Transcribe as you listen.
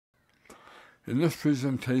In this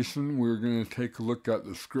presentation, we're going to take a look at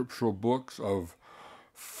the scriptural books of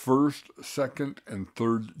 1st, 2nd, and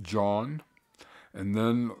 3rd John, and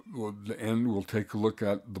then at the end we'll take a look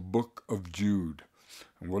at the book of Jude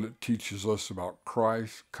and what it teaches us about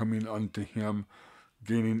Christ coming unto him,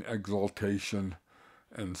 gaining exaltation,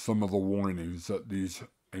 and some of the warnings that these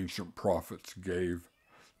ancient prophets gave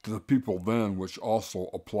to the people then, which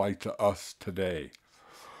also apply to us today.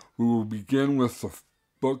 We will begin with the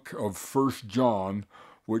book of 1st John,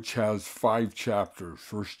 which has 5 chapters.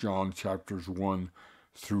 1st John chapters 1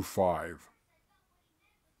 through 5.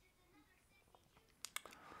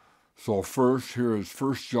 So first, here is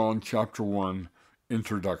 1st John chapter 1,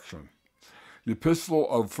 introduction. The epistle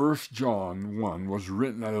of 1st John 1 was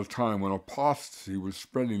written at a time when apostasy was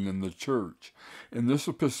spreading in the church. In this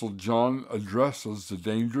epistle, John addresses the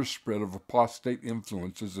dangerous spread of apostate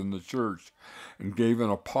influences in the church and gave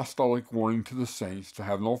an apostolic warning to the saints to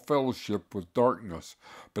have no fellowship with darkness,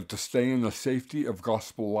 but to stay in the safety of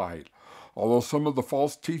gospel light. Although some of the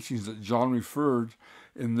false teachings that John referred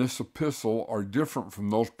in this epistle are different from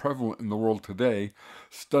those prevalent in the world today,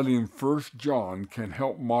 studying 1st John can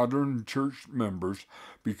help modern church members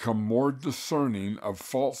become more discerning of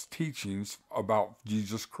false teachings about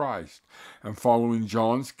Jesus Christ, and following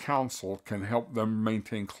John's counsel can help them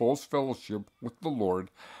maintain close fellowship with the Lord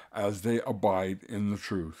as they abide in the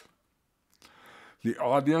truth. The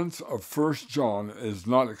audience of 1st John is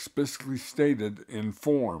not explicitly stated in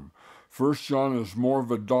form. 1st John is more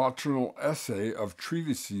of a doctrinal essay of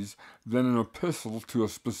treatises than an epistle to a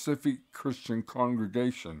specific Christian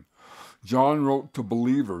congregation. John wrote to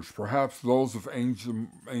believers, perhaps those of ancient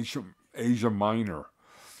Asia Minor,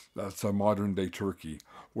 that's modern-day Turkey,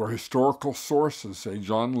 where historical sources say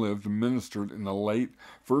John lived and ministered in the late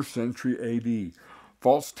 1st century A.D.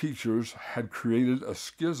 False teachers had created a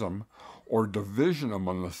schism or division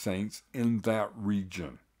among the saints in that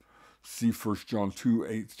region. See 1 John 2,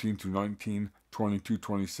 18 to 19, 22,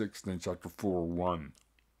 26, then chapter 4, 1.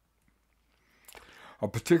 A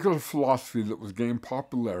particular philosophy that was gaining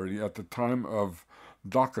popularity at the time of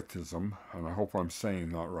Docetism, and I hope I'm saying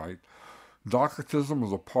that right, Docetism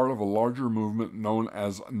was a part of a larger movement known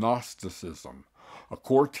as Gnosticism. A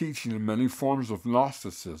core teaching in many forms of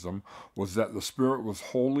Gnosticism was that the spirit was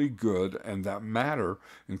wholly good and that matter,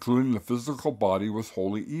 including the physical body, was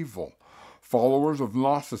wholly evil. Followers of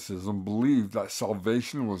Gnosticism believed that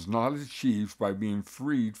salvation was not achieved by being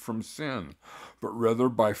freed from sin, but rather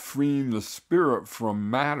by freeing the spirit from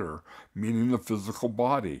matter, meaning the physical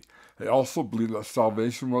body. They also believed that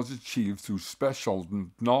salvation was achieved through special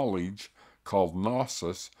knowledge called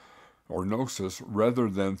gnosis, rather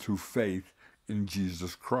than through faith in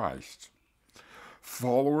Jesus Christ.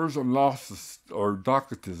 Followers of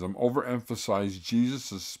Docetism overemphasized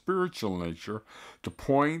Jesus' spiritual nature to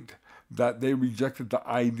point that they rejected the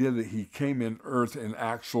idea that he came in earth in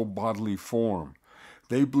actual bodily form.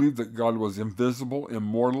 They believed that God was invisible,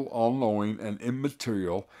 immortal, all-knowing, and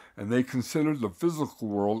immaterial, and they considered the physical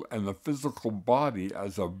world and the physical body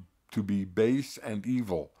as to be base and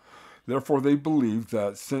evil. Therefore, they believed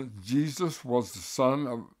that since Jesus was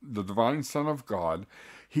the divine Son of God,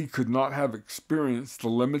 he could not have experienced the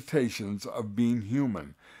limitations of being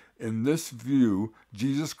human. In this view,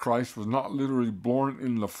 Jesus Christ was not literally born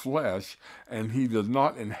in the flesh, and he did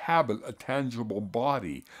not inhabit a tangible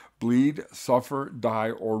body, bleed, suffer,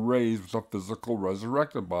 die, or raise with a physical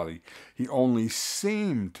resurrected body. He only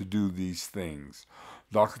seemed to do these things.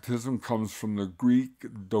 Docetism comes from the Greek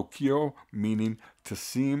dokio, meaning to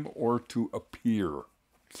seem or to appear.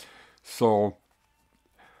 So,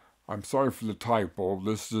 I'm sorry for the typo.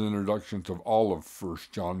 This is an introduction to all of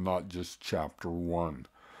 1st John, not just chapter 1.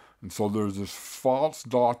 And so there's this false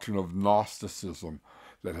doctrine of Gnosticism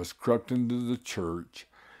that has crept into the church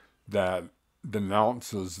that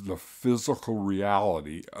denounces the physical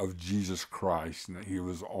reality of Jesus Christ and that he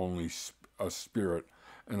was only a spirit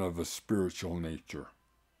and of a spiritual nature.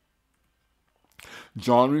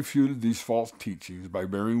 John refuted these false teachings by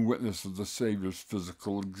bearing witness of the Savior's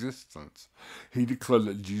physical existence. He declared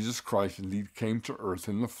that Jesus Christ indeed came to earth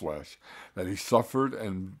in the flesh, that he suffered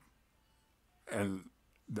and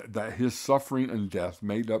that his suffering and death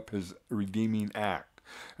made up his redeeming act,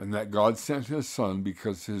 and that God sent his Son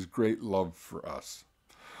because of his great love for us.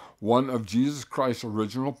 One of Jesus Christ's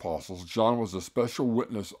original apostles, John was a special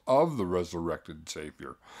witness of the resurrected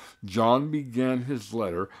Savior. John began his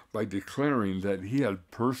letter by declaring that he had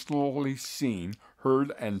personally seen,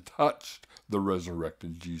 heard, and touched the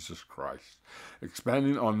resurrected Jesus Christ.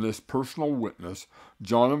 Expanding on this personal witness,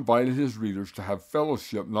 John invited his readers to have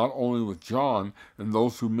fellowship not only with John and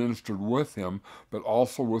those who ministered with him, but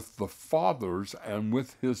also with the fathers and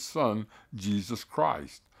with his son, Jesus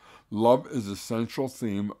Christ. Love is the central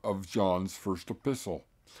theme of John's first epistle.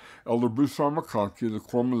 Elder Bruce R. McConkie, the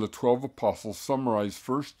Quorum of the 12 Apostles, summarized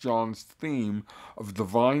 1 John's theme of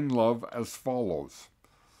divine love as follows.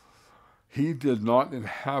 He did not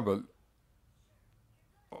inhabit,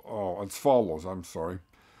 as follows,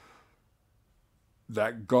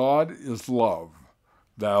 that God is love,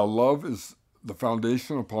 that love is the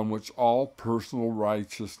foundation upon which all personal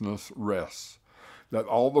righteousness rests, that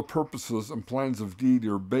all the purposes and plans of deed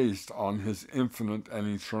are based on his infinite and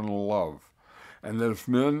eternal love, and that if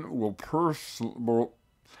men will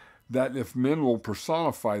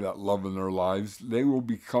personify that love in their lives, they will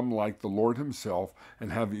become like the Lord himself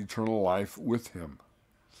and have eternal life with him.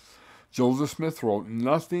 Joseph Smith wrote,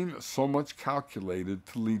 "Nothing so much calculated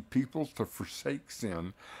to lead people to forsake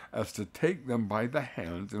sin as to take them by the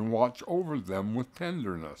hand and watch over them with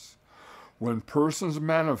tenderness. When persons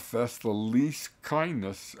manifest the least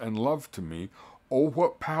kindness and love to me, oh,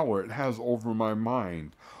 what power it has over my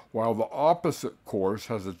mind, while the opposite course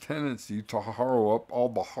has a tendency to harrow up all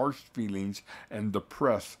the harsh feelings and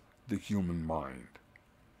depress the human mind."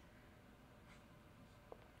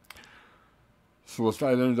 So with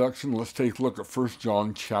that introduction, let's take a look at 1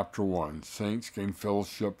 John chapter 1. Saints gain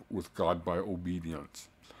fellowship with God by obedience.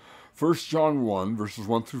 1 John 1, verses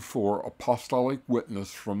 1 through 4, apostolic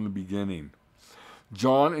witness from the beginning.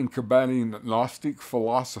 John, in combating Gnostic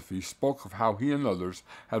philosophy, spoke of how he and others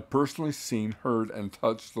had personally seen, heard, and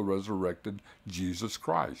touched the resurrected Jesus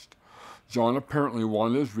Christ. John apparently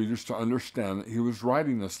wanted his readers to understand that he was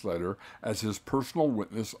writing this letter as his personal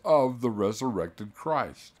witness of the resurrected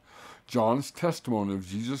Christ. John's testimony of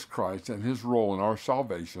Jesus Christ and his role in our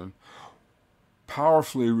salvation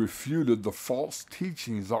powerfully refuted the false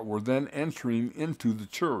teachings that were then entering into the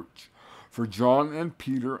church. For John and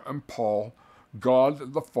Peter and Paul,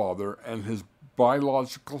 God the Father and his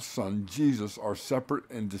biological son Jesus are separate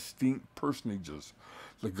and distinct personages.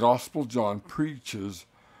 The gospel John preaches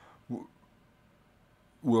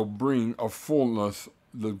will bring a fullness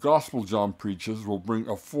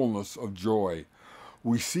of joy.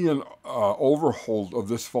 We see an overhold of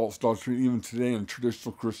this false doctrine even today in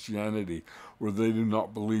traditional Christianity, where they do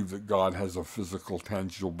not believe that God has a physical,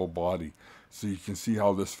 tangible body. So you can see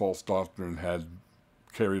how this false doctrine had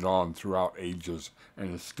carried on throughout ages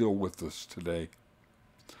and is still with us today.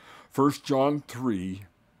 1 John 3,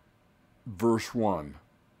 verse 1.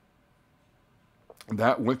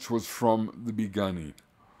 That which was from the beginning.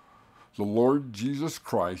 The Lord Jesus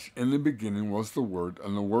Christ, in the beginning was the Word,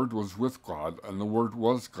 and the Word was with God, and the Word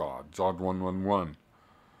was God. John 1:1.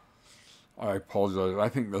 I apologize. I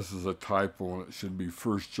think this is a typo, and it should be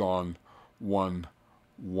 1 John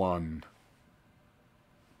 1:1.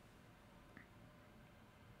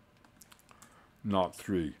 Not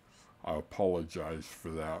 3. I apologize for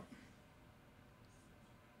that.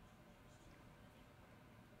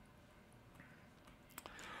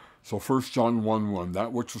 So 1 John 1:1,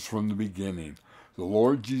 that which was from the beginning, the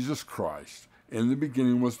Lord Jesus Christ. In the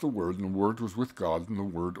beginning was the Word, and the Word was with God, and the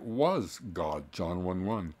Word was God. John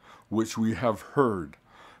 1:1, which we have heard,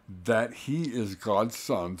 that he is God's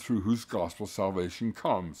Son, through whose gospel salvation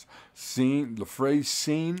comes. Seen, the phrase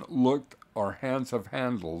seen, looked, our hands have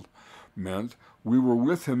handled, meant we were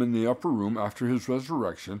with him in the upper room after his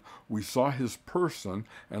resurrection. We saw his person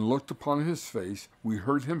and looked upon his face. We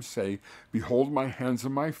heard him say, "Behold my hands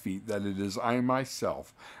and my feet, that it is I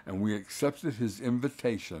myself." And we accepted his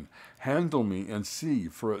invitation. "Handle me and see,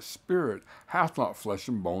 for a spirit hath not flesh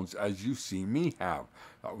and bones as you see me have."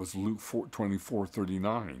 That was Luke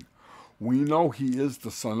 24:39. We know he is the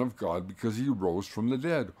Son of God because he rose from the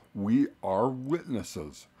dead. We are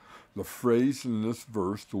witnesses. The phrase in this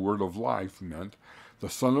verse, the word of life, meant the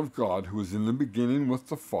Son of God, who is in the beginning with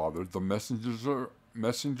the Father, the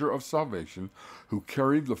messenger of salvation, who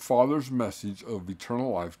carried the Father's message of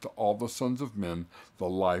eternal life to all the sons of men, the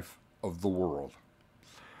life of the world.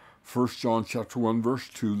 1 John chapter 1, verse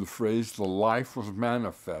 2, the phrase, the life was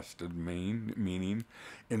manifested, meaning,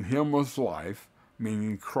 in him was life,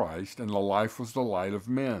 meaning Christ, and the life was the light of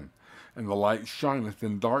men. And the light shineth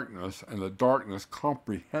in darkness, and the darkness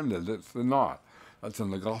comprehended it not. That's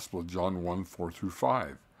in the Gospel of John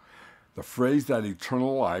 1:4-5. The phrase that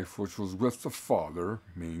eternal life, which was with the Father,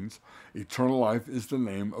 means eternal life is the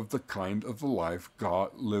name of the kind of the life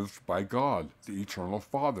God lived by God, the eternal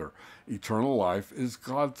Father. Eternal life is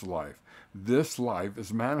God's life. This life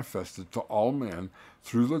is manifested to all men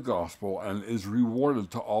through the gospel and is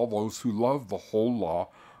rewarded to all those who love the whole law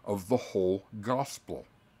of the whole gospel.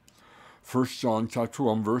 1 John chapter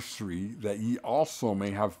 1 verse 3, that ye also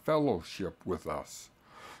may have fellowship with us.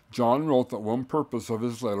 John wrote that one purpose of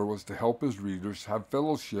his letter was to help his readers have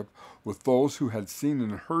fellowship with those who had seen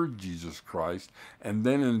and heard Jesus Christ, and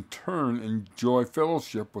then in turn enjoy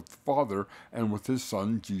fellowship with the Father and with his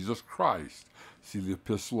Son, Jesus Christ. See the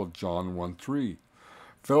Epistle of John 1:3.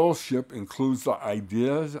 Fellowship includes the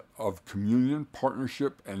ideas of communion,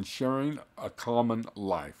 partnership, and sharing a common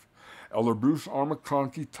life. Elder Bruce R.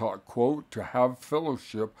 McConkie taught, quote, to have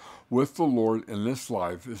fellowship with the Lord in this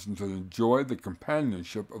life is to enjoy the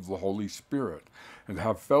companionship of the Holy Spirit, and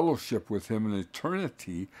have fellowship with him in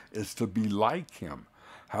eternity is to be like him,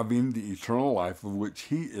 having the eternal life of which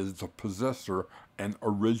he is the possessor and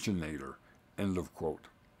originator, end of quote.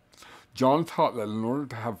 John taught that in order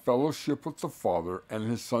to have fellowship with the Father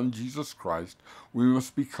and his Son Jesus Christ, we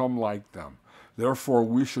must become like them. Therefore,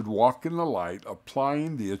 we should walk in the light,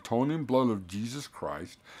 applying the atoning blood of Jesus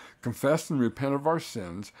Christ, confess and repent of our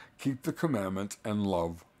sins, keep the commandments, and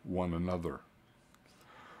love one another.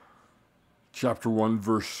 Chapter 1,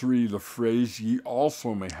 verse 3, the phrase, ye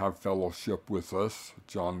also may have fellowship with us,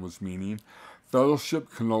 John was meaning. Fellowship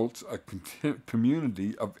connotes a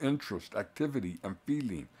community of interest, activity, and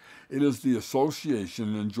feeling. It is the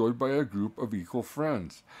association enjoyed by a group of equal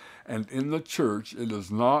friends. And in the church, it is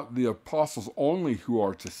not the apostles only who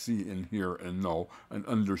are to see and hear and know and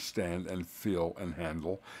understand and feel and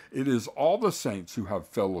handle. It is all the saints who have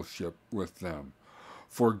fellowship with them.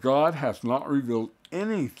 For God hath not revealed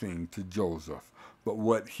anything to Joseph, but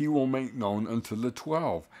what he will make known unto the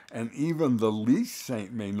 12, and even the least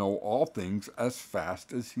saint may know all things as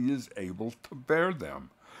fast as he is able to bear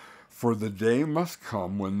them. For the day must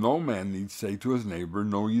come when no man need say to his neighbor,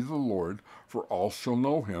 know ye the Lord, for all shall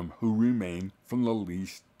know him who remain from the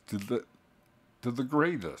least to the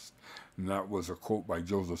greatest. And that was a quote by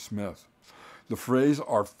Joseph Smith. The phrase,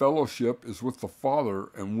 our fellowship is with the Father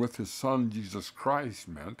and with his Son Jesus Christ,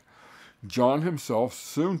 meant John himself,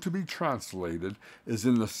 soon to be translated, is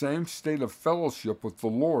in the same state of fellowship with the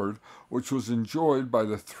Lord, which was enjoyed by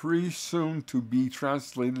the three soon-to-be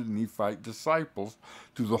translated Nephite disciples,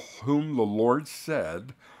 to whom the Lord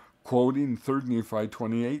said, quoting 3 Nephi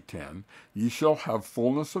 28:10, ye shall have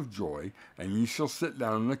fullness of joy, and ye shall sit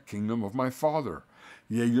down in the kingdom of my Father.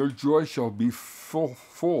 Yea, your joy shall be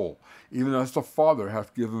full, even as the Father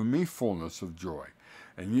hath given me fullness of joy.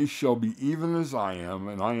 And ye shall be even as I am,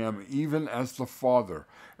 and I am even as the Father,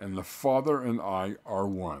 and the Father and I are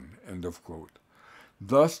one. End of quote.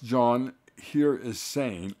 Thus John here is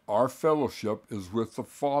saying our fellowship is with the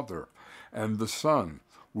Father and the Son.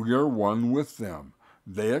 We are one with them.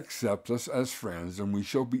 They accept us as friends, and we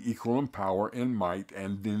shall be equal in power, in might,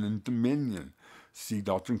 and in dominion. See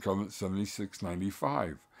Doctrine and Covenants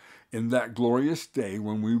 7695. In that glorious day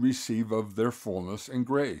when we receive of their fullness and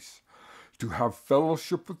grace. To have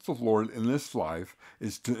fellowship with the Lord in this life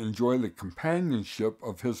is to enjoy the companionship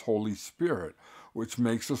of his Holy Spirit, which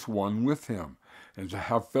makes us one with him. And to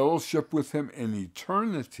have fellowship with him in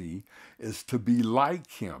eternity is to be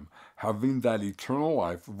like him, having that eternal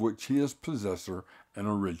life of which he is possessor and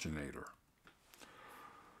originator.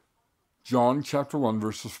 John chapter 1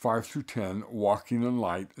 verses 5 through 10, walking in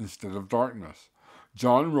light instead of darkness.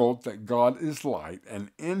 John wrote that God is light, and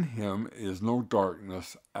in him is no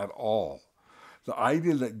darkness at all. The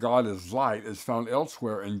idea that God is light is found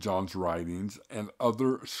elsewhere in John's writings and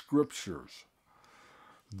other scriptures.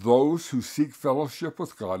 Those who seek fellowship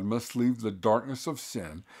with God must leave the darkness of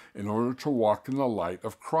sin in order to walk in the light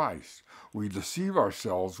of Christ. We deceive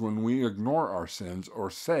ourselves when we ignore our sins or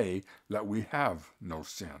say that we have no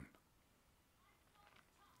sin.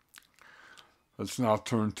 Let's now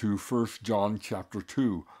turn to 1 John chapter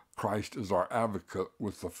 2. Christ is our advocate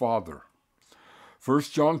with the Father.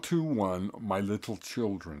 1 John 2:1, my little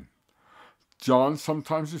children. John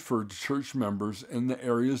sometimes referred to church members in the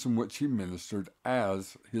areas in which he ministered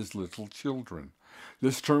as his little children.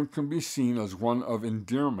 This term can be seen as one of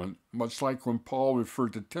endearment, much like when Paul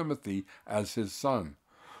referred to Timothy as his son.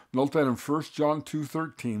 Note that in 1 John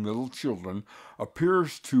 2:13, little children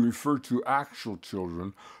appears to refer to actual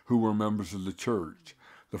children who were members of the church.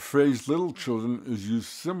 The phrase little children is used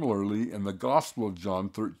similarly in the Gospel of John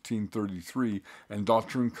 13:33 and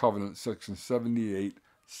Doctrine and Covenants section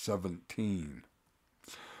 78:17.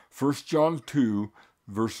 1 John 2,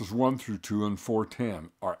 verses 1 through 2 and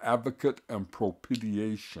 4:10, our advocate and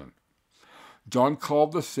propitiation. John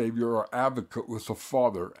called the Savior our advocate with the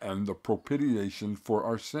Father and the propitiation for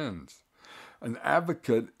our sins. An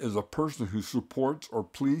advocate is a person who supports or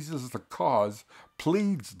pleads the cause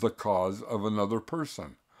of another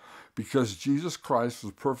person. Because Jesus Christ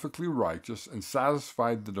was perfectly righteous and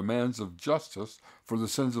satisfied the demands of justice for the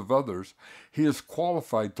sins of others, he is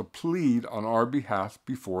qualified to plead on our behalf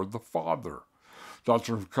before the Father.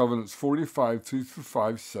 Doctrine and Covenants 45,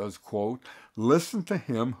 3-5 says, quote, "Listen to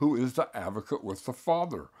him who is the advocate with the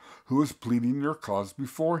Father, who is pleading your cause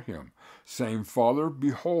before him, saying, Father,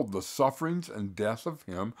 behold the sufferings and death of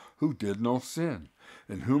him who did no sin,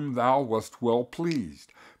 in whom thou wast well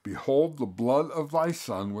pleased. Behold the blood of thy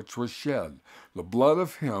Son which was shed, the blood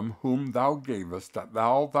of him whom thou gavest, that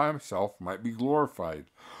thou thyself might be glorified.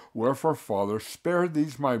 Wherefore, Father, spare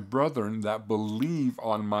these my brethren that believe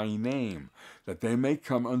on my name, that they may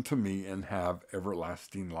come unto me and have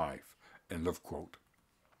everlasting life." End of quote.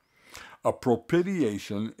 A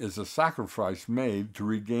propitiation is a sacrifice made to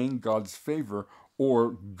regain God's favor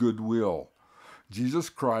or goodwill. Jesus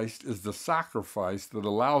Christ is the sacrifice that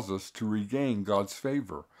allows us to regain God's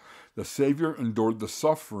favor. The Savior endured the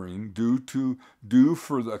suffering due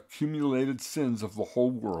for the accumulated sins of the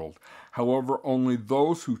whole world. However, only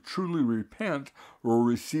those who truly repent will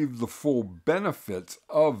receive the full benefits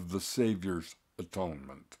of the Savior's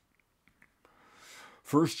atonement.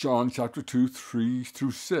 1 John chapter 2,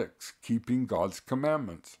 3-6, keeping God's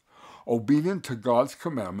commandments. Obedience to God's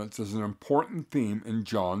commandments is an important theme in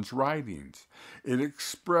John's writings. It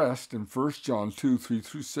expressed in 1 John 2,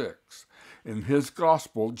 3-6. In his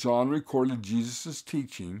gospel, John recorded Jesus'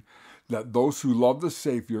 teaching that those who love the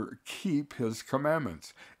Savior keep his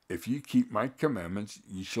commandments. "If ye keep my commandments,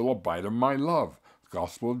 ye shall abide in my love."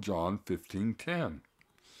 Gospel of John 15:10.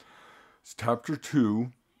 Chapter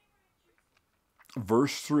 2,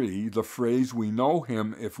 Verse 3, the phrase, "we know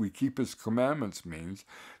him if we keep his commandments," means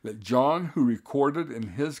that John, who recorded in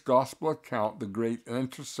his gospel account the great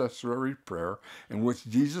intercessory prayer in which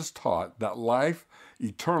Jesus taught that life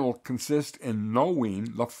eternal consists in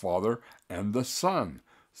knowing the Father and the Son,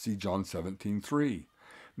 see John 17:3,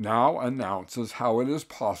 now announces how it is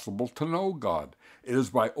possible to know God. It is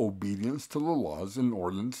by obedience to the laws and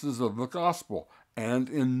ordinances of the gospel, and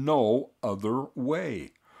in no other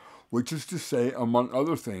way. Which is to say, among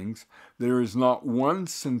other things, there is not one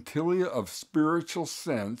scintilla of spiritual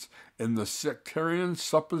sense in the sectarian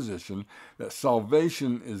supposition that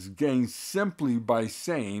salvation is gained simply by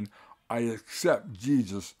saying, "I accept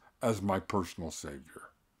Jesus as my personal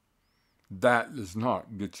Savior." That does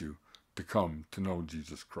not get you to come to know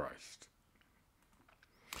Jesus Christ.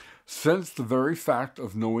 Since the very fact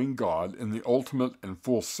of knowing God in the ultimate and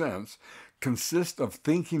full sense consists of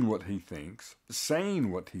thinking what he thinks, saying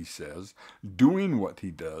what he says, doing what he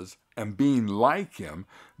does, and being like him,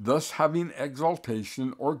 thus having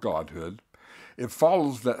exaltation or godhood, it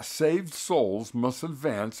follows that saved souls must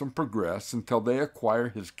advance and progress until they acquire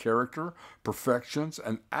his character, perfections,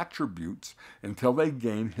 and attributes, until they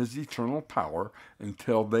gain his eternal power,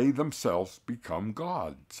 until they themselves become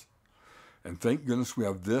gods. And thank goodness we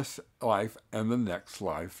have this life and the next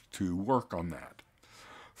life to work on that.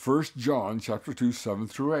 1 John chapter 2,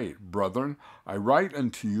 7-8. "Brethren, I write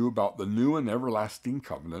unto you about the new and everlasting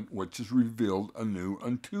covenant, which is revealed anew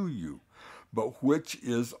unto you, but which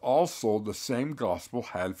is also the same gospel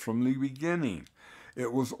had from the beginning.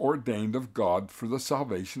 It was ordained of God for the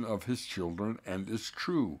salvation of his children, and is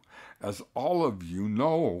true, as all of you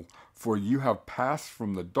know, for you have passed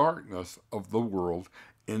from the darkness of the world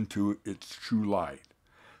into its true light."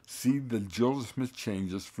 See the Joseph Smith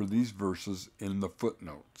changes for these verses in the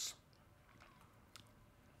footnotes.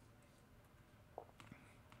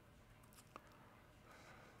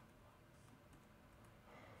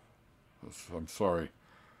 I'm sorry.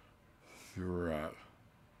 You were at.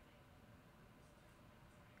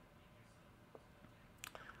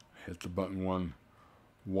 Hit the button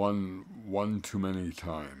one too many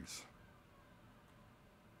times.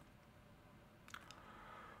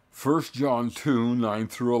 1 John 2,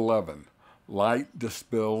 9-11. Light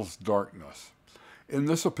dispels darkness. In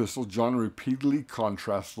this epistle, John repeatedly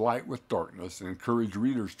contrasts light with darkness and encouraged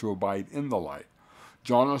readers to abide in the light.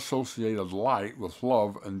 John associated light with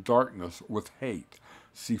love and darkness with hate.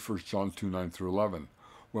 See 1 John 2, 9-11.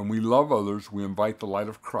 When we love others, we invite the light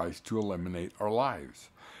of Christ to illuminate our lives.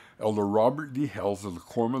 Elder Robert D. Hales of the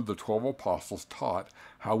Quorum of the 12 Apostles taught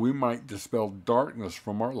how we might dispel darkness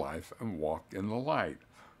from our life and walk in the light.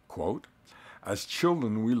 Quote, As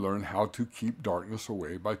children, we learn how to keep darkness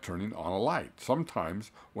away by turning on a light.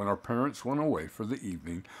 Sometimes, when our parents went away for the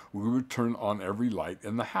evening, we would turn on every light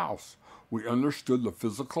in the house. We understood the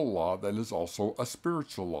physical law that is also a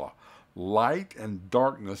spiritual law. Light and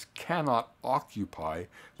darkness cannot occupy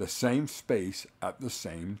the same space at the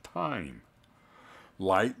same time.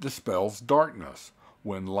 Light dispels darkness.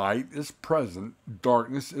 When light is present,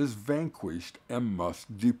 darkness is vanquished and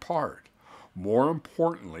must depart. More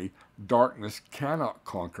importantly, darkness cannot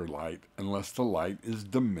conquer light unless the light is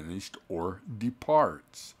diminished or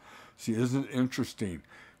departs. See, isn't it interesting?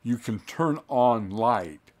 You can turn on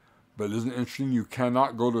light, but isn't it interesting? You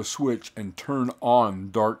cannot go to a switch and turn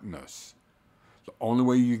on darkness. The only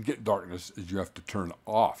way you get darkness is you have to turn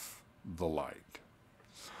off the light.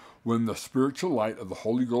 When the spiritual light of the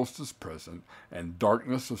Holy Ghost is present and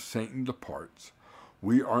darkness of Satan departs,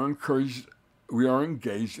 we are engaged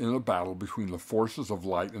in a battle between the forces of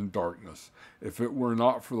light and darkness. If it were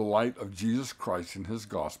not for the light of Jesus Christ and his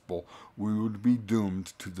gospel, we would be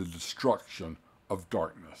doomed to the destruction of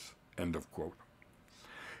darkness. End of quote.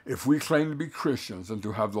 If we claim to be Christians and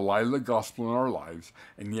to have the light of the gospel in our lives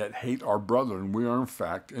and yet hate our brethren, we are in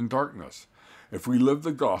fact in darkness. If we live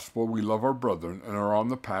the gospel, we love our brethren and are on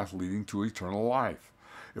the path leading to eternal life.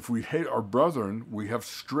 If we hate our brethren, we have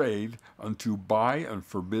strayed unto by and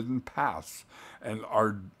forbidden paths and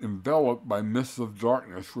are enveloped by mists of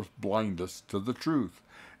darkness which blind us to the truth.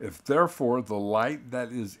 If therefore the light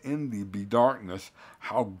that is in thee be darkness,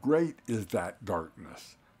 how great is that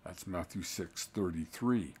darkness? That's Matthew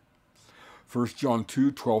 6:33. 1 John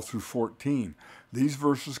 2:12 through 14. These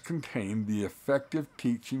verses contain the effective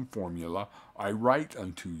teaching formula, I write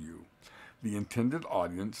unto you. The intended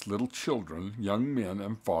audience, little children, young men,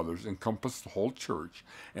 and fathers, encompass the whole church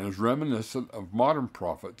and is reminiscent of modern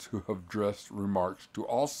prophets who have addressed remarks to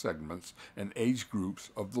all segments and age groups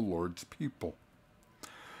of the Lord's people.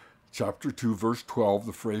 Chapter 2, verse 12,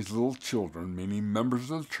 the phrase little children, meaning members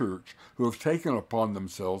of the church who have taken upon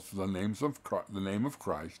themselves the name of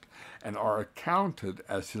Christ and are accounted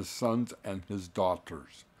as his sons and his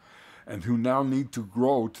daughters, and who now need to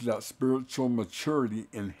grow to that spiritual maturity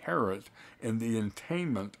inherent in the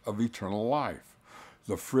attainment of eternal life.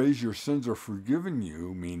 The phrase your sins are forgiven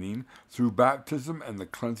you, meaning through baptism and the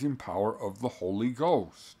cleansing power of the Holy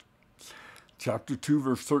Ghost. Chapter 2,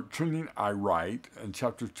 verse 13, I write, and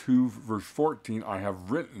chapter 2, verse 14, I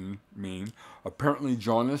have written, mean, apparently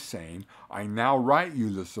John is saying, I now write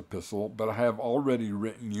you this epistle, but I have already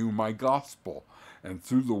written you my gospel, and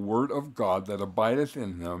through the word of God that abideth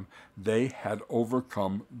in them, they had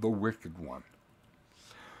overcome the wicked one.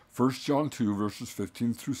 1 John 2, verses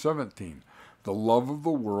 15 through 17, the love of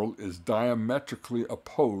the world is diametrically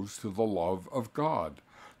opposed to the love of God.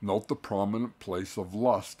 Note the prominent place of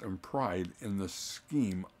lust and pride in the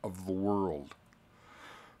scheme of the world.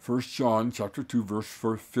 1 John chapter 2, verse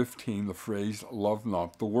 15, the phrase, love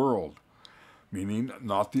not the world, meaning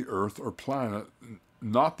not the earth or planet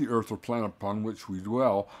upon which we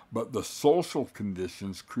dwell, but the social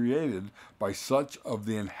conditions created by such of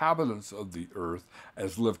the inhabitants of the earth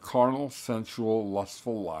as live carnal, sensual,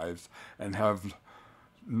 lustful lives, and have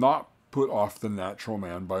not put off the natural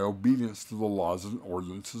man by obedience to the laws and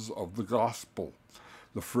ordinances of the gospel.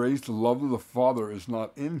 The phrase, the love of the Father is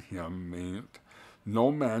not in him, meant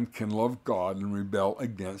no man can love God and rebel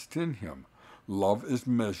against in him. Love is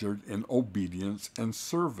measured in obedience and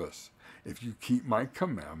service. If you keep my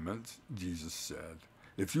commandments, Jesus said.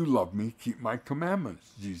 If you love me, keep my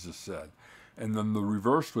commandments, Jesus said. And then the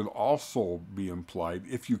reverse would also be implied.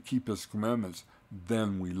 If you keep his commandments,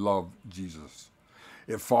 then we love Jesus.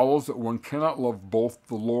 It follows that one cannot love both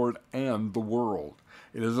the Lord and the world.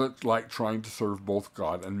 It isn't like trying to serve both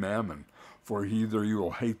God and mammon, for either you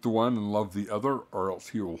will hate the one and love the other, or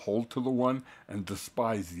else you will hold to the one and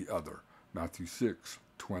despise the other. Matthew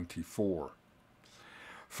 6:24.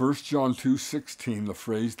 1 John 2:16, the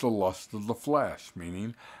phrase the lust of the flesh,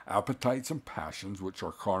 meaning appetites and passions which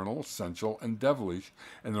are carnal, sensual, and devilish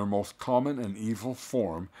in their most common and evil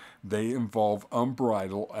form. They involve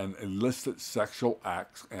unbridled and illicit sexual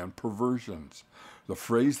acts and perversions. The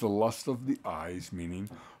phrase the lust of the eyes, meaning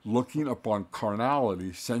looking upon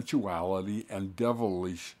carnality, sensuality, and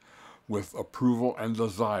devilish with approval and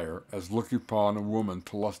desire, as looking upon a woman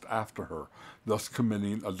to lust after her, thus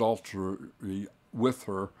committing adultery with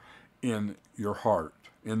her in your heart,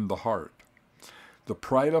 in the heart. The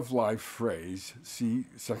pride of life phrase, see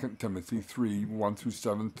 2 Timothy 3, 1 through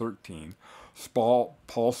 7, 13. Paul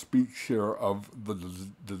speaks here of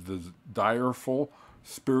the direful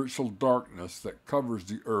spiritual darkness that covers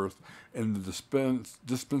the earth in the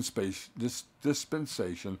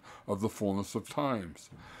dispensation of the fullness of times,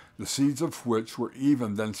 the seeds of which were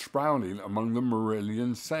even then sprouting among the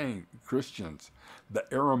Moravian Christians. The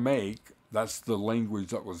Aramaic, that's the language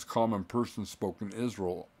that was common person spoke in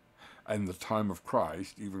Israel in the time of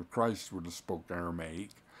Christ, even Christ would have spoken Aramaic,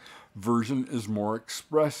 version is more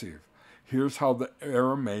expressive. Here's how the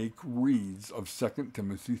Aramaic reads of 2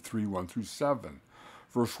 Timothy 3, 1 through 7.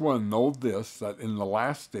 Verse 1, know this, that in the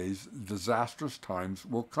last days disastrous times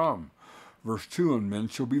will come. Verse 2, and men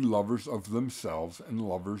shall be lovers of themselves and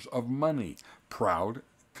lovers of money, proud,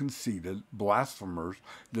 conceited, blasphemers,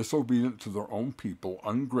 disobedient to their own people,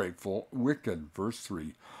 ungrateful, wicked. Verse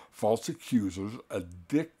 3, false accusers,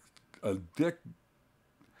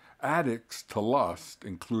 addicts to lust,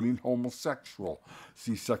 including homosexual.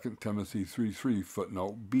 See 2 Timothy 3:3,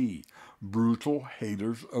 footnote B. Brutal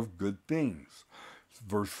haters of good things.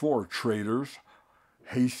 Verse 4, traitors,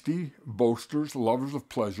 hasty, boasters, lovers of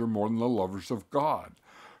pleasure more than the lovers of God.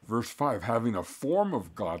 Verse 5, having a form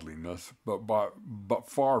of godliness, but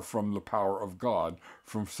far from the power of God,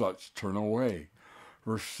 from such turn away.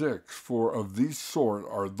 Verse 6, for of these sort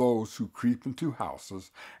are those who creep into houses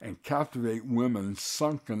and captivate women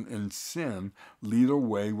sunken in sin, lead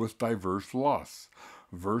away with diverse lusts.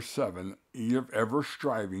 Verse 7, ever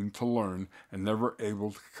striving to learn and never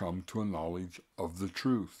able to come to a knowledge of the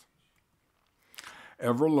truth.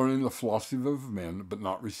 Ever learning the philosophy of men, but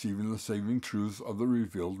not receiving the saving truths of the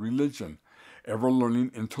revealed religion. Ever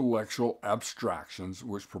learning intellectual abstractions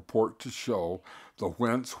which purport to show the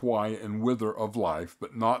whence, why, and whither of life,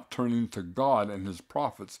 but not turning to God and his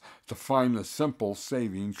prophets to find the simple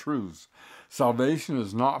saving truths. Salvation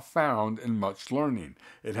is not found in much learning.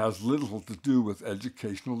 It has little to do with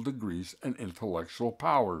educational degrees and intellectual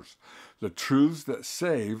powers. The truths that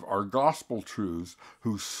save are gospel truths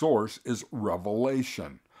whose source is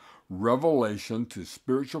revelation. Revelation to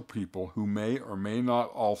spiritual people who may or may not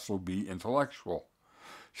also be intellectual.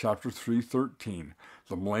 Chapter 3:13.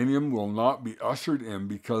 The millennium will not be ushered in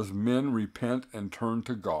because men repent and turn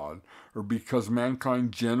to God, or because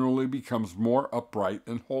mankind generally becomes more upright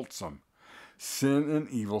and wholesome. Sin and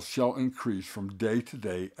evil shall increase from day to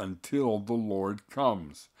day until the Lord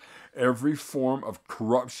comes. Every form of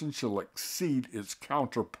corruption shall exceed its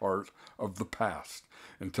counterpart of the past,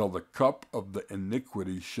 until the cup of the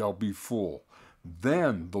iniquity shall be full.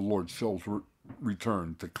 Then the Lord shall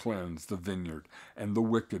return to cleanse the vineyard, and the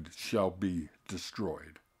wicked shall be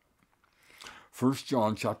destroyed. 1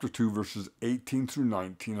 John chapter 2, verses 18 through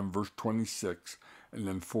 19, and verse 26, and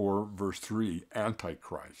then 4, verse 3,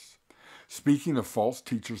 Antichrist. Speaking of false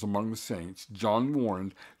teachers among the saints, John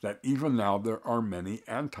warned that even now there are many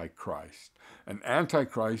antichrists. An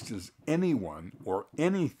antichrist is anyone or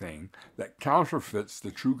anything that counterfeits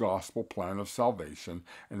the true gospel plan of salvation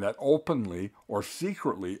and that openly or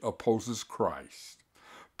secretly opposes Christ.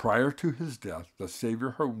 Prior to his death, the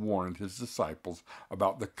Savior had warned his disciples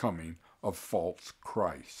about the coming of false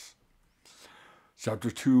Christs.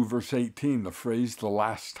 Chapter 2, verse 18, the phrase the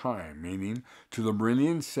last time, meaning, to the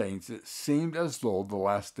Berean saints it seemed as though the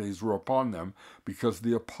last days were upon them because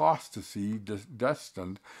the apostasy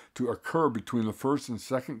destined to occur between the first and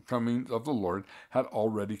second comings of the Lord had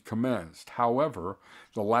already commenced. However,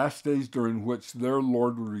 the last days during which their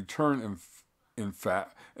Lord would return,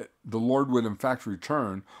 the Lord would in fact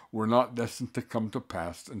return, were not destined to come to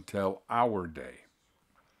pass until our day.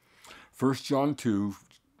 1 John 2,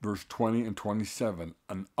 verse 20 and 27,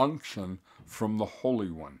 an unction from the Holy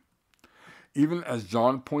One. Even as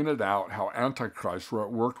John pointed out how antichrists were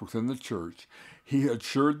at work within the church, he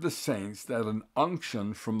assured the saints that an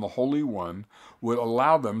unction from the Holy One would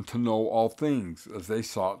allow them to know all things as they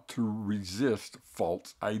sought to resist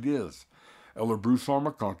false ideas. Elder Bruce R.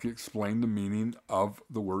 McConkie explained the meaning of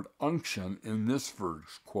the word unction in this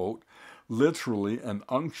verse, quote, literally, an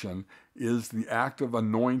unction is the act of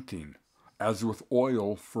anointing, as with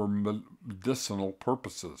oil for medicinal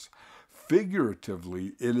purposes.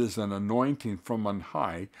 Figuratively, it is an anointing from on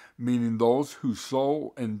high, meaning those who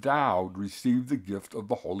so endowed receive the gift of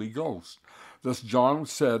the Holy Ghost. Thus John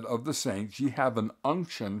said of the saints, ye have an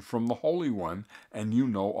unction from the Holy One, and you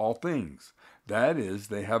know all things. That is,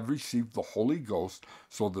 they have received the Holy Ghost,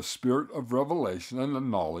 so the spirit of revelation and the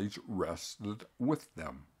knowledge rested with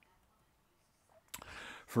them.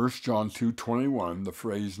 1 John 2:21, the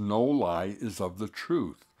phrase no lie is of the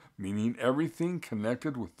truth, meaning everything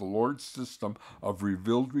connected with the Lord's system of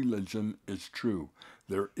revealed religion is true.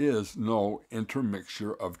 There is no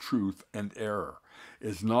intermixture of truth and error.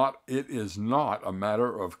 It is not a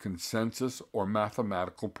matter of consensus or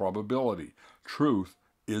mathematical probability. Truth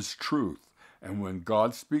is truth, and when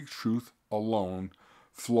God speaks, truth alone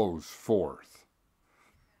flows forth.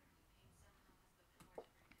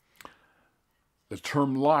 The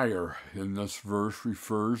term liar in this verse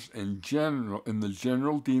refers in the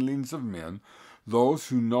general dealings of men. Those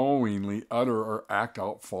who knowingly utter or act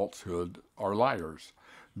out falsehood are liars.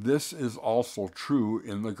 This is also true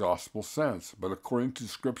in the gospel sense, but according to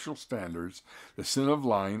scriptural standards, the sin of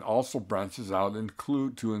lying also branches out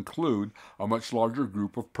to include a much larger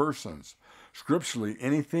group of persons. Scripturally,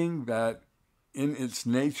 anything that in its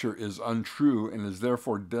nature is untrue and is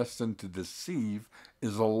therefore destined to deceive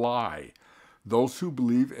is a lie. Those who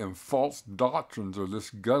believe in false doctrines are thus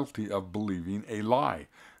guilty of believing a lie,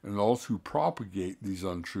 and those who propagate these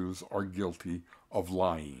untruths are guilty of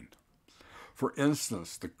lying. For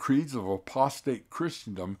instance, the creeds of apostate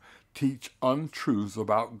Christendom teach untruths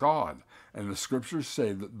about God, and the scriptures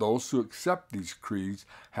say that those who accept these creeds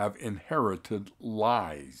have inherited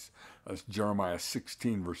lies. That's Jeremiah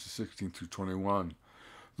 16, verses 16 through 21.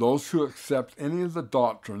 Those who accept any of the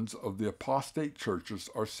doctrines of the apostate churches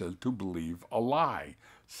are said to believe a lie.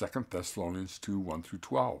 2 Thessalonians 2, 1 through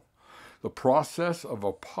 12. The process of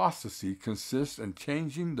apostasy consists in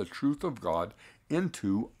changing the truth of God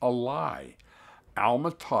into a lie.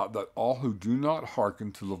 Alma taught that all who do not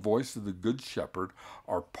hearken to the voice of the Good Shepherd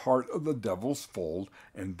are part of the devil's fold,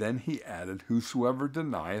 and then he added, whosoever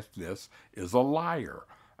denieth this is a liar.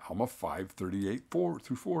 Alma 5:38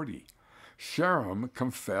 through 40. Sherem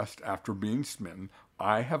confessed after being smitten,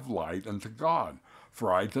 I have lied unto God,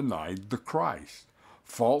 for I denied the Christ.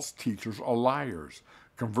 False teachers are liars.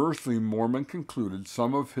 Conversely, Mormon concluded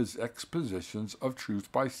some of his expositions of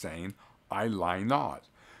truth by saying, I lie not.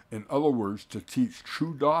 In other words, to teach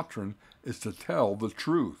true doctrine is to tell the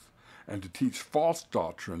truth, and to teach false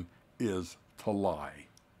doctrine is to lie.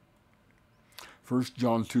 1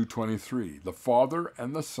 John 2:23, the Father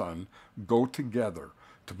and the Son go together.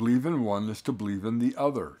 To believe in one is to believe in the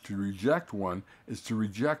other. To reject one is to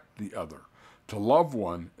reject the other. To love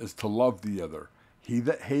one is to love the other. He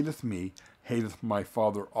that hateth me hateth my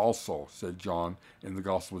Father also, said John in the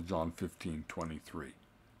Gospel of John 15:23.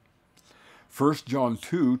 1 John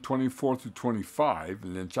 2:24 through 25,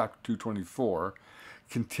 and then chapter 2:24,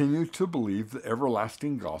 continue to believe the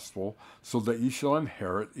everlasting gospel so that ye shall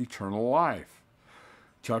inherit eternal life.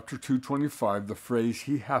 Chapter 2:25, the phrase,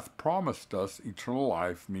 he hath promised us eternal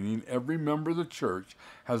life, meaning every member of the church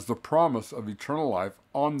has the promise of eternal life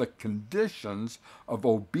on the conditions of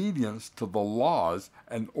obedience to the laws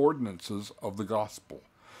and ordinances of the gospel.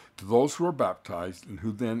 To those who are baptized and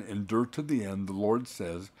who then endure to the end, the Lord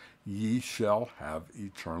says, ye shall have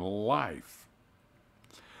eternal life.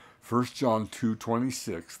 1 John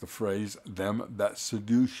 2:26, the phrase, them that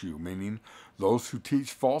seduce you, meaning those who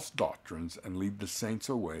teach false doctrines and lead the saints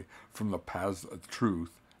away from the paths of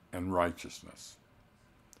truth and righteousness.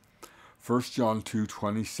 1 John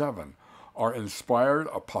 2:27, our inspired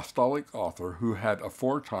apostolic author who had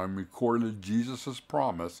aforetime recorded Jesus'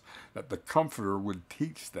 promise that the Comforter would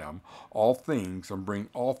teach them all things and bring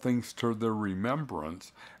all things to their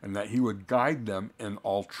remembrance, and that he would guide them in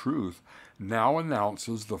all truth, now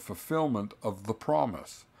announces the fulfillment of the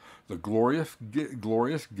promise. The glorious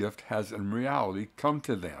gift has in reality come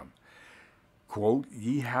to them. Quote,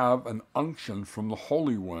 ye have an unction from the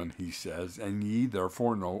Holy One, he says, and ye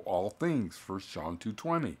therefore know all things. 1 John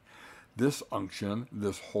 2:20. This unction,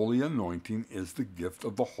 this holy anointing, is the gift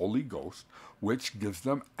of the Holy Ghost, which gives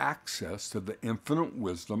them access to the infinite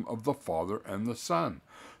wisdom of the Father and the Son,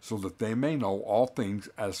 so that they may know all things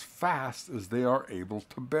as fast as they are able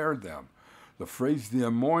to bear them. The phrase the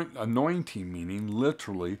anointing meaning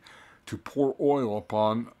literally to pour oil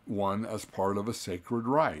upon one as part of a sacred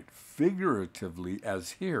rite, figuratively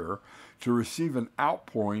as here, to receive an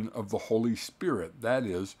outpouring of the Holy Spirit, that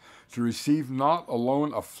is, to receive not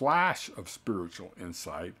alone a flash of spiritual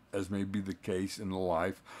insight, as may be the case in the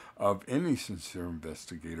life of any sincere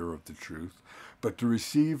investigator of the truth, but to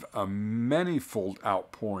receive a manifold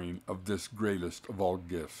outpouring of this greatest of all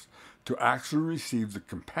gifts, to actually receive the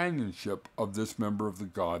companionship of this member of the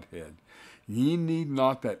Godhead. Ye need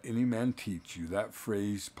not that any man teach you. That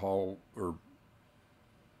phrase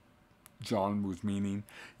John was meaning,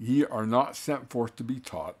 ye are not sent forth to be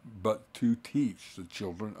taught, but to teach the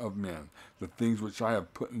children of men the things which I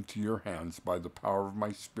have put into your hands by the power of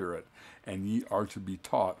my Spirit, and ye are to be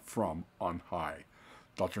taught from on high.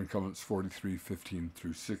 Doctrine and Covenants 43:15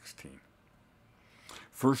 through 16.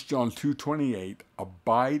 1 John 2:28,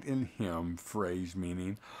 abide in him, phrase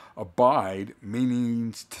meaning, abide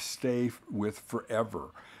means to stay with forever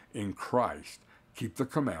in Christ. Keep the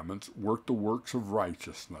commandments, work the works of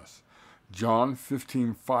righteousness. John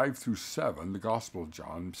 15:5-7, the Gospel of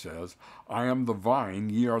John says, I am the vine,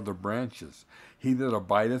 ye are the branches. He that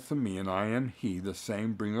abideth in me, and I in he, the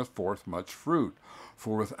same bringeth forth much fruit.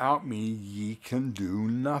 For without me ye can do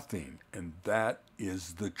nothing. And that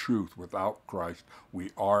is the truth. Without Christ,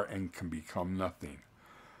 we are and can become nothing.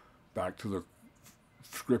 Back to the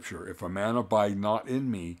scripture. If a man abide not in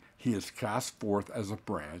me, he is cast forth as a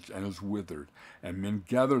branch and is withered, and men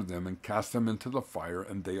gather them and cast them into the fire,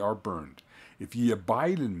 and they are burned. If ye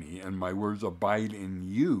abide in me, and my words abide in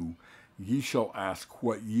you, ye shall ask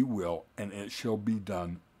what ye will, and it shall be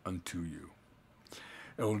done unto you.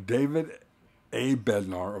 Elder David A.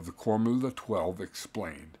 Bednar of the Quorum of the 12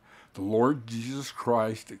 explained, the Lord Jesus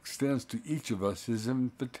Christ extends to each of us his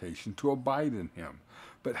invitation to abide in him.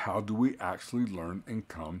 But how do we actually learn and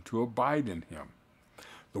come to abide in him?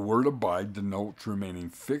 The word abide denotes remaining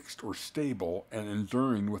fixed or stable and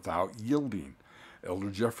enduring without yielding.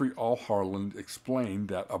 Elder Jeffrey All Harland explained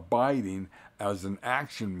that abiding as an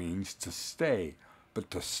action means to stay, but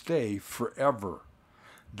to stay forever.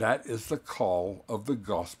 That is the call of the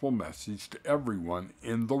gospel message to everyone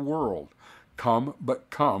in the world. Come,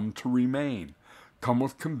 but come to remain. Come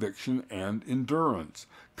with conviction and endurance.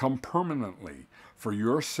 Come permanently, for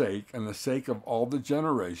your sake and the sake of all the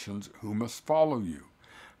generations who must follow you.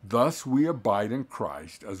 Thus we abide in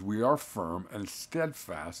Christ as we are firm and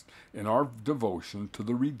steadfast in our devotion to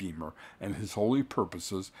the Redeemer and his holy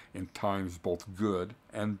purposes in times both good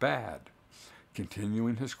and bad.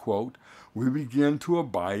 Continuing his quote, we begin to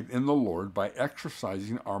abide in the Lord by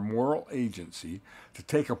exercising our moral agency to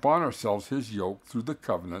take upon ourselves his yoke through the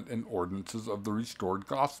covenant and ordinances of the restored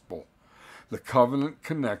gospel. The covenant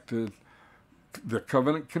connection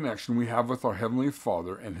we have with our Heavenly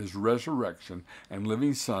Father and his resurrection and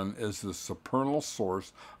living Son is the supernal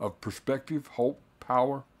source of perspective, hope,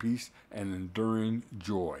 power, peace, and enduring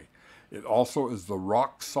joy. It also is the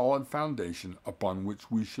rock-solid foundation upon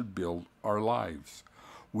which we should build our lives.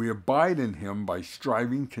 We abide in him by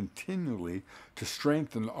striving continually to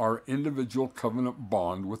strengthen our individual covenant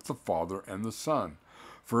bond with the Father and the Son.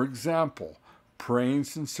 For example, praying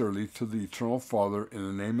sincerely to the Eternal Father in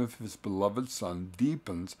the name of his beloved Son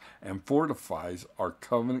deepens and fortifies our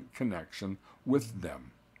covenant connection with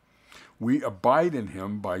them. We abide in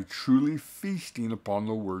him by truly feasting upon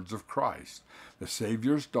the words of Christ. The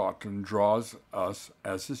Savior's doctrine draws us,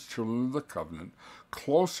 as his children of the covenant,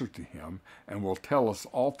 closer to him and will tell us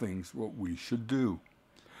all things what we should do.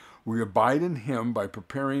 We abide in him by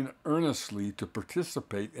preparing earnestly to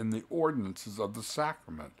participate in the ordinances of the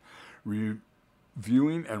sacrament,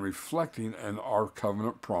 reviewing and reflecting on our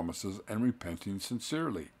covenant promises and repenting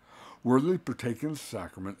sincerely. Worthily partaking of the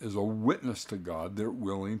sacrament is a witness to God that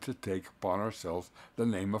we're willing to take upon ourselves the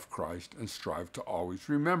name of Christ and strive to always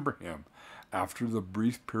remember him after the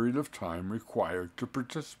brief period of time required to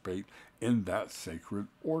participate in that sacred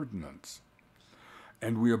ordinance.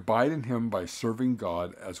 And we abide in him by serving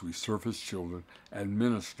God as we serve his children and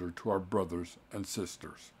minister to our brothers and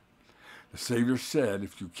sisters. The Savior said,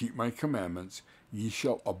 if you keep my commandments, ye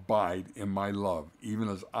shall abide in my love, even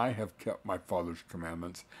as I have kept my Father's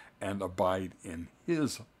commandments and abide in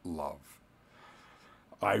his love.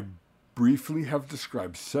 I briefly have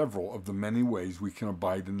described several of the many ways we can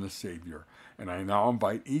abide in the Savior, and I now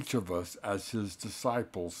invite each of us as his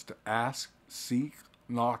disciples to ask, seek,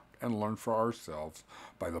 knock, and learn for ourselves,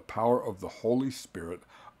 by the power of the Holy Spirit,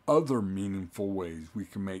 other meaningful ways we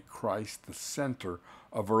can make Christ the center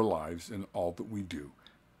of our lives in all that we do.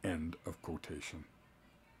 End of quotation.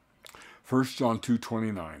 1 John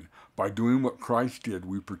 2:29, by doing what Christ did,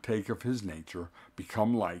 we partake of his nature,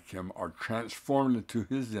 become like him, are transformed into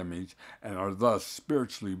his image, and are thus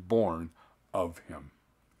spiritually born of him.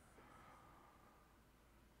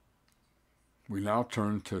 We now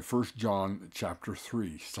turn to 1 John chapter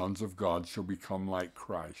 3, sons of God shall become like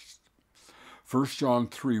Christ. 1 John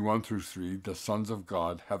 3:1-3, the sons of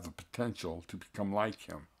God have the potential to become like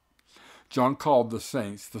him. John called the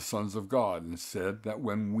saints the sons of God and said that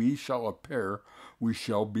when we shall appear, we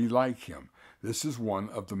shall be like him. This is one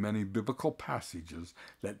of the many biblical passages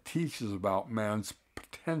that teaches about man's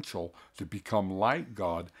potential to become like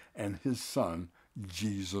God and his Son,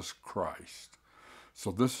 Jesus Christ. So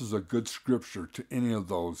this is a good scripture to any of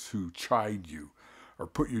those who chide you or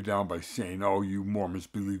put you down by saying, oh, you Mormons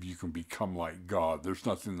believe you can become like God. There's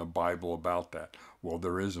nothing in the Bible about that. Well,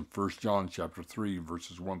 there is in 1 John chapter 3,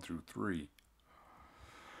 verses 1-3.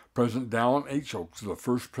 President Dallin H. Oaks of the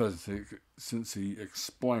First Presidency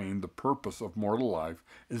explained the purpose of mortal life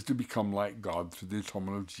is to become like God through the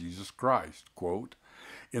atonement of Jesus Christ. Quote,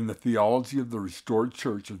 In the theology of the restored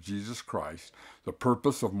Church of Jesus Christ, the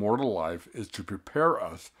purpose of mortal life is to prepare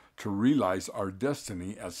us to realize our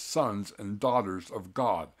destiny as sons and daughters of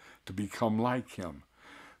God, to become like Him.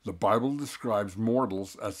 The Bible describes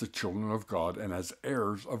mortals as the children of God and as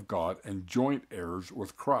heirs of God and joint heirs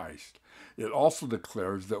with Christ. It also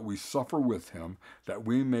declares that we suffer with Him, that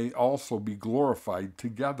we may also be glorified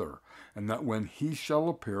together, and that when He shall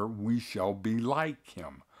appear, we shall be like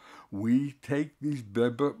Him. We take these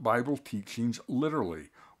Bible teachings literally.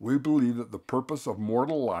 We believe that the purpose of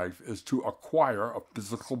mortal life is to acquire a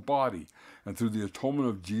physical body, and through the atonement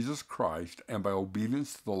of Jesus Christ and by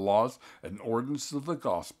obedience to the laws and ordinances of the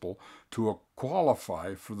gospel, to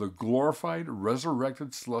qualify for the glorified,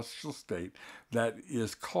 resurrected celestial state that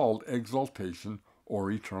is called exaltation or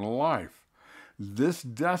eternal life. This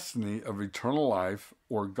destiny of eternal life,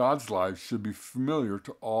 or God's life, should be familiar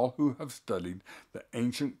to all who have studied the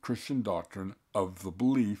ancient Christian doctrine of the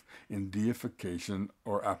belief in deification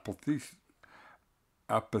or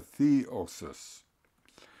apotheosis.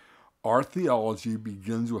 Our theology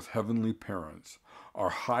begins with heavenly parents. Our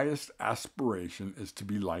highest aspiration is to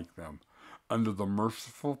be like them. Under the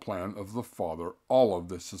merciful plan of the Father, all of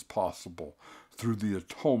this is possible through the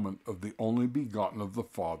atonement of the only begotten of the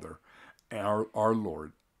Father, our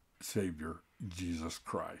Lord, Savior, Jesus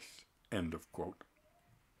Christ. End of quote.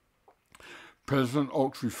 President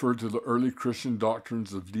Oakes referred to the early Christian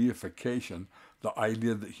doctrines of deification, the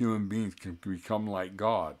idea that human beings can become like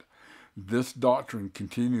God. This doctrine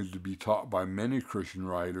continued to be taught by many Christian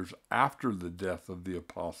writers after the death of the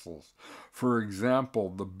apostles. For example,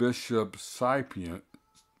 the Bishop Cyprian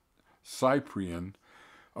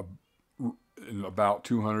in about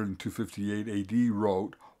 200 and 258 AD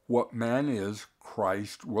wrote, "What man is,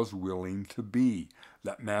 Christ was willing to be.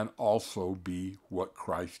 Let man also be what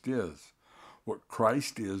Christ is. What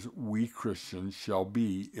Christ is, we Christians shall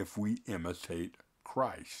be if we imitate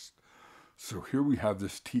Christ." So here we have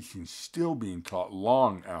this teaching still being taught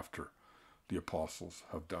long after the apostles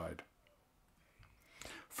have died.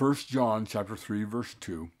 1 John chapter 3, verse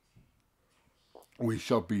 2, "We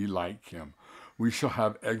shall be like Him. We shall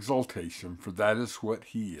have exaltation, for that is what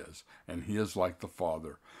He is, and He is like the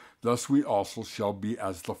Father. Thus we also shall be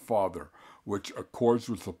as the Father," which accords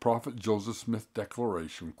with the prophet Joseph Smith's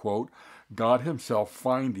declaration, quote, "God Himself,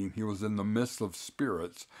 finding He was in the midst of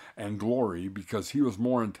spirits and glory, because He was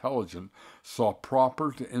more intelligent, saw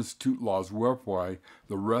proper to institute laws whereby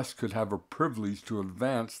the rest could have a privilege to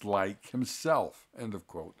advance like Himself." End of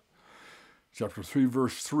quote. Chapter 3,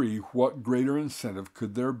 verse 3, "What greater incentive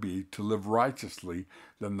could there be to live righteously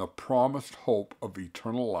than the promised hope of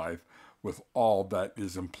eternal life with all that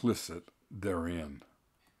is implicit therein?"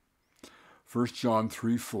 1 John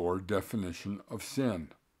 3:4, definition of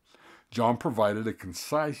sin. John provided a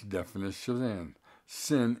concise definition of sin.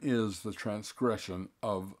 Sin is the transgression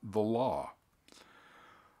of the law.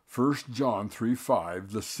 1 John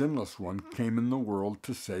 3:5, "The sinless one came in the world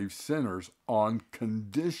to save sinners on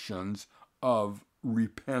conditions of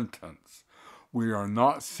repentance." We are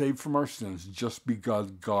not saved from our sins just because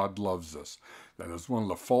God loves us. That is one of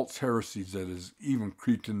the false heresies that is even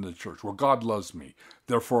creeped into the church. Well, God loves me,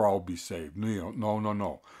 therefore I'll be saved.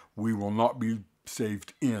 No. We will not be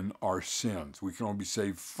saved in our sins. We can only be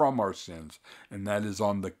saved from our sins, and that is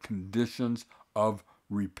on the conditions of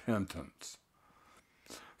repentance.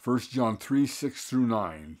 1 John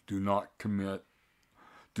 3:6-9, do not continue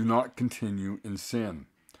in sin.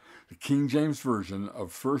 The King James Version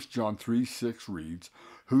of 1 John 3:6 reads,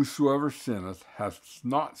 "Whosoever sinneth hath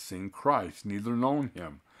not seen Christ, neither known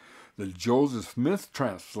Him." The Joseph Smith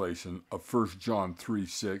translation of 1 John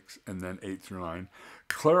 3:6 and then 8-9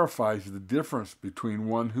 clarifies the difference between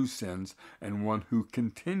one who sins and one who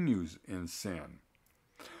continues in sin.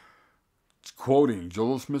 Quoting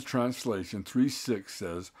Joseph Smith translation 3:6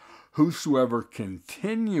 says, "Whosoever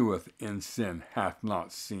continueth in sin hath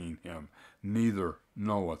not seen Him, neither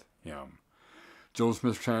knoweth Him." Joseph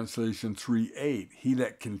Smith translation 3:8, "He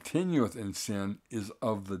that continueth in sin is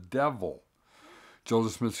of the devil."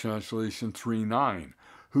 Joseph Smith translation 3:9,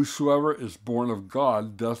 "Whosoever is born of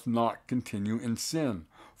God doth not continue in sin,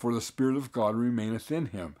 for the Spirit of God remaineth in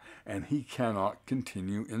him, and he cannot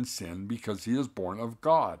continue in sin because he is born of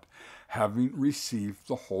God, having received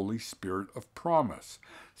the Holy Spirit of promise."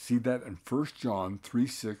 See that in 1 John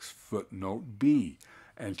 3:6 footnote B,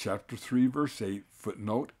 and chapter 3 verse 8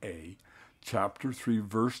 footnote A, chapter 3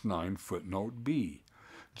 verse 9 footnote B.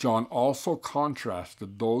 John also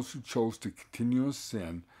contrasted those who chose to continue in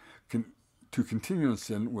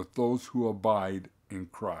sin with those who abide in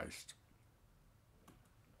Christ.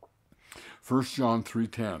 1 John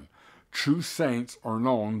 3:10, "True saints are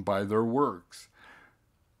known by their works."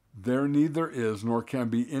 There neither is nor can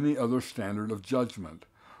be any other standard of judgment.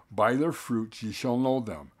 By their fruits ye shall know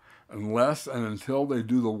them. Unless and until they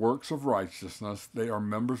do the works of righteousness, they are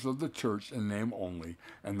members of the church in name only,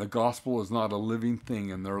 and the gospel is not a living thing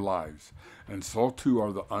in their lives. And so too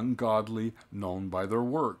are the ungodly known by their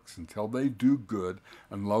works. Until they do good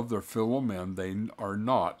and love their fellow men, they are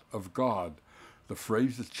not of God. The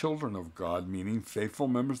phrase the children of God, meaning faithful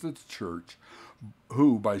members of the church,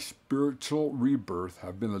 who by spiritual rebirth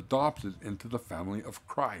have been adopted into the family of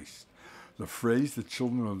Christ. The phrase the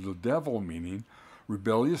children of the devil, meaning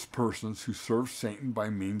rebellious persons who serve Satan by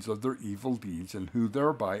means of their evil deeds and who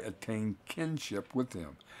thereby attain kinship with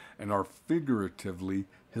him and are figuratively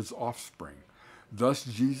his offspring. Thus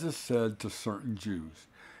Jesus said to certain Jews,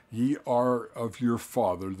 Ye are of your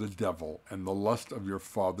father the devil, and the lust of your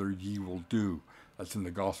father ye will do. That's in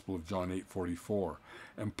the Gospel of John 8:44.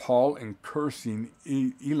 And Paul, in cursing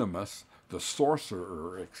Elymas, the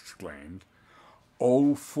sorcerer, exclaimed,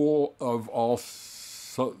 O full of all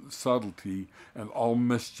subtlety and all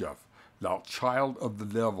mischief, thou child of the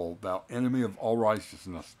devil, thou enemy of all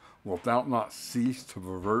righteousness, wilt thou not cease to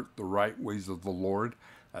pervert the right ways of the Lord?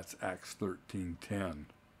 That's Acts 13:10.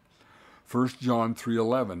 1 John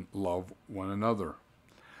 3:11, love one another.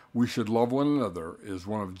 We should love one another is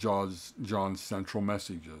one of John's central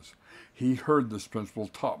messages. He heard this principle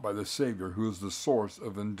taught by the Savior, who is the source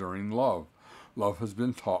of enduring love. Love has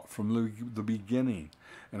been taught from the beginning,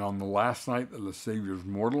 and on the last night of the Savior's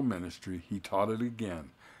mortal ministry, he taught it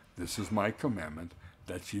again. This is my commandment,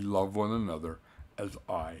 that ye love one another as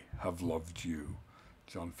I have loved you.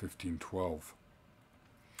 John 15:12.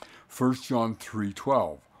 1 John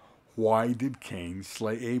 3:12. Why did Cain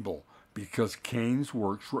slay Abel? Because Cain's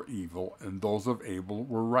works were evil and those of Abel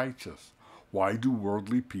were righteous. Why do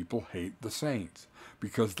worldly people hate the saints?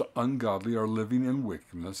 Because the ungodly are living in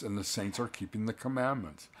wickedness and the saints are keeping the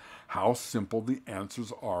commandments. How simple the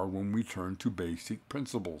answers are when we turn to basic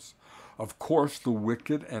principles. Of course, the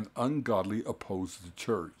wicked and ungodly oppose the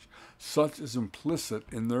church. Such is implicit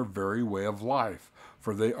in their very way of life,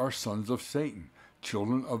 for they are sons of Satan,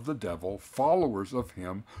 children of the devil, followers of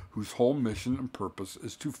him whose whole mission and purpose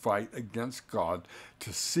is to fight against God,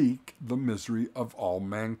 to seek the misery of all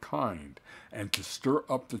mankind, and to stir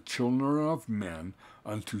up the children of men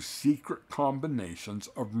unto secret combinations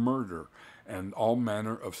of murder and all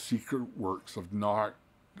manner of secret works of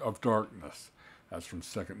darkness. That's from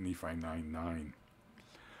 2 Nephi 9:9.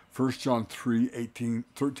 1 John 13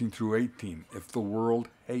 through 18. If the world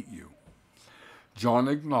hate you. John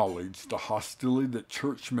acknowledged the hostility that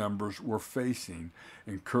church members were facing,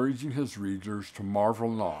 encouraging his readers to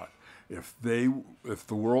marvel not if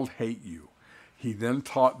the world hate you. He then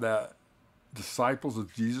taught that disciples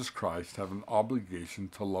of Jesus Christ have an obligation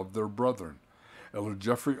to love their brethren. Elder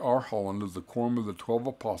Jeffrey R. Holland of the Quorum of the 12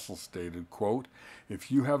 Apostles stated, quote,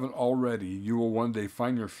 If you haven't already, you will one day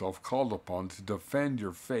find yourself called upon to defend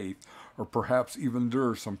your faith or perhaps even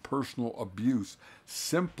endure some personal abuse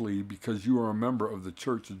simply because you are a member of the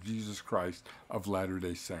Church of Jesus Christ of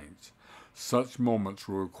Latter-day Saints. Such moments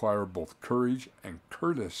will require both courage and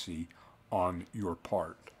courtesy on your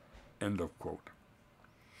part. End of quote.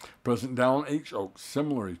 President Dallin H. Oaks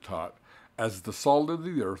similarly taught, As the salt of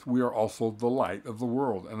the earth, we are also the light of the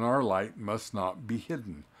world, and our light must not be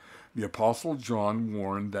hidden. The Apostle John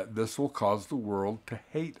warned that this will cause the world to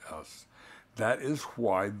hate us. That is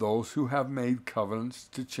why those who have made covenants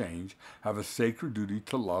to change have a sacred duty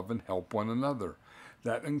to love and help one another.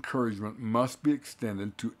 That encouragement must be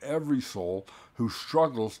extended to every soul who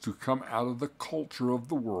struggles to come out of the culture of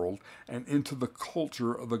the world and into the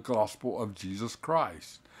culture of the gospel of Jesus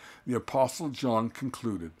Christ. The Apostle John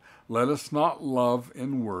concluded, Let us not love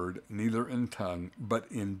in word, neither in tongue, but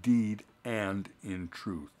in deed and in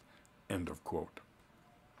truth. End of quote.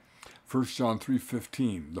 1 John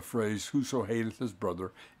 3:15, the phrase, Whoso hateth his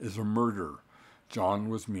brother is a murderer. John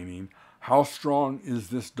was meaning, how strong is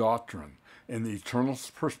this doctrine? In the eternal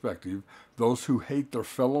perspective, those who hate their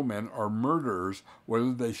fellow men are murderers,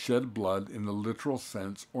 whether they shed blood in the literal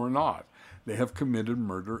sense or not. They have committed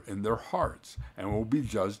murder in their hearts and will be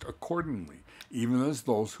judged accordingly, even as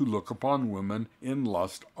those who look upon women in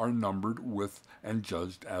lust are numbered with and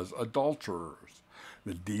judged as adulterers.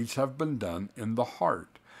 The deeds have been done in the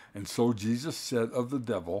heart. And so Jesus said of the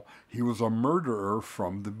devil, he was a murderer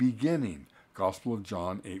from the beginning. Gospel of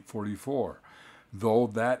John 8:44. Though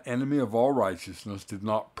that enemy of all righteousness did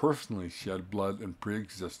not personally shed blood in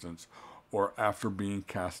pre-existence or after being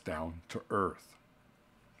cast down to earth.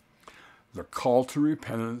 The call to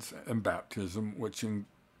repentance and baptism, which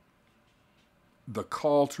The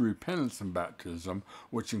call to repentance in baptism,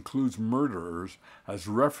 which includes murderers, has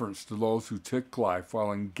reference to those who took life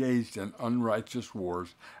while engaged in unrighteous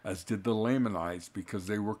wars, as did the Lamanites, because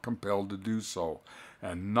they were compelled to do so,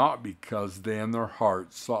 and not because they in their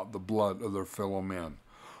hearts sought the blood of their fellow men.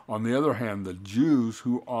 On the other hand, the Jews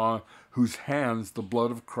whose hands the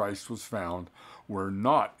blood of Christ was found were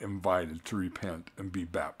not invited to repent and be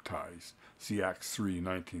baptized. See Acts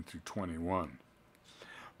 3:19-21.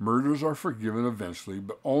 Murders are forgiven eventually,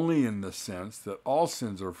 but only in the sense that all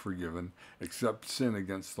sins are forgiven except sin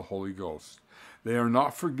against the Holy Ghost. They are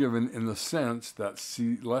not forgiven in the sense that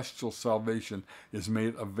celestial salvation is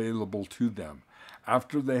made available to them.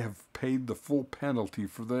 After they have paid the full penalty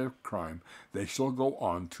for their crime, they shall go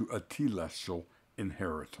on to a telestial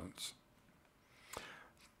inheritance.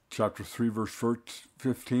 Chapter 3, verse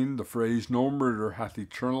 15, the phrase, "No murder hath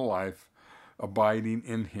eternal life abiding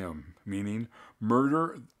in him," meaning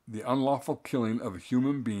murder, the unlawful killing of a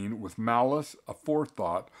human being with malice,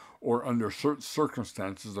 aforethought, or under certain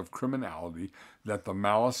circumstances of criminality, that the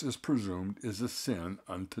malice is presumed, is a sin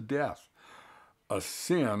unto death. A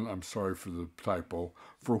sin, I'm sorry for the typo,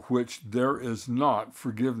 for which there is not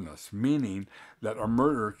forgiveness, meaning that a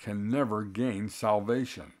murderer can never gain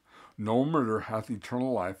salvation. No murderer hath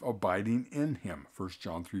eternal life abiding in him, 1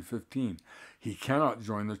 John 3:15. He cannot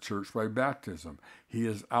join the church by baptism. He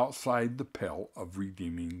is outside the pale of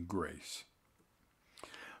redeeming grace.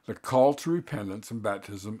 The call to repentance and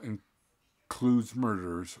baptism includes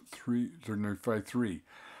murderers, 3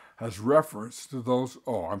 has reference to those,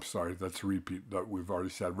 that's a repeat that we've already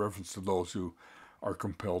said, reference to those who are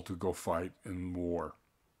compelled to go fight in war.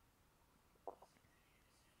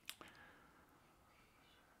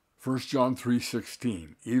 1 John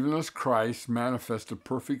 3:16, even as Christ manifested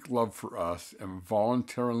perfect love for us and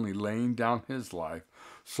voluntarily laying down his life,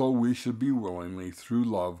 so we should be willingly, through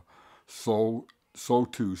love, so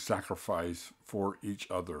too sacrifice for each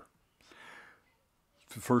other.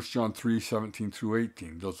 1 John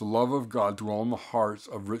 3:17-18, does the love of God dwell in the hearts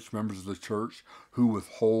of rich members of the church who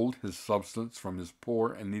withhold his substance from his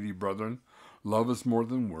poor and needy brethren? Love is more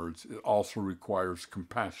than words. It also requires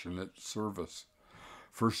compassionate service.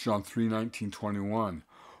 1 John 3:19-21,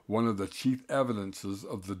 one of the chief evidences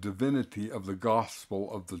of the divinity of the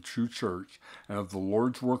gospel of the true church and of the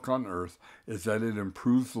Lord's work on earth is that it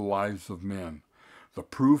improves the lives of men. The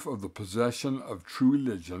proof of the possession of true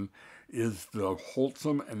religion is the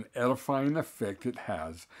wholesome and edifying effect it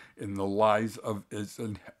has in the lives of its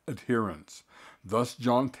adherents. Thus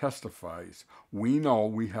John testifies, we know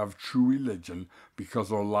we have true religion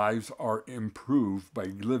because our lives are improved by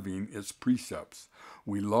living its precepts.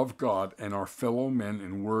 We love God and our fellow men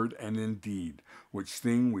in word and in deed, which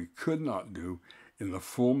thing we could not do in the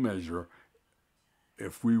full measure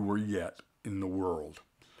if we were yet in the world.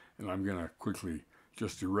 And I'm going to quickly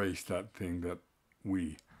just erase that thing that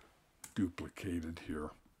we duplicated here.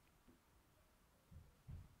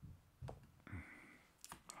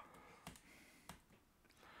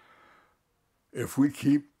 If we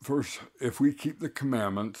keep the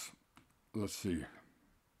commandments,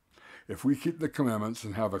 if we keep the commandments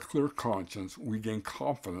and have a clear conscience, we gain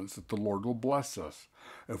confidence that the Lord will bless us.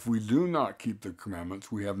 If we do not keep the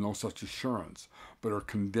commandments, we have no such assurance, but are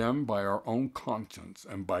condemned by our own conscience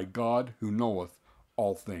and by God who knoweth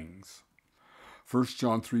all things. 1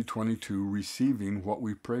 John 3:22, receiving what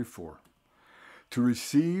we pray for. To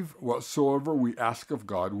receive whatsoever we ask of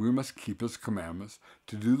God, we must keep his commandments,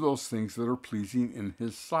 to do those things that are pleasing in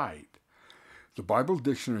his sight. The Bible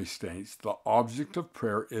dictionary states the object of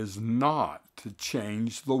prayer is not to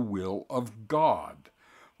change the will of God.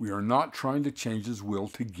 We are not trying to change his will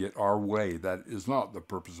to get our way. That is not the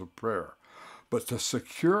purpose of prayer. But to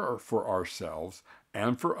secure for ourselves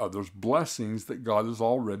and for others blessings that God is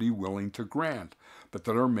already willing to grant, but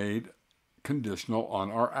that are made conditional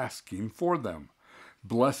on our asking for them.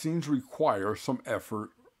 Blessings require some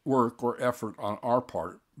work on our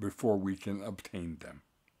part before we can obtain them.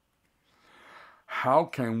 How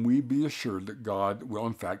can we be assured that God will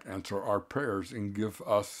in fact answer our prayers and give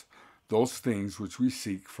us those things which we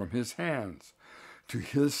seek from his hands? To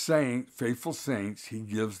his faithful saints he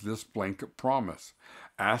gives this blanket promise,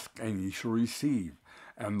 ask and ye shall receive.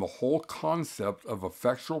 And the whole concept of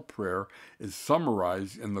effectual prayer is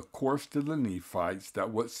summarized in the course to the Nephites,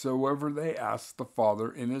 that whatsoever they ask the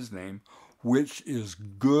Father in his name, which is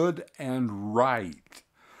good and right,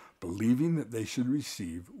 believing that they should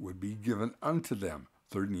receive, would be given unto them.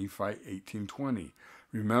 3 Nephi 18:20.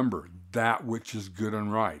 Remember, that which is good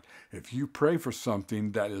and right. If you pray for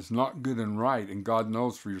something that is not good and right, and God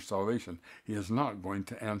knows for your salvation, he is not going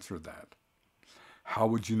to answer that. How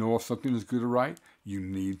would you know if something is good or right? You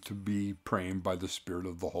need to be praying by the Spirit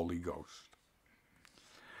of the Holy Ghost.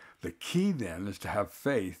 The key then is to have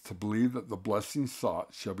faith to believe that the blessing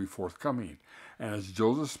sought shall be forthcoming. And as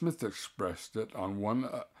Joseph Smith expressed it on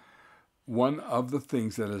one of the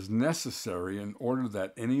things that is necessary in order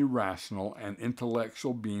that any rational and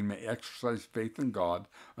intellectual being may exercise faith in God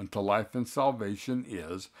unto life and salvation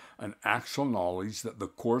is an actual knowledge that the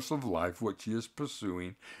course of life which he is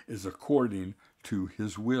pursuing is according to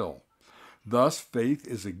his will. Thus, faith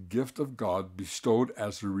is a gift of God bestowed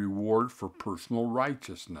as a reward for personal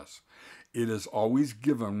righteousness. It is always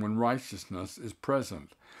given when righteousness is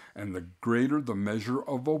present, and the greater the measure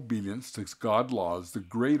of obedience to God's laws, the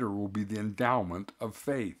greater will be the endowment of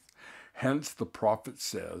faith. Hence, the prophet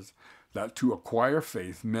says that to acquire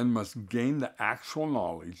faith, men must gain the actual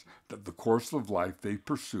knowledge that the course of life they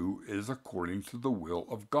pursue is according to the will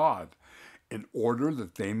of God, in order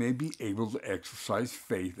that they may be able to exercise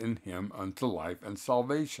faith in him unto life and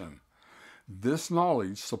salvation. This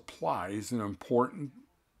knowledge supplies an important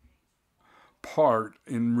part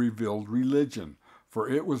in revealed religion, for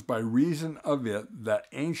it was by reason of it that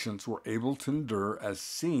ancients were able to endure as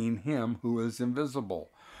seeing him who is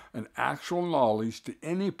invisible. An actual knowledge to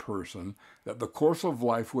any person that the course of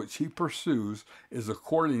life which he pursues is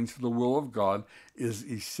according to the will of God is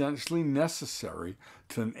essentially necessary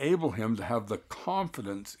to enable him to have the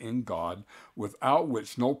confidence in God without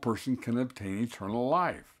which no person can obtain eternal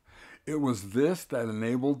life. It was this that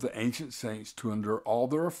enabled the ancient saints to endure all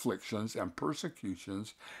their afflictions and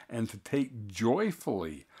persecutions and to take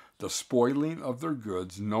joyfully the spoiling of their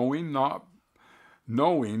goods, knowing, not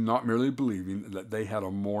merely believing, that they had a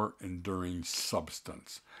more enduring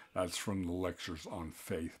substance. That's from the Lectures on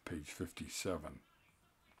Faith, page 57.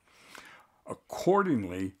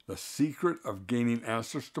 Accordingly, the secret of gaining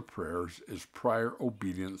answers to prayers is prior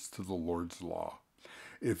obedience to the Lord's law.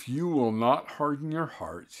 If you will not harden your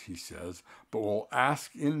hearts, he says, but will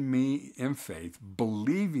ask in me in faith,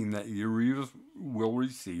 believing that you will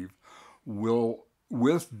receive,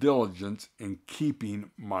 with diligence in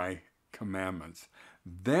keeping my commandments,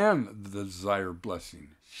 then the desired blessing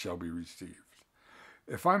shall be received.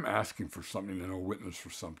 If I'm asking for something and a witness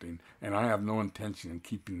for something, and I have no intention in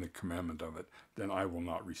keeping the commandment of it, then I will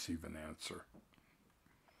not receive an answer.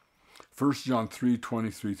 1 John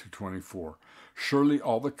 3:23-24. Surely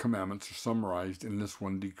all the commandments are summarized in this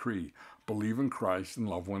one decree: believe in Christ and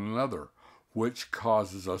love one another, which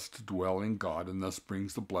causes us to dwell in God and thus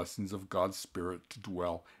brings the blessings of God's Spirit to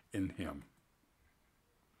dwell in him.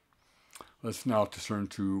 Let's now turn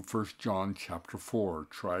to 1 John chapter 4.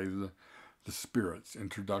 Try the spirits.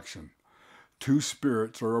 Introduction. Two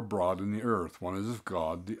spirits are abroad in the earth. One is of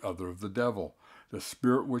God, the other of the devil. The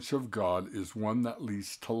spirit which of God is one that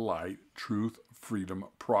leads to light, truth, freedom,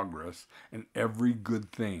 progress, and every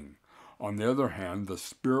good thing. On the other hand, the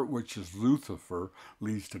spirit which is Lucifer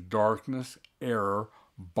leads to darkness, error,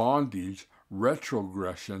 bondage,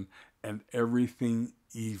 retrogression, and everything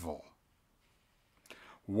evil.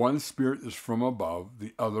 One spirit is from above,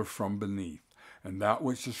 the other from beneath. And that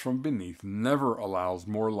which is from beneath never allows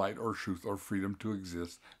more light or truth or freedom to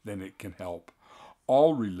exist than it can help.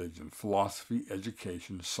 All religion, philosophy,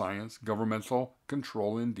 education, science, governmental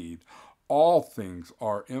control, indeed, all things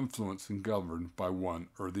are influenced and governed by one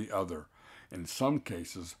or the other. In some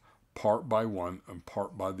cases, part by one and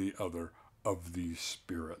part by the other of these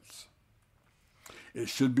spirits. It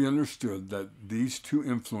should be understood that these two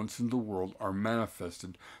influences in the world are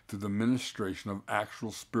manifested through the ministration of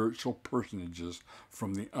actual spiritual personages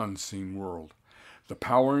from the unseen world. The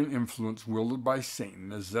power and influence wielded by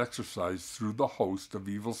Satan is exercised through the host of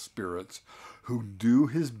evil spirits who do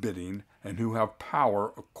his bidding and who have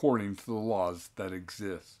power according to the laws that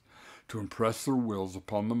exist to impress their wills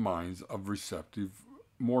upon the minds of receptive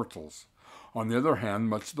mortals. On the other hand,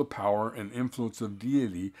 much of the power and influence of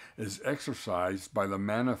deity is exercised by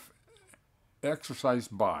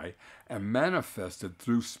and manifested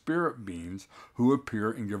through spirit beings who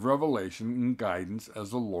appear and give revelation and guidance as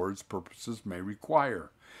the Lord's purposes may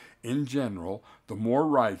require. In general, the more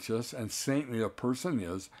righteous and saintly a person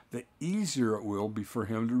is, the easier it will be for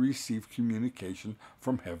him to receive communication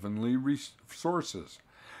from heavenly sources.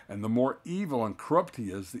 And the more evil and corrupt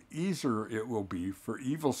he is, the easier it will be for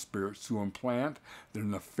evil spirits to implant their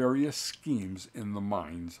nefarious schemes in the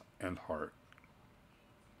minds and heart.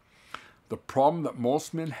 The problem that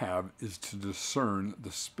most men have is to discern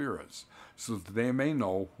the spirits, so that they may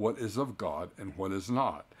know what is of God and what is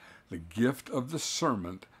not. The gift of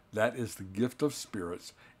discernment, that is the gift of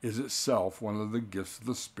spirits, is itself one of the gifts of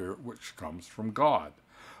the Spirit which comes from God.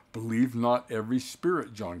 Believe not every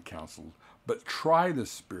spirit, John counseled, but try the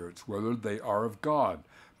spirits whether they are of God,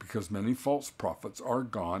 because many false prophets are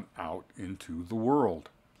gone out into the world.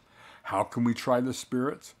 How can we try the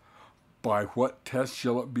spirits? By what test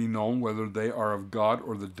shall it be known whether they are of God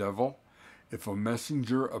or the devil? If a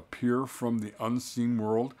messenger appear from the unseen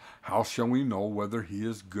world, how shall we know whether he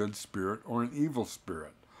is good spirit or an evil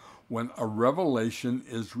spirit? When a revelation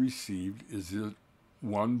is received, is it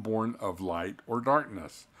one born of light or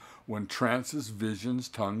darkness? When trances, visions,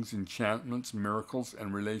 tongues, enchantments, miracles,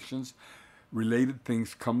 and related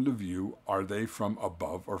things come to view, are they from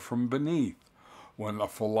above or from beneath? When a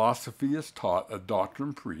philosophy is taught, a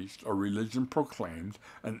doctrine preached, a religion proclaimed,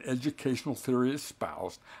 an educational theory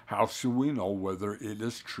espoused, how shall we know whether it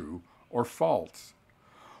is true or false?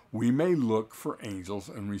 We may look for angels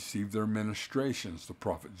and receive their ministrations, the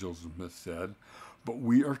prophet Joseph Smith said, but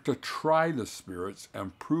we are to try the spirits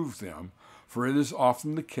and prove them, for it is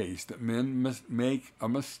often the case that men must make a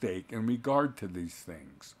mistake in regard to these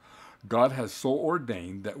things. God has so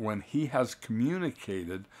ordained that when he has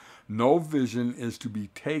communicated, no vision is to be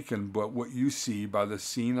taken but what you see by the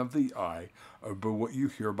seeing of the eye, or but what you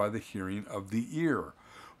hear by the hearing of the ear.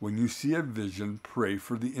 When you see a vision, pray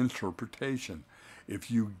for the interpretation. If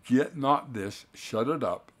you get not this, shut it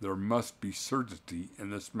up. There must be certainty in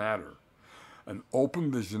this matter. An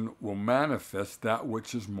open vision will manifest that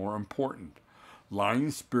which is more important.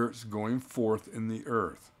 Lying spirits going forth in the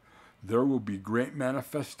earth. There will be great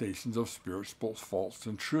manifestations of spirits, both false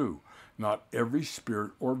and true. Not every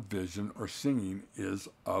spirit or vision or singing is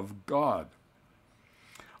of God.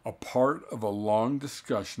 A part of a long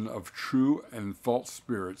discussion of true and false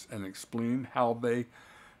spirits and explaining how they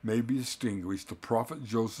may be distinguished, the prophet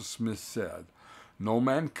Joseph Smith said, "No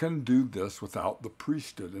man can do this without the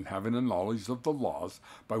priesthood and having a knowledge of the laws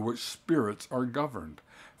by which spirits are governed.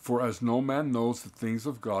 For as no man knows the things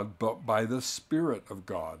of God but by the Spirit of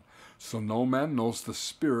God, so no man knows the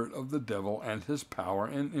spirit of the devil and his power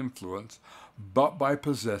and influence but by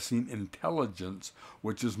possessing intelligence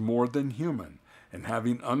which is more than human, and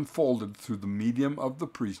having unfolded through the medium of the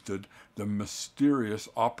priesthood the mysterious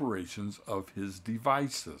operations of his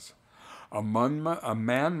devices. A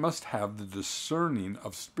man must have the discerning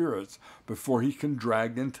of spirits before he can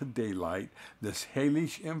drag into daylight this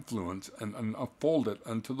hellish influence and unfold it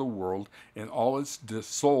unto the world in all its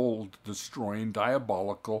soul-destroying,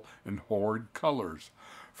 diabolical, and horrid colors.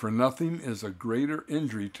 For nothing is a greater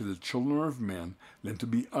injury to the children of men than to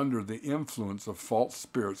be under the influence of false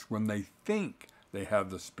spirits when they think they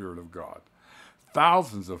have the Spirit of God.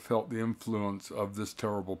 Thousands have felt the influence of this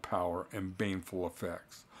terrible power and baneful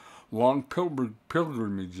effects. Long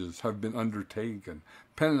pilgrimages have been undertaken,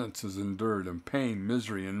 penances endured, and pain,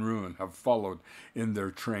 misery, and ruin have followed in their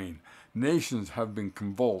train. Nations have been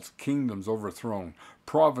convulsed, kingdoms overthrown,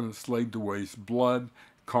 providence laid to waste, blood,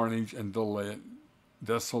 carnage, and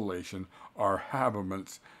desolation are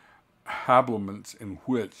habiliments in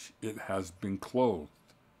which it has been clothed.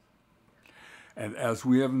 And as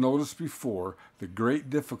we have noticed before, the great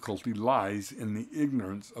difficulty lies in the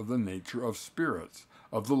ignorance of the nature of spirits,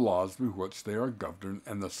 of the laws by which they are governed,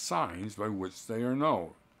 and the signs by which they are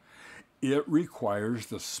known. It requires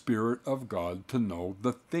the Spirit of God to know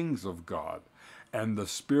the things of God, and the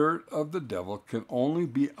spirit of the devil can only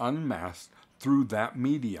be unmasked through that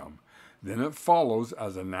medium. Then it follows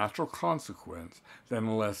as a natural consequence that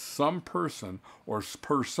unless some person or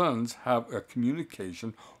persons have a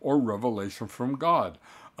communication or revelation from God,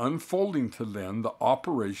 unfolding to them the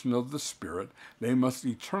operation of the Spirit, they must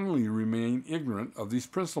eternally remain ignorant of these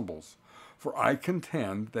principles. For I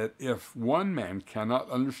contend that if one man cannot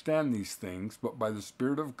understand these things but by the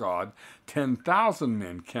Spirit of God, 10,000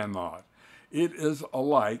 men cannot. It is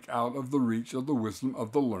alike out of the reach of the wisdom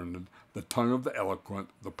of the learned, the tongue of the eloquent,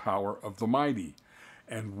 the power of the mighty.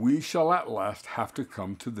 And we shall at last have to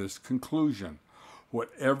come to this conclusion.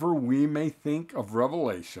 Whatever we may think of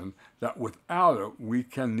revelation, that without it we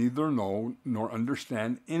can neither know nor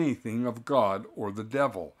understand anything of God or the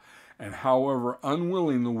devil. And however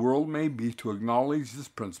unwilling the world may be to acknowledge this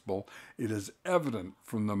principle, it is evident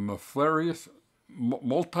from the multifarious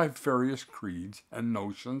creeds and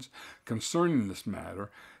notions concerning this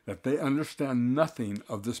matter that they understand nothing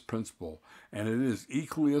of this principle, and it is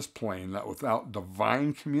equally as plain that without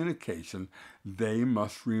divine communication they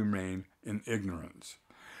must remain in ignorance.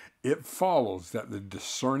 It follows that the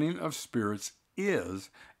discerning of spirits is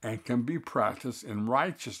and can be practiced in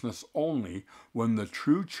righteousness only when the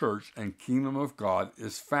true church and kingdom of God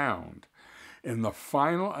is found. In the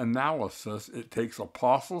final analysis, it takes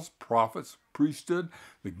apostles, prophets, priesthood,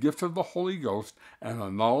 the gift of the Holy Ghost, and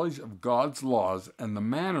a knowledge of God's laws and the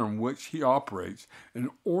manner in which he operates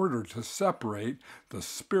in order to separate the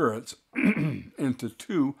spirits into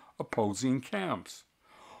two opposing camps.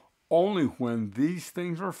 Only when these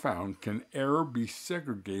things are found can error be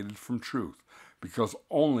segregated from truth, because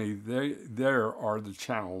only there are the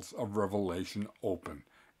channels of revelation open.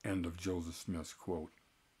 End of Joseph Smith's quote.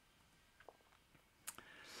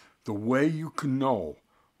 The way you can know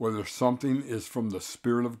whether something is from the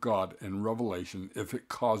Spirit of God in Revelation if it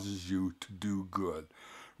causes you to do good.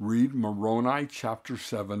 Read Moroni chapter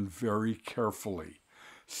 7 very carefully.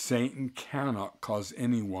 Satan cannot cause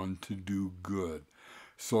anyone to do good.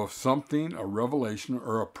 So if something, a revelation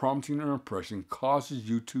or a prompting or impression causes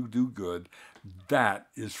you to do good, that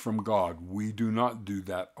is from God. We do not do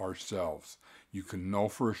that ourselves. You can know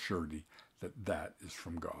for a surety that that is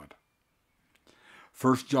from God.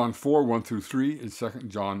 1 John 4, 1 through 3, and 2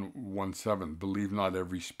 John 1, 7, believe not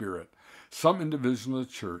every spirit. Some individuals in the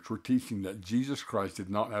church were teaching that Jesus Christ did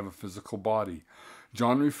not have a physical body.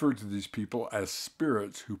 John referred to these people as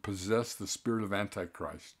spirits who possessed the spirit of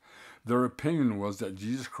Antichrist. Their opinion was that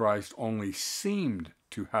Jesus Christ only seemed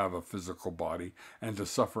to have a physical body and to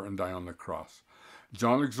suffer and die on the cross.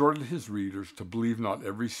 John exhorted his readers to believe not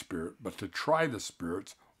every spirit, but to try the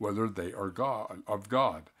spirits whether they are of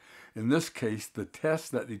God. In this case, the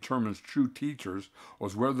test that determines true teachers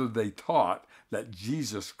was whether they taught that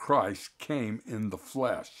Jesus Christ came in the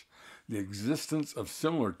flesh. The existence of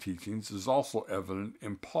similar teachings is also evident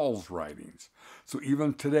in Paul's writings. So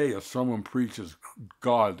even today, if someone preaches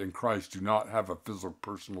God and Christ do not have a physical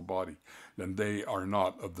personal body, then they are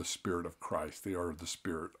not of the Spirit of Christ. They are of the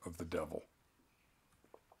spirit of the devil.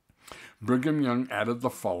 Brigham Young added the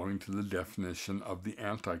following to the definition of the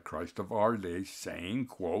Antichrist of our day, saying,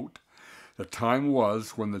 quote, "The time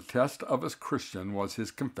was when the test of a Christian was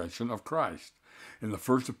his confession of Christ. In the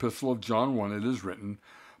first epistle of John 1 it is written,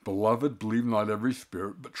 Beloved, believe not every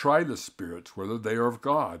spirit, but try the spirits, whether they are of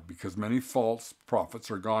God, because many false prophets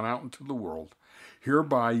are gone out into the world.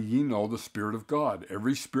 Hereby ye know the Spirit of God.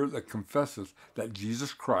 Every spirit that confesseth that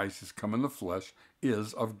Jesus Christ is come in the flesh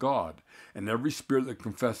is of God. And every spirit that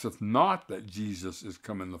confesseth not that Jesus is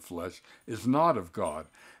come in the flesh is not of God.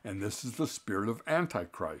 And this is the spirit of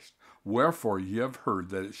Antichrist. Wherefore ye have heard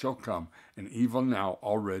that it shall come, and evil now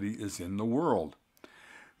already is in the world.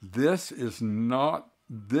 This is no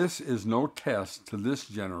test to this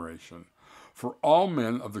generation. For all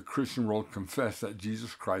men of the Christian world confess that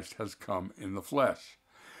Jesus Christ has come in the flesh.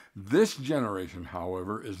 This generation,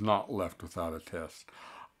 however, is not left without a test.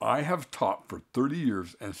 I have taught for 30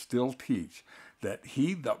 years and still teach that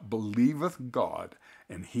he that believeth God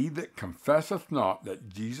and he that confesseth not that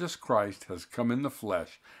Jesus Christ has come in the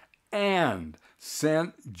flesh and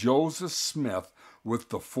sent Joseph Smith with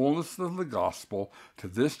the fullness of the gospel to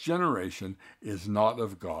this generation is not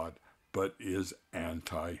of God, but is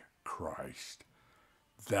Antichrist.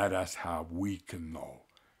 That is how we can know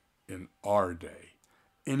in our day.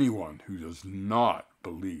 Anyone who does not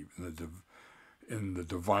believe in the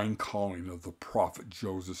divine calling of the prophet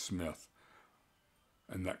Joseph Smith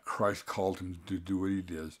and that Christ called him to do what he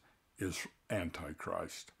did is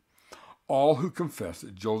Antichrist. All who confess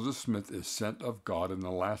that Joseph Smith is sent of God in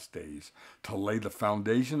the last days to lay the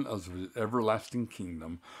foundation of his everlasting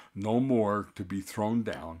kingdom, no more to be thrown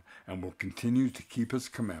down, and will continue to keep his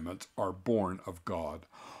commandments, are born of God.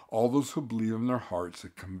 All those who believe in their hearts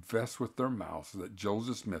and confess with their mouths that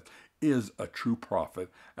Joseph Smith is a true prophet,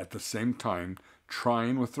 at the same time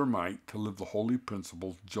trying with their might to live the holy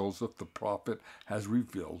principles Joseph the prophet has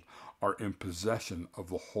revealed, are in possession of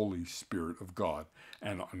the Holy Spirit of God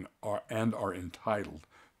and are entitled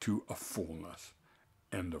to a fullness.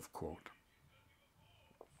 End of quote.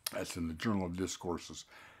 That's in the Journal of Discourses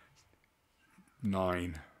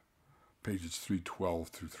 9, pages 312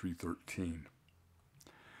 through 313.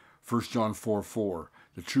 1 John 4:4.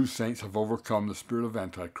 The true saints have overcome the spirit of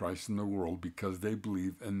Antichrist in the world because they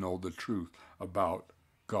believe and know the truth about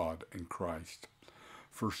God and Christ.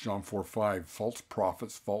 1 John 4:5. False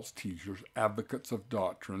prophets, false teachers, advocates of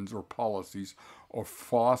doctrines or policies or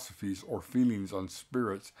philosophies or feelings on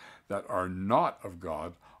spirits that are not of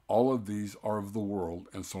God, all of these are of the world,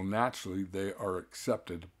 and so naturally they are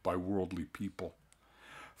accepted by worldly people.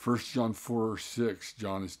 1 John 4:6,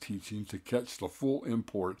 John is teaching to catch the full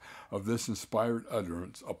import of this inspired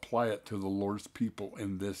utterance, apply it to the Lord's people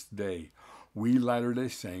in this day. We Latter-day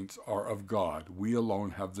Saints are of God. We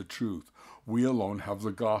alone have the truth. We alone have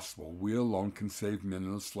the gospel. We alone can save men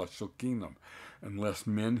in the celestial kingdom. Unless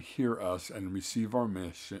men hear us and receive our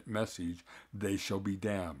message, they shall be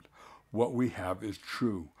damned. What we have is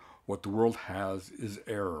true. What the world has is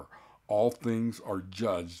error. All things are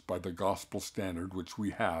judged by the gospel standard which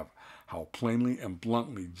we have. How plainly and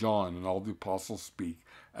bluntly John and all the apostles speak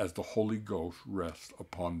as the Holy Ghost rests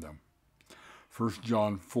upon them. 1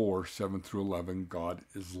 John 4, 7 through 11, God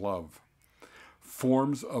is love.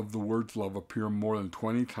 Forms of the word love appear more than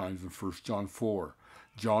 20 times in 1 John 4.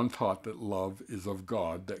 John taught that love is of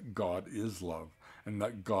God, that God is love, and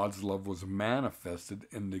that God's love was manifested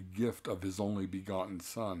in the gift of his only begotten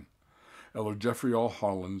Son. Elder Jeffrey L.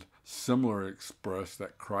 Holland similarly expressed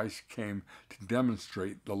that Christ came to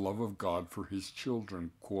demonstrate the love of God for his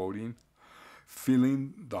children, quoting,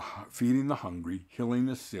 feeding the hungry, healing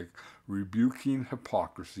the sick, rebuking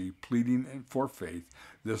hypocrisy, pleading for faith.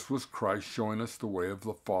 This was Christ showing us the way of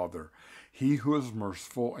the Father. He who is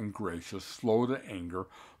merciful and gracious, slow to anger,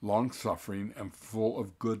 long-suffering, and full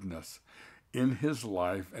of goodness. In his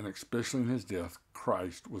life, and especially in his death,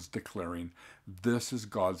 Christ was declaring, "This is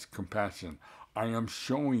God's compassion. I am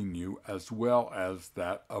showing you as well as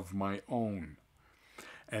that of my own."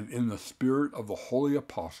 And in the spirit of the holy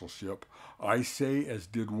apostleship, I say, as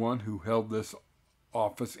did one who held this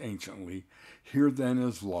office anciently, here then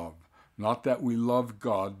is love, not that we loved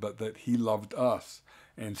God, but that he loved us,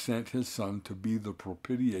 and sent his Son to be the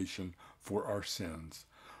propitiation for our sins.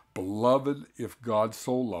 Beloved, if God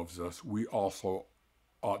so loves us, we also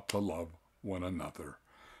ought to love one another,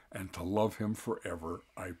 and to love him forever,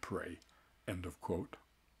 I pray. End of quote.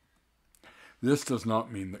 This does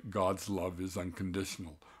not mean that God's love is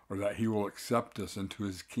unconditional, or that he will accept us into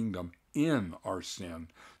his kingdom in our sin,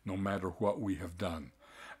 no matter what we have done.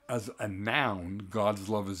 As a noun, God's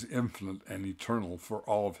love is infinite and eternal for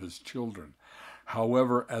all of his children.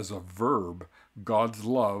 However, as a verb, God's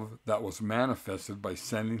love that was manifested by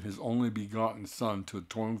sending his only begotten Son to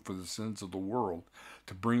atone for the sins of the world,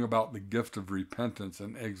 to bring about the gift of repentance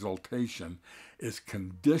and exaltation, is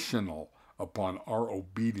conditional upon our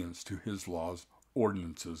obedience to his laws,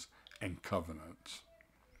 ordinances, and covenants.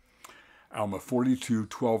 Alma 42,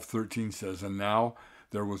 12, 13 says, "And now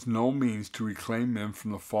there was no means to reclaim men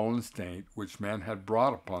from the fallen state which man had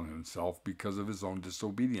brought upon himself because of his own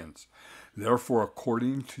disobedience. Therefore,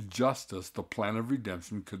 according to justice, the plan of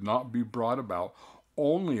redemption could not be brought about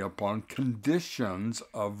only upon conditions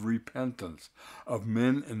of repentance of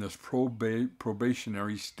men in this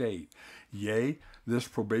probationary state. Yea, this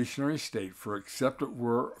probationary state, for except it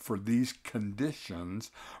were for these conditions,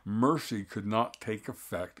 mercy could not take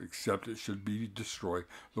effect except it should be destroy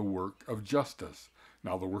the work of justice.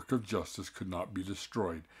 Now the work of justice could not be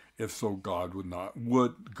destroyed. If so, God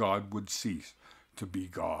would cease to be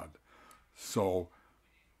God." So,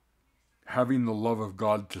 having the love of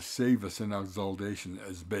God to save us in exaltation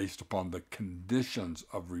is based upon the conditions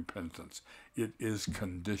of repentance. It is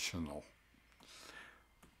conditional.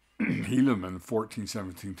 Helaman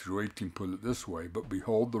 14:17 through 18 put it this way, "But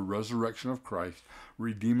behold, the resurrection of Christ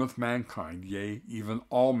redeemeth mankind, yea, even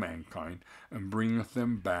all mankind, and bringeth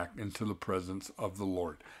them back into the presence of the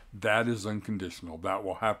Lord." That is unconditional. That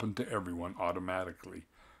will happen to everyone automatically.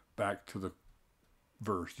 Back to the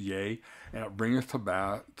verse, "Yea, and it bringeth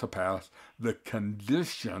to pass the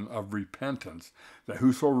condition of repentance, that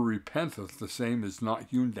whosoever repenteth, the same is not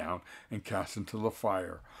hewn down and cast into the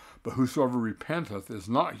fire. But whosoever repenteth is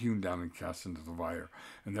not hewn down and cast into the fire.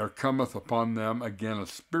 And there cometh upon them again a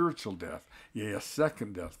spiritual death, yea, a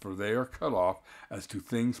second death, for they are cut off as to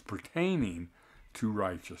things pertaining to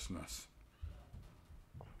righteousness."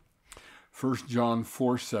 1 John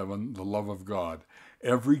 4:7, the love of God.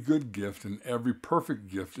 "Every good gift and every perfect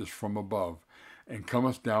gift is from above, and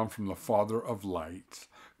cometh down from the Father of lights.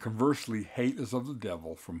 Conversely, hate is of the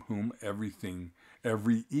devil, from whom every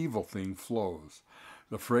evil thing flows."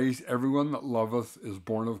 The phrase, "everyone that loveth is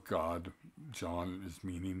born of God," John is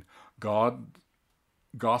meaning,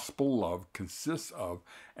 gospel love consists of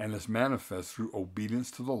and is manifest through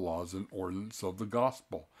obedience to the laws and ordinances of the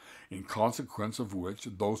gospel, in consequence of which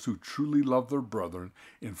those who truly love their brethren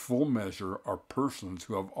in full measure are persons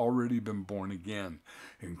who have already been born again.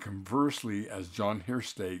 And conversely, as John here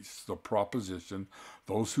states the proposition,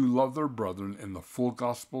 those who love their brethren in the full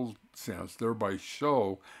gospel sense thereby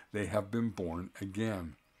show they have been born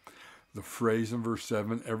again. The phrase in verse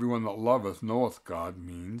 7, "everyone that loveth knoweth God,"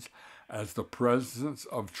 means, as the presence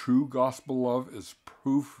of true gospel love is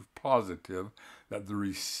proof positive that the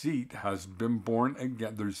recipient has been born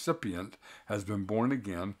again,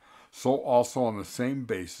 so also on the same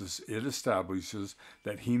basis it establishes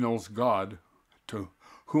that he knows God, to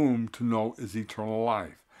whom to know is eternal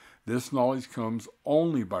life. This knowledge comes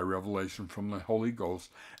only by revelation from the Holy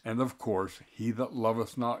Ghost, and of course, he that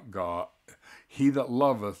loveth not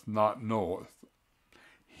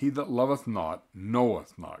he that loveth not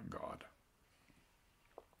knoweth not God.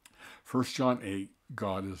 1 John 8,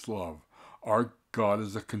 God is love. Our God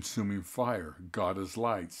is a consuming fire. God is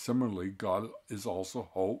light. Similarly, God is also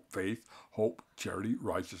hope, charity,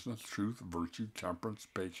 righteousness, truth, virtue, temperance,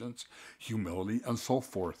 patience, humility, and so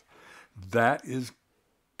forth. That is,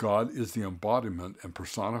 God is the embodiment and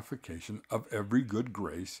personification of every good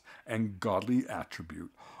grace and godly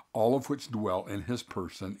attribute, all of which dwell in his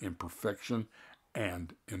person in perfection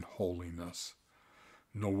and in holiness.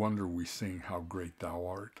 No wonder we sing, How Great Thou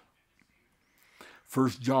Art. 1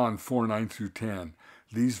 John 4, 9 through 10.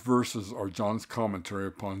 These verses are John's commentary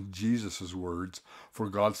upon Jesus' words, For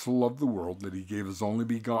God so loved the world that he gave his only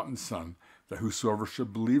begotten Son, that whosoever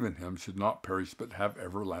should believe in him should not perish but have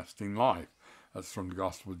everlasting life. That's from the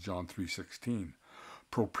Gospel of John 3:16.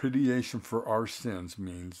 Propitiation for our sins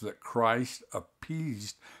means that Christ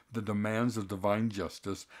appeased the demands of divine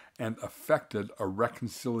justice and effected a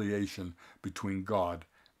reconciliation between God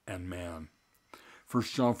and man. 1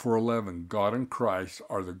 John 4:11, God and Christ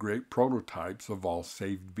are the great prototypes of all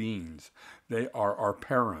saved beings. They are our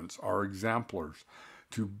parents, our exemplars,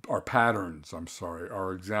 our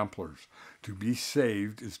exemplars. To be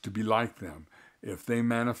saved is to be like them. If they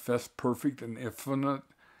manifest perfect and infinite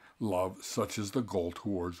love, such is the goal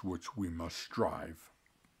towards which we must strive.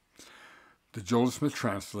 The Joseph Smith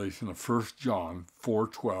translation of 1 John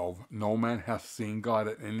 4:12, No man hath seen God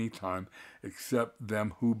at any time except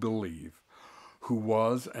them who believe, who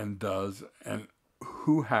was and does, and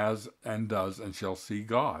who has and does and shall see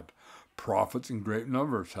God. Prophets in great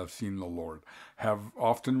numbers have seen the Lord, have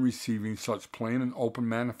often receiving such plain and open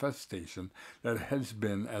manifestation that it has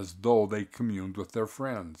been as though they communed with their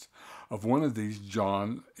friends. Of one of these,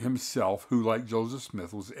 John himself, who like Joseph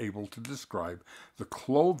Smith was able to describe the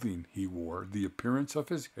clothing he wore, the appearance of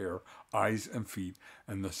his hair, eyes and feet,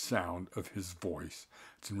 and the sound of his voice.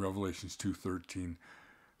 It's in Revelations 2:13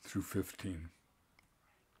 through 15.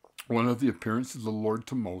 One of the appearances of the Lord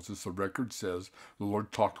to Moses, the record says, the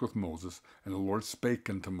Lord talked with Moses, and the Lord spake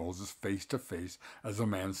unto Moses face to face, as a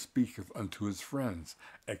man speaketh unto his friends.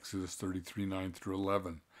 Exodus 33:9 through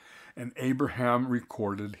 11. And Abraham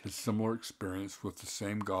recorded his similar experience with the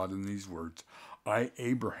same God in these words, I,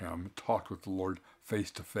 Abraham, talked with the Lord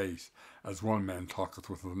face to face, as one man talketh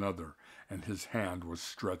with another, and his hand was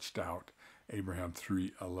stretched out. Abraham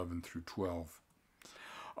 3:11 through 12.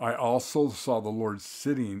 I also saw the Lord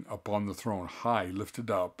sitting upon the throne, high lifted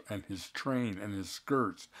up, and his train and his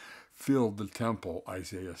skirts filled the temple,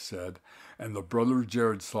 Isaiah said. And the brother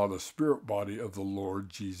Jared saw the spirit body of the Lord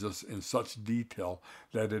Jesus in such detail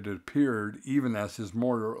that it appeared even as his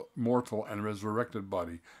mortal and resurrected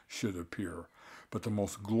body should appear. But the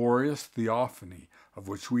most glorious theophany of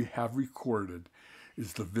which we have recorded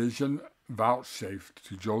is the vision vouchsafed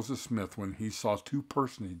to Joseph Smith when he saw two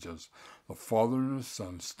personages, the Father and the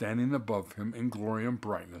Son, standing above him in glory and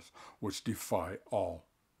brightness, which defy all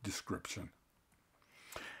description.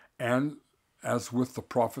 And as with the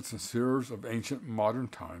prophets and seers of ancient and modern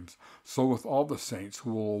times, so with all the saints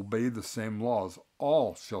who will obey the same laws,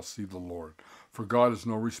 all shall see the Lord, for God is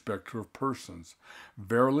no respecter of persons.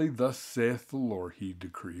 Verily, thus saith the Lord, he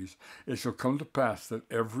decrees, it shall come to pass that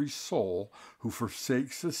every soul who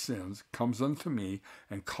forsakes his sins comes unto me,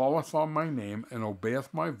 and calleth on my name, and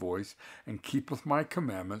obeyeth my voice, and keepeth my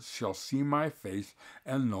commandments, shall see my face,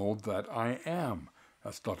 and know that I am.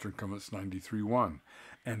 That's Doctrine and Covenants 93:1.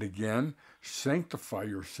 And again, sanctify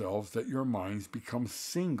yourselves, that your minds become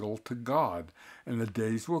single to God, and the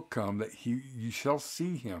days will come that ye shall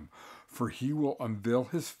see him, for he will unveil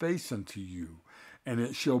his face unto you, and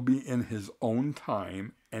it shall be in his own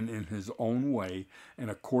time, and in his own way,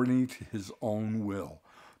 and according to his own will.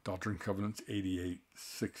 Doctrine and Covenants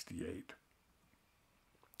 88:68.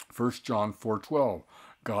 1 John 4:12,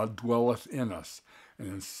 God dwelleth in us. And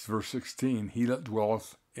in verse 16, he that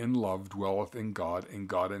dwelleth in love dwelleth in God, and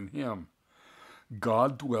God in him.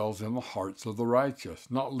 God dwells in the hearts of the righteous,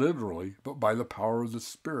 not literally, but by the power of the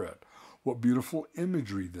Spirit. What beautiful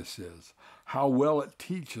imagery this is. How well it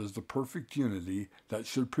teaches the perfect unity that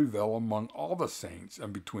should prevail among all the saints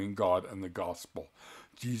and between God and the gospel.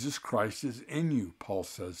 Jesus Christ is in you, Paul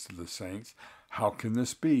says to the saints. How can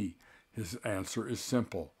this be? His answer is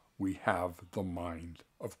simple. We have the mind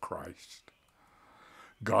of Christ.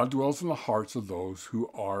 God dwells in the hearts of those who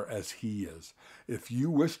are as he is. If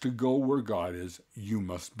you wish to go where God is, you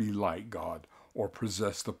must be like God, or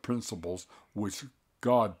possess the principles which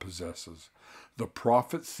God possesses. The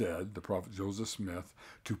prophet said, the prophet Joseph Smith,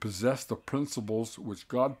 to possess the principles which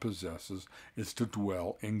God possesses is to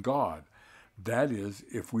dwell in God. That is,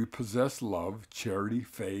 if we possess love, charity,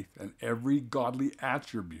 faith, and every godly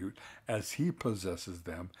attribute as he possesses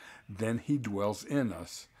them, then he dwells in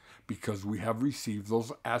us, because we have received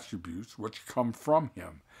those attributes which come from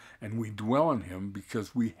him, and we dwell in him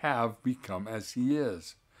because we have become as he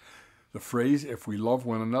is. The phrase, if we love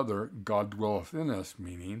one another, God dwelleth in us,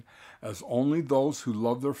 meaning, as only those who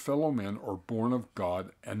love their fellow men are born of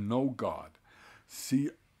God and know God. See,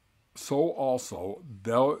 so also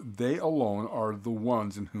they alone are the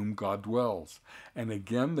ones in whom God dwells. And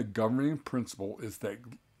again, the governing principle is that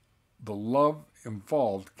the love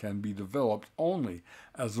involved can be developed only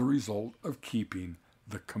as a result of keeping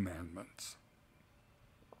the commandments.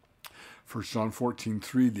 1 John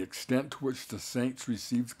 14:3, the extent to which the saints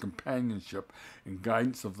receive the companionship and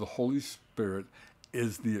guidance of the Holy Spirit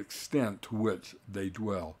is the extent to which they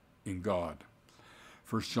dwell in God.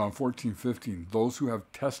 1 John 14:15, those who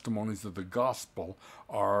have testimonies of the gospel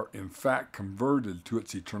are in fact converted to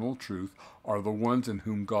its eternal truth are the ones in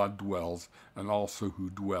whom God dwells and also who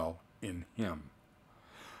dwell in him.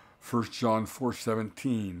 1 John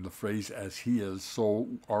 4:17, the phrase, as he is, so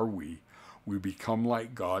are we. We become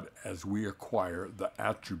like God as we acquire the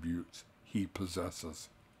attributes he possesses.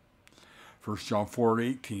 1 John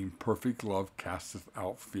 4:18, perfect love casteth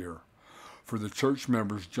out fear. For the church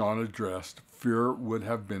members John addressed, fear would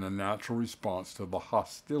have been a natural response to the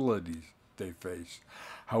hostilities they face.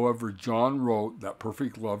 However, John wrote that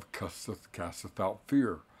perfect love casteth out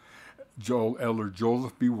fear. Elder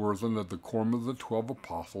Joseph B. Wortham of the Quorum of the 12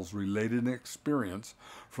 Apostles related an experience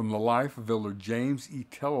from the life of Elder James E.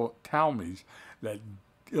 Talmage that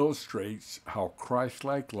illustrates how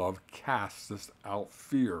Christ-like love casteth out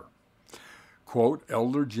fear. Quote,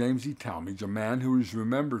 Elder James E. Talmage, a man who is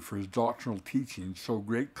remembered for his doctrinal teaching, showed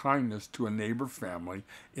great kindness to a neighbor family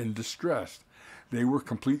in distress. They were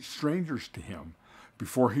complete strangers to him.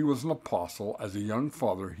 Before he was an apostle, as a young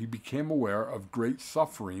father, he became aware of great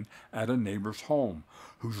suffering at a neighbor's home,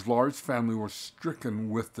 whose large family was stricken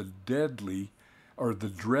with the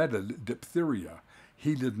dreaded diphtheria.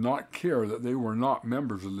 He did not care that they were not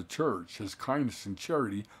members of the church. His kindness and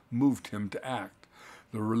charity moved him to act.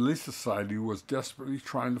 The Relief Society was desperately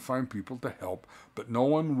trying to find people to help, but no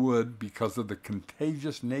one would because of the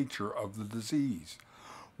contagious nature of the disease.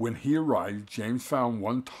 When he arrived, James found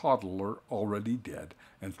one toddler already dead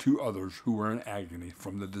and two others who were in agony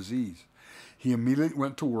from the disease. He immediately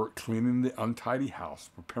went to work cleaning the untidy house,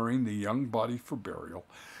 preparing the young body for burial,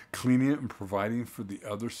 cleaning it and providing for the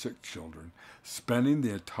other sick children, spending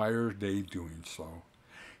the entire day doing so.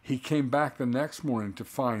 He came back the next morning to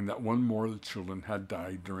find that one more of the children had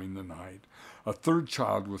died during the night. A third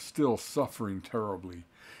child was still suffering terribly.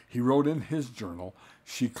 He wrote in his journal,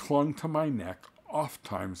 she clung to my neck,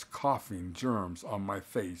 ofttimes coughing germs on my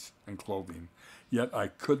face and clothing, yet I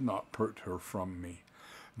could not put her from me.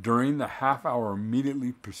 During the half hour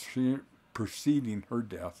immediately preceding her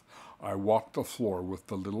death, I walked the floor with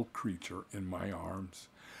the little creature in my arms.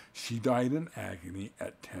 She died in agony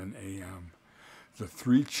at 10 a.m. The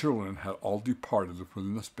three children had all departed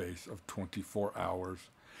within the space of 24 hours.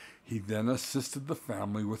 He then assisted the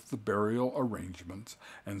family with the burial arrangements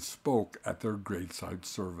and spoke at their graveside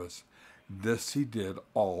service. This he did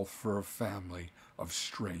all for a family of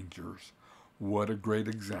strangers. What a great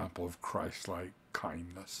example of Christ-like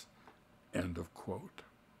kindness. End of quote.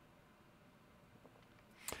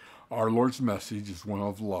 Our Lord's message is one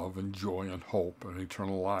of love and joy and hope and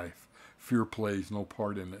eternal life. Fear plays no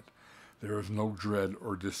part in it. There is no dread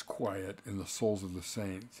or disquiet in the souls of the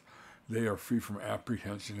saints. They are free from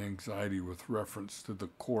apprehension and anxiety with reference to the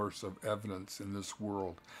course of evidence in this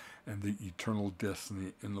world and the eternal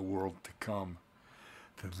destiny in the world to come.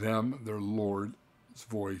 To them, their Lord's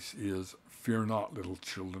voice is, fear not, little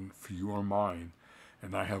children, for you are mine,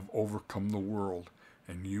 and I have overcome the world,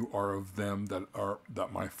 and you are of them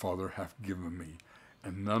that my Father hath given me,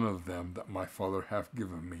 and none of them that my Father hath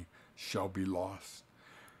given me shall be lost.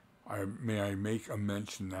 May I make a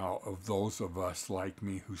mention now of those of us like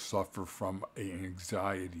me who suffer from an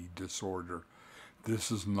anxiety disorder.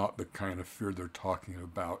 This is not the kind of fear they're talking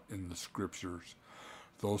about in the scriptures.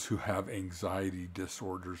 Those who have anxiety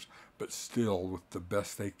disorders, but still, with the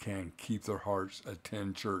best they can, keep their hearts,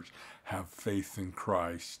 attend church, have faith in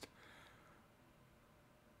Christ,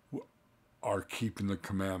 are keeping the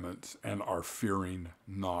commandments, and are fearing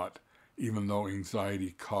not, even though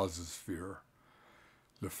anxiety causes fear.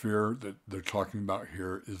 The fear that they're talking about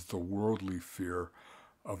here is the worldly fear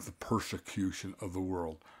of the persecution of the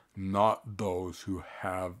world, not those who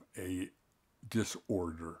have a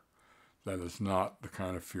disorder. That is not the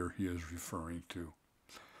kind of fear he is referring to.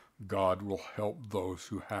 God will help those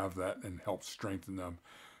who have that and help strengthen them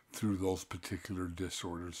through those particular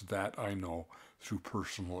disorders. That I know through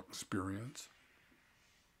personal experience.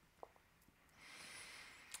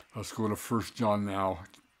 Let's go to 1 John now,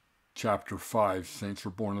 chapter 5. Saints are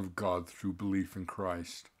born of God through belief in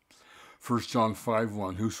Christ. 1 John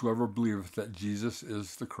 5:1, whosoever believeth that Jesus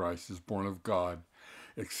is the Christ is born of God.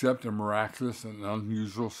 Except in miraculous and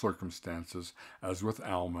unusual circumstances, as with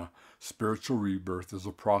Alma, spiritual rebirth is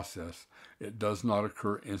a process. It does not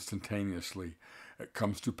occur instantaneously. It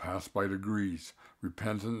comes to pass by degrees.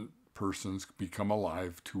 Repentant persons become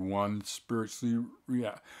alive to one spiritual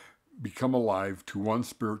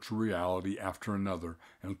reality after another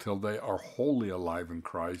until they are wholly alive in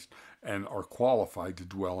Christ and are qualified to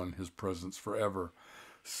dwell in his presence forever.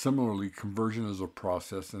 Similarly, conversion is a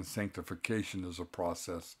process and sanctification is a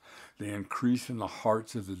process. They increase in the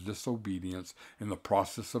hearts of the disobedience in the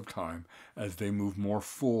process of time as they move more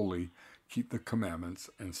fully, keep the commandments,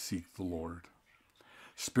 and seek the Lord.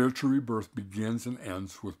 Spiritual rebirth begins and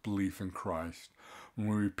ends with belief in Christ.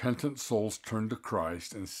 When repentant souls turn to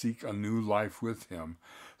Christ and seek a new life with him,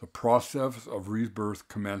 the process of rebirth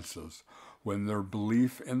commences. When their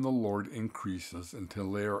belief in the Lord increases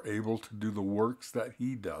until they are able to do the works that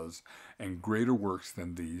he does, and greater works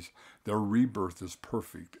than these, their rebirth is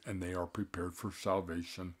perfect, and they are prepared for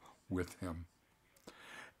salvation with him.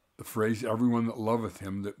 The phrase, everyone that loveth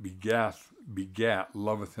him that begat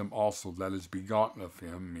loveth him also that is begotten of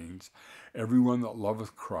him, means everyone that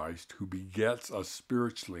loveth Christ, who begets us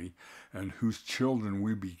spiritually, and whose children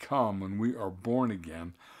we become when we are born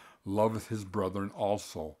again, loveth his brethren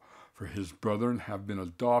also. For his brethren have been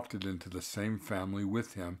adopted into the same family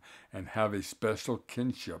with him and have a special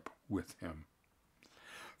kinship with him.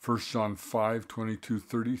 1 John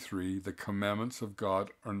 5:22-33, the commandments of God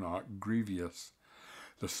are not grievous.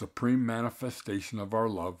 The supreme manifestation of our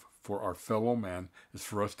love for our fellow man is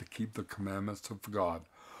for us to keep the commandments of God.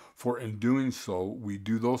 For in doing so, we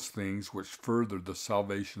do those things which further the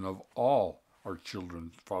salvation of all our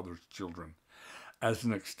children, Father's children. As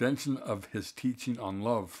an extension of his teaching on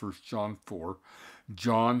love, 1 John 4,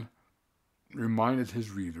 John reminded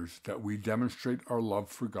his readers that we demonstrate our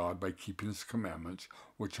love for God by keeping his commandments,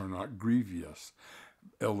 which are not grievous.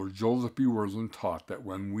 Elder Joseph B. Worthland taught that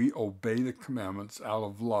when we obey the commandments out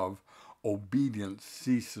of love, obedience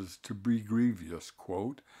ceases to be grievous.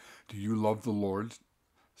 Quote, do you love the Lord?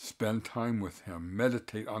 Spend time with him.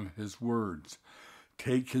 Meditate on his words.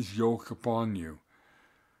 Take his yoke upon you.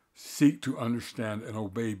 Seek to understand and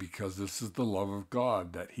obey, because this is the love of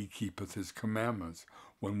God, that he keepeth his commandments.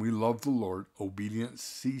 When we love the Lord, obedience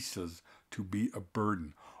ceases to be a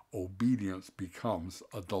burden. Obedience becomes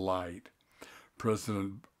a delight.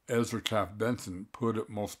 President Ezra Taft Benson put it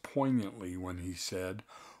most poignantly when he said,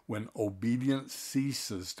 when obedience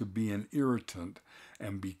ceases to be an irritant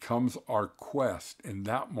and becomes our quest, in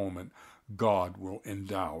that moment, God will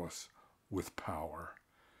endow us with power.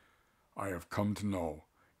 I have come to know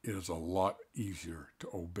it is a lot easier to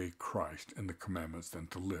obey Christ and the commandments than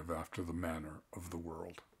to live after the manner of the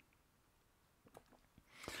world.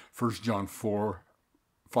 1 John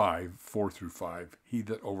 4:5, he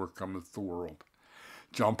that overcometh the world.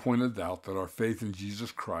 John pointed out that our faith in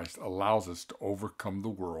Jesus Christ allows us to overcome the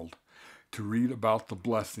world. To read about the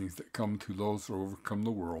blessings that come to those who overcome the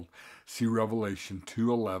world, see Revelation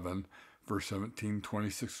 2:11, verse 17,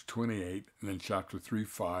 26-28, and then chapter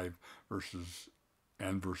 3:5, verses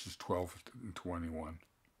 12 and 21.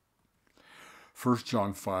 1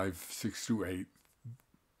 John 5:6-8,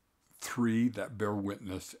 three that bear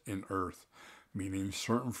witness in earth, meaning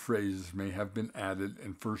certain phrases may have been added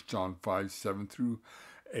in 1 John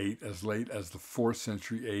 5:7-8 as late as the 4th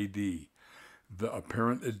century A.D. The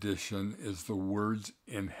apparent addition is the words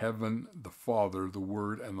in heaven, the Father, the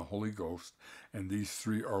Word, and the Holy Ghost, and these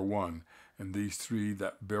three are one, and these three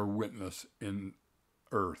that bear witness in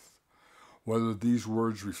earth. Whether these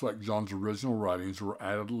words reflect John's original writings or were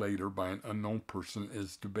added later by an unknown person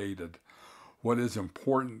is debated. What is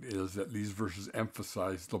important is that these verses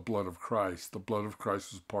emphasize the blood of Christ. The blood of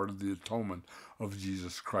Christ was part of the atonement of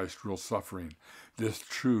Jesus Christ's real suffering. This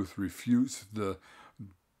truth refutes the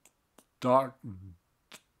docetic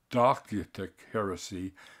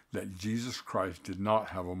heresy that Jesus Christ did not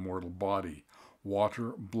have a mortal body.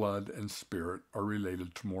 Water, blood, and spirit are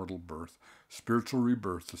related to mortal birth. Spiritual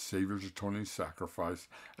rebirth, the Savior's atoning sacrifice,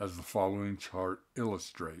 as the following chart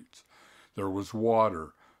illustrates. There was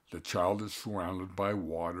water. The child is surrounded by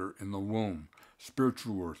water in the womb.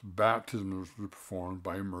 Spiritual birth, baptism was performed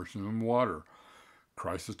by immersion in water.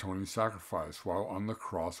 Christ's atoning sacrifice, while on the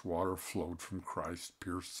cross, water flowed from Christ's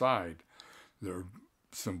pierced side. The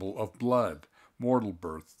symbol of blood. Mortal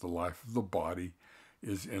birth, the life of the body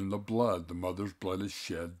is in the blood. The mother's blood is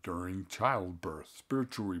shed during childbirth,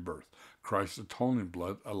 spiritual rebirth. Christ's atoning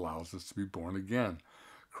blood allows us to be born again.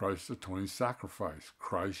 Christ's atoning sacrifice.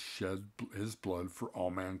 Christ shed his blood for all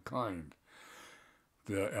mankind.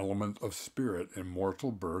 The element of spirit,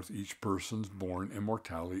 immortal birth. Each person's born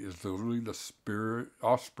immortality is literally the spirit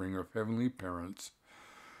offspring of heavenly parents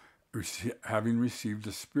having received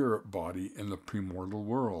a spirit body in the premortal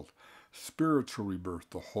world. Spiritual rebirth.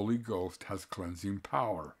 The Holy Ghost has cleansing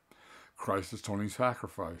power. Christ's atoning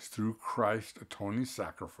sacrifice. Through Christ's atoning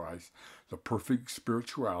sacrifice, the perfect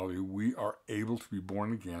spirituality, we are able to be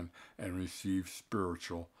born again and receive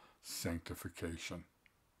spiritual sanctification.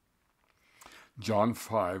 John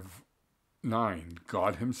 5:9,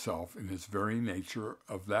 God himself, in his very nature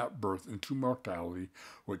of that birth into mortality,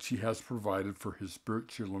 which he has provided for his spirit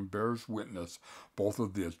children, bears witness both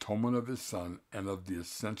of the atonement of his Son and of the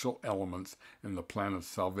essential elements in the plan of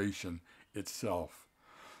salvation itself.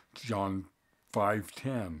 John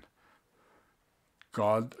 5:10,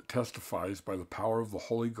 God testifies by the power of the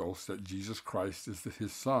Holy Ghost that Jesus Christ is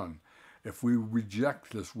his Son. If we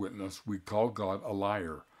reject this witness, we call God a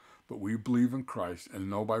liar. But we believe in Christ and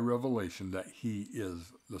know by revelation that he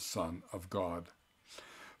is the Son of God.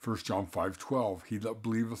 1 John 5:12, he that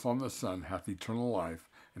believeth on the Son hath eternal life,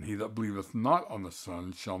 and he that believeth not on the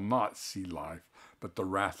Son shall not see life, but the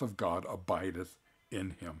wrath of God abideth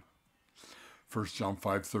in him. 1 John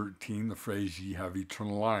 5:13, the phrase, ye have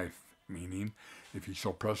eternal life, meaning, if ye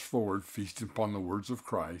shall press forward, feasting upon the words of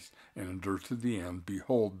Christ, and endure to the end,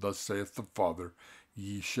 behold, thus saith the Father,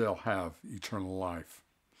 ye shall have eternal life.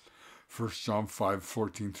 1 John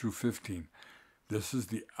 5:14 through 15. This is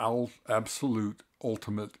the absolute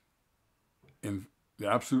ultimate in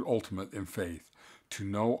faith, to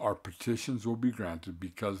know our petitions will be granted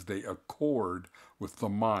because they accord with the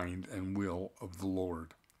mind and will of the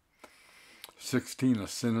Lord. 16. A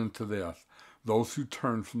sin unto death. Those who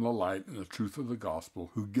turn from the light and the truth of the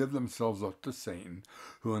gospel, who give themselves up to Satan,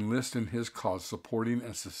 who enlist in his cause, supporting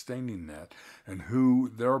and sustaining that, and who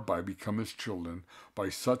thereby become his children, by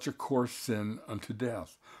such a course sin unto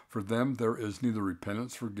death. For them there is neither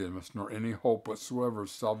repentance, forgiveness, nor any hope whatsoever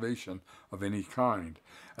of salvation of any kind.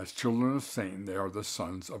 As children of Satan, they are the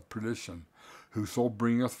sons of perdition. Whoso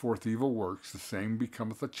bringeth forth evil works, the same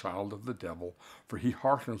becometh a child of the devil, for he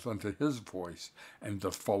hearkeneth unto his voice, and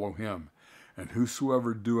doth follow him. And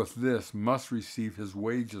whosoever doeth this must receive his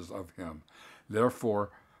wages of him.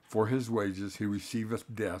 Therefore, for his wages he receiveth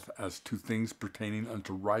death, as to things pertaining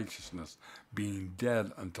unto righteousness, being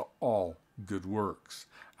dead unto all good works.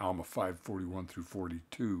 Alma 5:41 through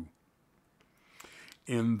 42.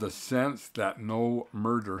 In the sense that no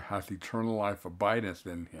murder hath eternal life abideth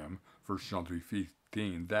in him, 1 John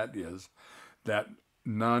 3:15, that is, that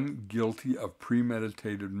none guilty of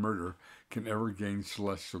premeditated murder can ever gain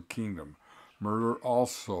celestial kingdom. Murder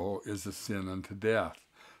also is a sin unto death.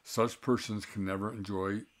 Such persons can never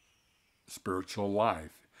enjoy spiritual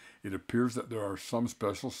life. It appears that there are some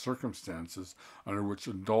special circumstances under which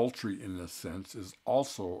adultery in this sense is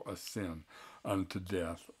also a sin unto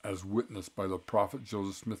death, as witnessed by the prophet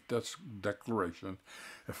Joseph Smith's declaration,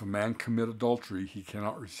 if a man commit adultery, he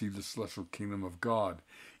cannot receive the celestial kingdom of God.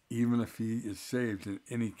 Even if he is saved in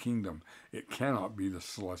any kingdom, it cannot be the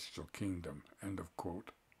celestial kingdom. End of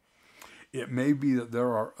quote. It may be that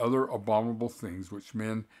there are other abominable things which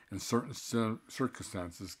men in certain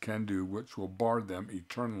circumstances can do which will bar them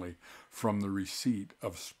eternally from the receipt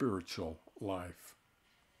of spiritual life.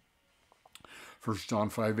 1 John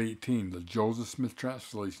 5:18, the Joseph Smith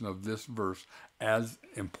translation of this verse as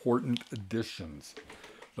important additions.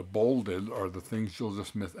 The bolded are the things Joseph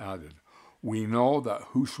Smith added. We know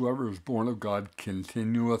that whosoever is born of God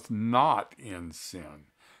continueth not in sin.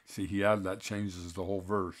 See, he added that, changes the whole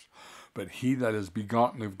verse. But he that is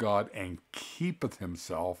begotten of God and keepeth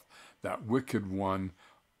himself, that wicked one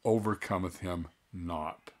overcometh him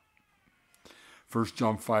not. 1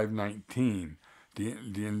 John 5:19,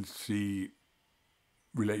 DNC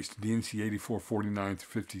relates to DNC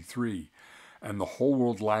 84:49-53. And the whole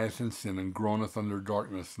world lieth in sin, and groaneth under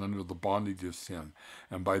darkness, and under the bondage of sin.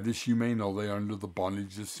 And by this you may know they are under the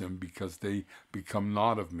bondage of sin, because they become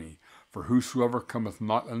not of me. For whosoever cometh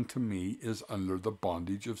not unto me is under the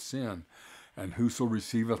bondage of sin. And whoso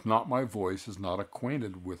receiveth not my voice is not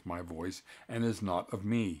acquainted with my voice, and is not of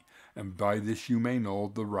me. And by this you may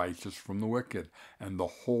know the righteous from the wicked. And the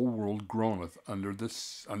whole world groaneth under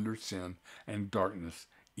sin and darkness,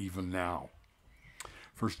 even now.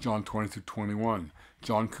 1 John 20 through 21.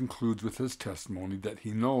 John concludes with his testimony that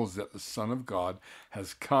he knows that the Son of God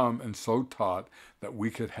has come and so taught that we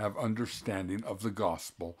could have understanding of the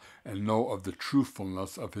gospel and know of the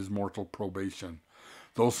truthfulness of his mortal probation.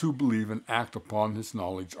 Those who believe and act upon his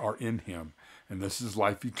knowledge are in him, and this is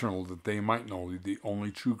life eternal, that they might know the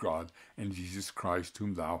only true God and Jesus Christ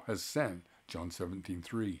whom thou hast sent. John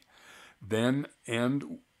 17:3. Then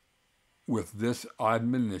end with this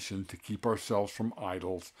admonition to keep ourselves from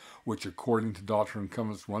idols, which according to Doctrine and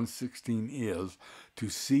Covenants 1:16 is to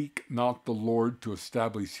seek not the Lord to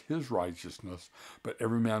establish his righteousness, but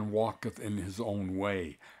every man walketh in his own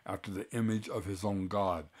way, after the image of his own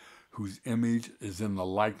God, whose image is in the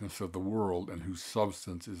likeness of the world, and whose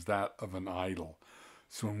substance is that of an idol.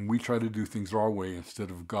 So when we try to do things our way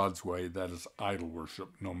instead of God's way, that is idol worship,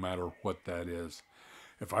 no matter what that is.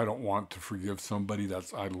 If I don't want to forgive somebody,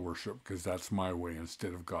 that's idol worship, because that's my way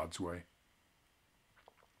instead of God's way.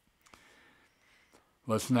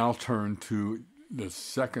 Let's now turn to the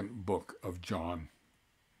second book of John,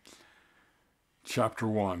 chapter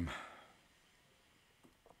 1.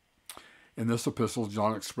 In this epistle,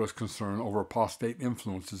 John expressed concern over apostate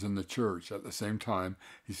influences in the church. At the same time,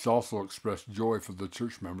 he also expressed joy for the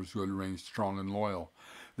church members who had remained strong and loyal.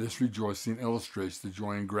 This rejoicing illustrates the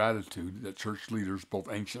joy and gratitude that church leaders, both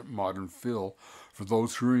ancient and modern, feel for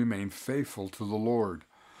those who remain faithful to the Lord.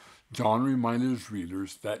 John reminded his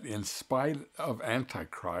readers that in spite of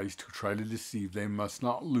Antichrist who try to deceive, they must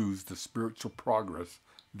not lose the spiritual progress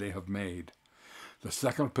they have made. The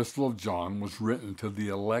second epistle of John was written to the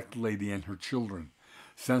elect lady and her children.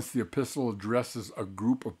 Since the epistle addresses a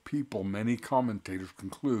group of people, many commentators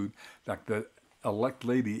conclude that the elect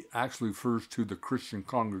lady actually refers to the Christian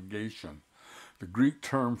congregation. The Greek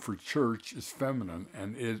term for church is feminine,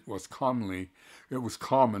 and it was common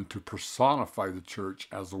to personify the church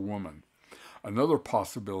as a woman. Another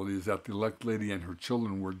possibility is that the elect lady and her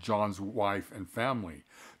children were John's wife and family.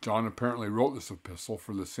 John apparently wrote this epistle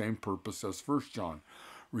for the same purpose as 1 John.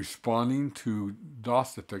 Responding to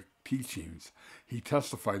Gnostic teachings, he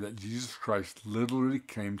testified that Jesus Christ literally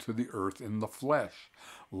came to the earth in the flesh,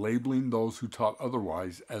 labeling those who taught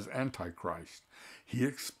otherwise as Antichrist. He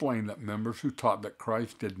explained that members who taught that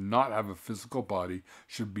Christ did not have a physical body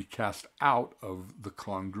should be cast out of the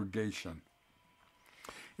congregation.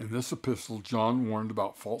 In this epistle, John warned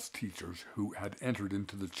about false teachers who had entered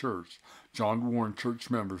into the church. John warned church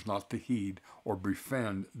members not to heed or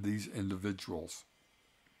befriend these individuals.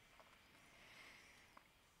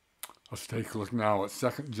 Let's take a look now at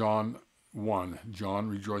 2 John 1. John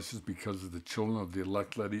rejoices because the children of the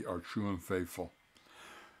elect lady are true and faithful.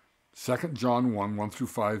 2 John 1, 1 through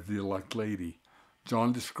 5, the elect lady.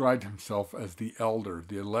 John described himself as the elder.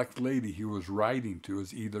 The elect lady he was writing to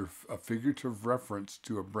is either a figurative reference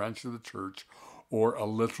to a branch of the church or a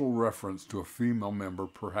literal reference to a female member,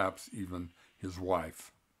 perhaps even his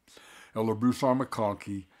wife. Elder Bruce R.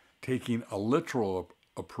 McConkie, taking a literal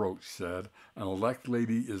approach, said, an elect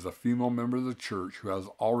lady is a female member of the church who has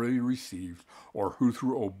already received, or who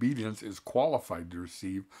through obedience is qualified to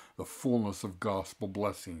receive, the fullness of gospel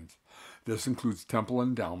blessings. This includes temple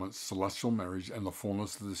endowments, celestial marriage, and the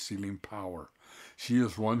fullness of the sealing power. She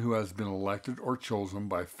is one who has been elected or chosen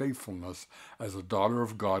by faithfulness as a daughter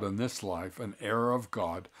of God in this life, an heir of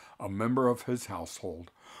God, a member of his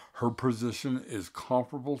household. Her position is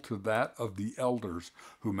comparable to that of the elders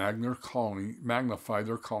who magnify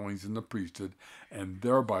their callings in the priesthood and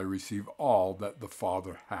thereby receive all that the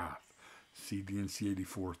Father hath. See D&C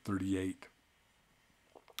 84:38.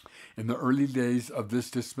 In the early days of this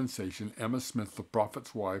dispensation, Emma Smith, the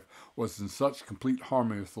prophet's wife, was in such complete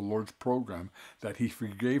harmony with the Lord's program that he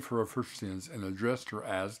forgave her of her sins and addressed her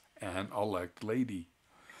as an elect lady.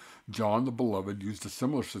 John the Beloved used a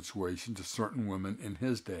similar situation to certain women in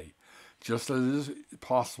his day. Just as it is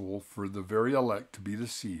possible for the very elect to be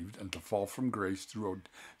deceived and to fall from grace through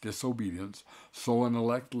disobedience, so an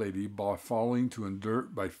elect lady, by failing to endure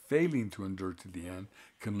to the end,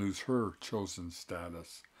 can lose her chosen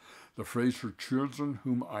status. The phrase "for children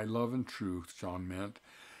whom I love in truth," John meant,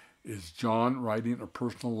 is John writing a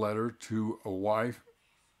personal letter to a wife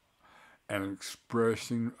and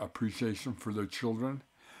expressing appreciation for their children.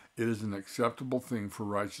 It is an acceptable thing for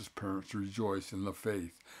righteous parents to rejoice in the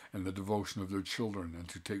faith and the devotion of their children and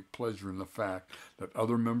to take pleasure in the fact that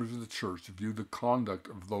other members of the church view the conduct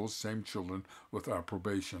of those same children with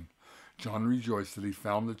approbation. John rejoiced that he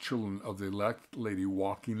found the children of the elect lady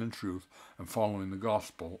walking in truth and following the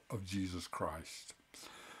gospel of Jesus Christ.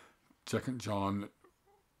 2 John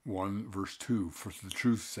 1 verse 2, for the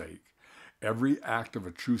truth's sake. Every act of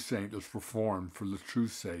a true saint is performed for the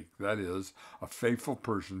truth's sake. That is, a faithful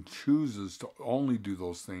person chooses to only do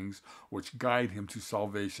those things which guide him to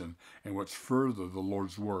salvation and which further the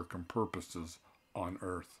Lord's work and purposes on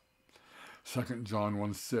earth. 2 John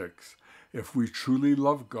 1:6. If we truly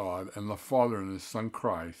love God and the Father and His Son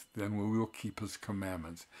Christ, then we will keep His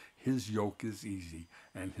commandments. His yoke is easy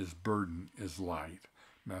and His burden is light.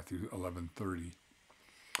 Matthew 11:30.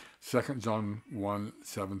 2 John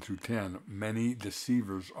 1:7-10. Many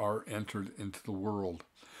deceivers are entered into the world.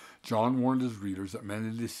 John warned his readers that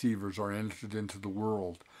many deceivers are entered into the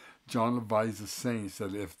world. John advised the saints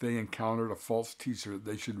that if they encountered a false teacher,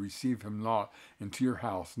 they should receive him not into your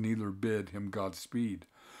house, neither bid him Godspeed.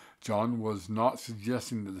 John was not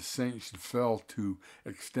suggesting that the saints should fail to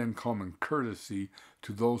extend common courtesy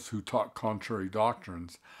to those who taught contrary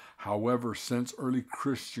doctrines. However, since early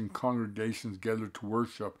Christian congregations gathered to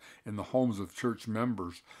worship in the homes of church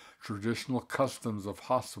members, traditional customs of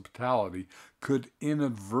hospitality could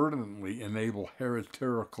inadvertently enable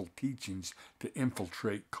heretical teachings to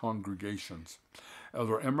infiltrate congregations.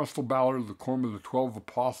 Elder Emerson Ballard of the Quorum of the 12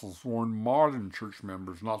 Apostles warned modern church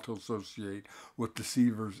members not to associate with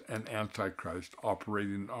deceivers and antichrist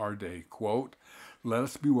operating in our day. Quote, let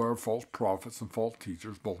us beware of false prophets and false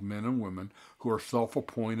teachers, both men and women, who are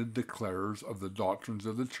self-appointed declarers of the doctrines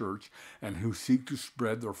of the church and who seek to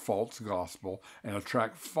spread their false gospel and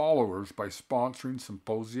attract followers by sponsoring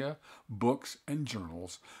symposia, books, and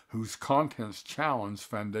journals whose contents challenge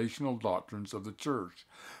foundational doctrines of the church.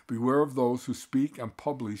 Beware of those who speak and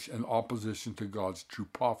publish in opposition to God's true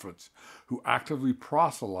prophets, who actively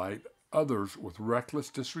proselyte others with reckless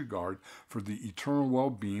disregard for the eternal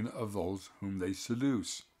well-being of those whom they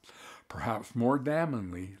seduce. Perhaps more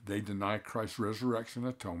damningly, they deny Christ's resurrection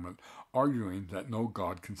atonement, arguing that no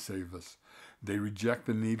God can save us. They reject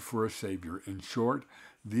the need for a Savior. In short,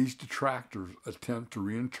 these detractors attempt to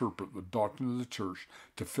reinterpret the doctrine of the church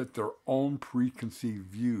to fit their own preconceived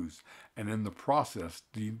views, and in the process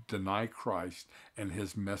deny Christ and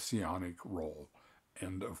his messianic role.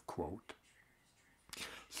 End of quote.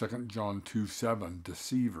 2 John 2:7,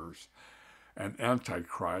 deceivers and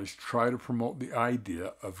antichrist try to promote the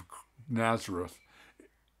idea of Nazareth,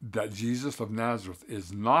 that Jesus of Nazareth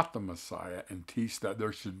is not the Messiah, and teach that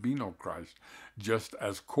there should be no Christ, just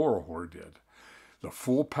as Korihor did. The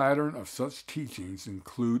full pattern of such teachings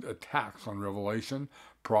include attacks on revelation,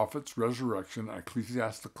 prophets, resurrection,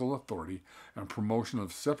 ecclesiastical authority, and promotion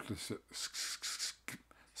of skepticism,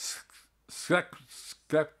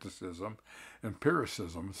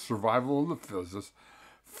 empiricism, survival of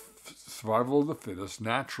the fittest,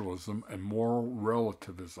 naturalism, and moral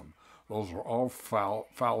relativism. Those are all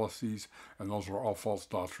fallacies, and those are all false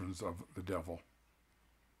doctrines of the devil.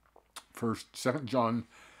 First, 2 John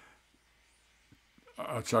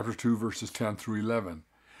chapter 2, verses 10-11.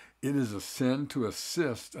 It is a sin to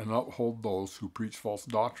assist and uphold those who preach false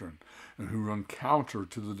doctrine and who run counter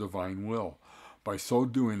to the divine will. By so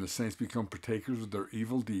doing, the saints become partakers of their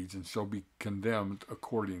evil deeds and shall be condemned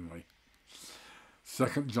accordingly.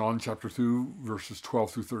 2 John chapter 2, verses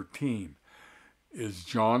 12-13. Is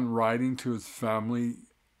John writing to his family,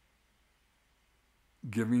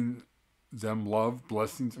 giving them love,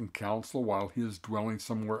 blessings, and counsel while he is dwelling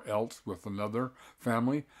somewhere else with another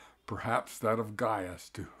family, perhaps that of Gaius,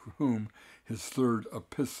 to whom his third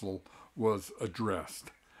epistle was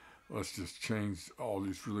addressed? Let's just change all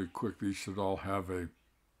these really quick. These should all have a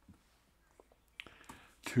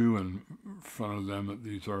 2 in front of them, that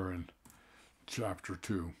these are in chapter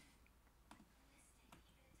 2.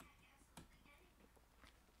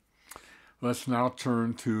 Let's now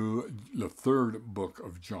turn to the third book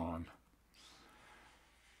of John.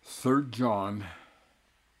 Third John,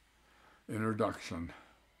 introduction.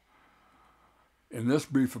 In this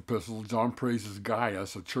brief epistle, John praises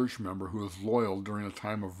Gaius, a church member who was loyal during a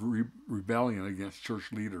time of rebellion against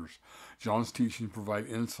church leaders. John's teaching provides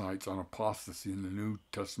insights on apostasy in the New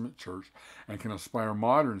Testament church and can inspire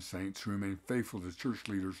modern saints who remain faithful to church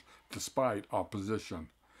leaders despite opposition.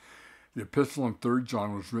 The epistle in 3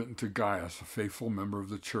 John was written to Gaius, a faithful member of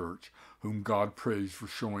the church, whom God praised for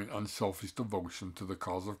showing unselfish devotion to the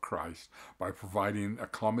cause of Christ by providing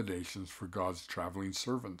accommodations for God's traveling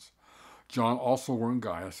servants. John also warned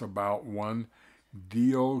Gaius about one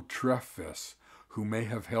Diotrephes, who may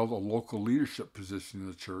have held a local leadership position in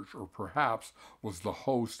the church or perhaps was the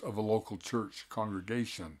host of a local church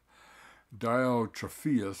congregation.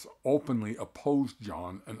 Diotrephes openly opposed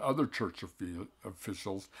John and other church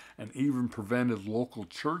officials and even prevented local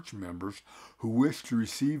church members who wished to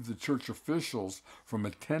receive the church officials from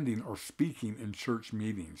attending or speaking in church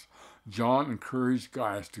meetings. John encouraged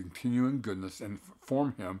Gaius to continue in goodness and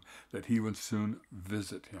informed him that he would soon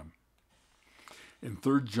visit him. In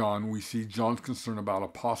Third John, we see John's concern about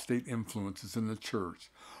apostate influences in the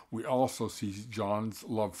church. We also see John's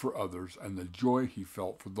love for others and the joy he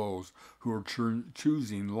felt for those who are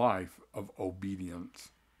choosing life of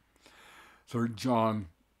obedience. Third John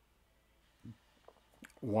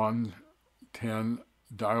 1:10,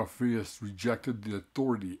 Diotrephes rejected the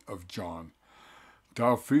authority of John.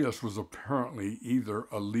 Diotrephes was apparently either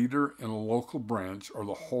a leader in a local branch or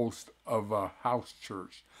the host of a house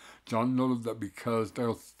church. John noted that because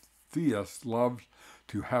Diotrephes loved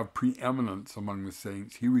to have preeminence among the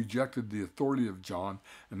saints, he rejected the authority of John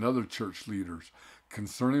and other church leaders.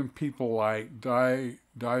 Concerning people like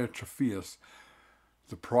Diotrephes,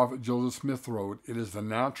 the prophet Joseph Smith wrote, "It is the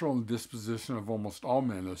natural disposition of almost all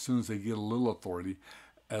men, as soon as they get a little authority,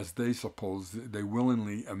 as they suppose, they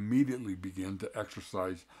willingly immediately begin to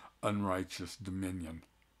exercise unrighteous dominion."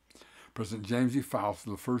 President James E. Faust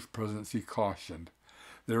of the First Presidency cautioned,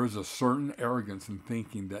 "There is a certain arrogance in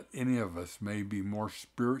thinking that any of us may be more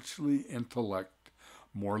spiritually intellect,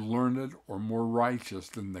 more learned, or more righteous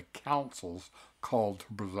than the councils called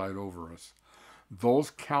to preside over us. Those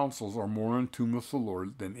councils are more in tune with the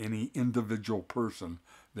Lord than any individual person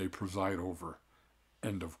they preside over."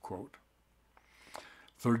 End of quote.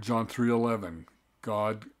 3 John 3:11,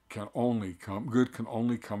 good can only come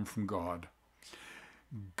from God.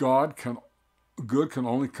 Good can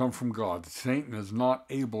only come from God. Satan is not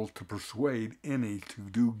able to persuade any to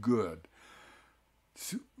do good.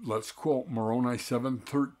 Let's quote Moroni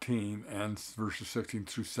 7:13 and verses 16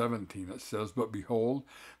 through 17. It says, "But behold,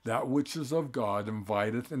 that which is of God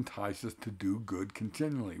inviteth, enticeth to do good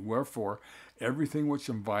continually. Wherefore, everything which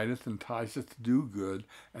inviteth, enticeth to do good,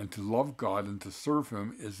 and to love God and to serve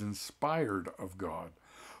him is inspired of God.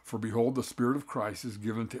 For behold, the Spirit of Christ is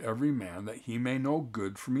given to every man, that he may know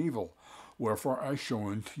good from evil. Wherefore I show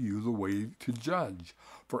unto you the way to judge.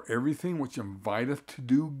 For everything which inviteth to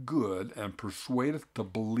do good and persuadeth to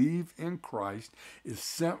believe in Christ is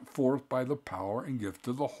sent forth by the power and gift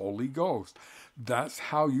of the Holy Ghost." That's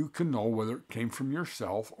how you can know whether it came from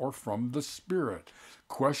yourself or from the Spirit.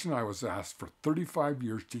 Question I was asked for 35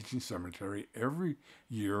 years teaching seminary every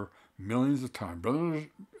year, millions of times. Brother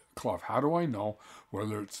Cluff, how do I know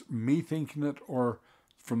whether it's me thinking it or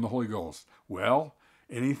from the Holy Ghost? Well,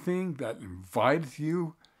 anything that invites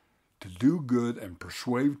you to do good and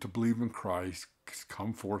persuade to believe in Christ has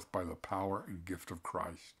come forth by the power and gift of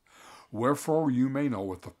Christ. Wherefore you may know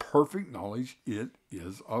with the perfect knowledge it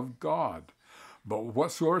is of God. But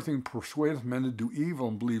whatsoever thing persuadeth men to do evil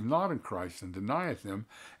and believe not in Christ and denieth him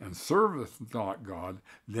and serveth not God,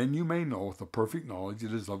 then you may know with the perfect knowledge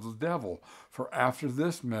it is of the devil. For after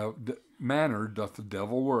this manner doth the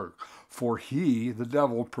devil work. For he, the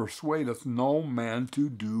devil, persuadeth no man to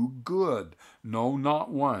do good, no, not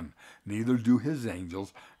one. Neither do his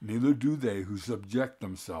angels, neither do they who subject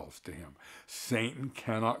themselves to him. Satan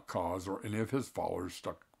cannot cause or any of his followers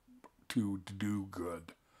to do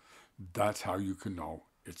good. That's how you can know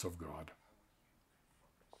it's of God.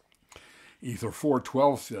 Ether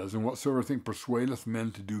 4:12 says, "And whatsoever thing persuadeth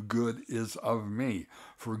men to do good is of me.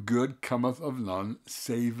 For good cometh of none,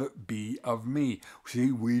 save it be of me."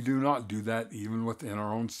 See, we do not do that even within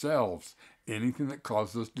our own selves. Anything that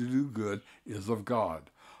causes us to do good is of God.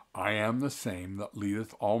 "I am the same that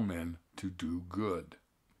leadeth all men to do good."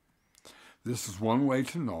 This is one way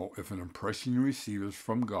to know if an impression you receive is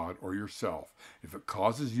from God or yourself. If it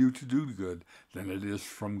causes you to do good, then it is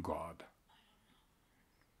from God.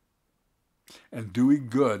 And doing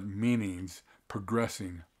good means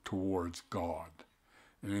progressing towards God.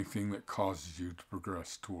 Anything that causes you to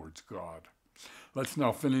progress towards God. Let's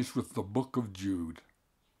now finish with the book of Jude.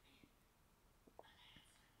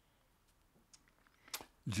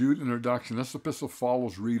 Jude introduction. This epistle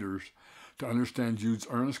follows readers to understand Jude's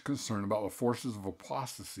earnest concern about the forces of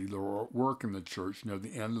apostasy that were at work in the church near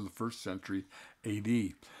the end of the 1st century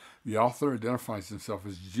AD. The author identifies himself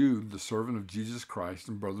as Jude, the servant of Jesus Christ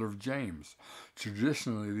and brother of James.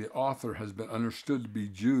 Traditionally, the author has been understood to be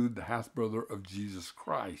Jude, the half-brother of Jesus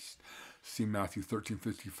Christ. See Matthew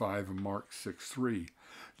 13:55 and Mark 6:3.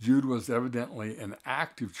 Jude was evidently an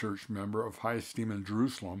active church member of high esteem in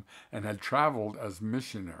Jerusalem and had traveled as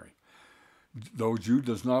missionary. Though Jude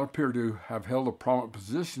does not appear to have held a prominent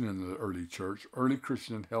position in the early church, early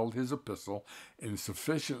Christians held his epistle in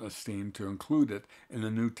sufficient esteem to include it in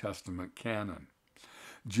the New Testament canon.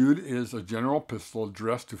 Jude is a general epistle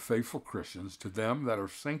addressed to faithful Christians, to them that are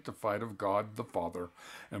sanctified of God the Father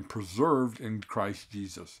and preserved in Christ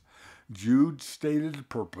Jesus. Jude's stated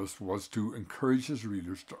purpose was to encourage his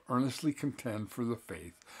readers to earnestly contend for the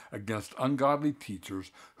faith against ungodly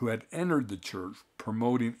teachers who had entered the church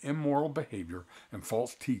promoting immoral behavior and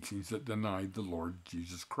false teachings that denied the Lord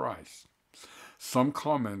Jesus Christ. Some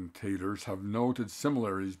commentators have noted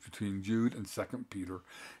similarities between Jude and 2 Peter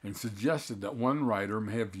and suggested that one writer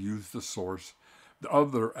may have used the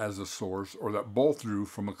other as a source, or that both drew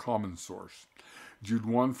from a common source. Jude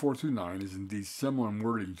 1:4-9 is indeed similar in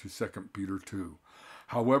wording to 2 Peter 2.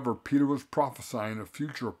 However, Peter was prophesying a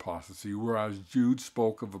future apostasy, whereas Jude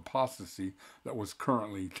spoke of apostasy that was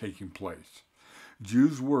currently taking place.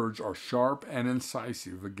 Jude's words are sharp and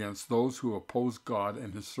incisive against those who oppose God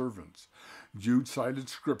and his servants. Jude cited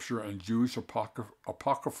scripture and Jewish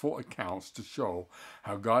apocryphal accounts to show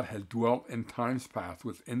how God had dwelt in times past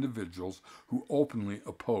with individuals who openly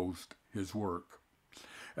opposed his work.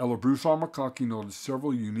 Elder Bruce R. McConkie noted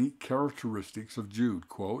several unique characteristics of Jude.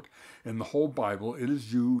 Quote, "In the whole Bible, it is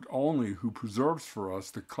Jude only who preserves for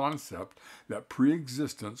us the concept that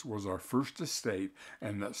pre-existence was our first estate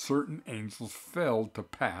and that certain angels failed to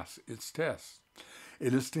pass its tests.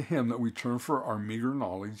 It is to him that we turn for our meager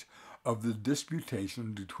knowledge of the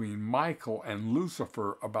disputation between Michael and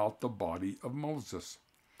Lucifer about the body of Moses.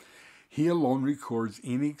 He alone records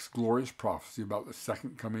Enoch's glorious prophecy about the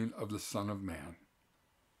second coming of the Son of Man."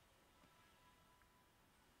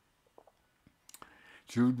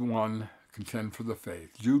 Jude 1, contend for the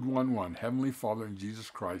faith. Jude 1:1, Heavenly Father and Jesus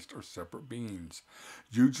Christ are separate beings.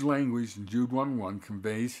 Jude's language in Jude 1:1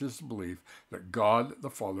 conveys his belief that God the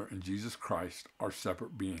Father and Jesus Christ are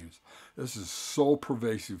separate beings. This is so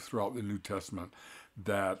pervasive throughout the New Testament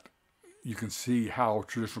that you can see how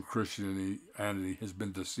traditional Christianity has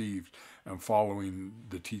been deceived and following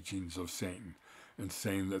the teachings of Satan and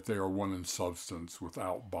saying that they are one in substance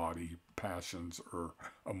without body, passions, or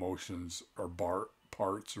emotions, or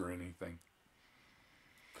parts or anything.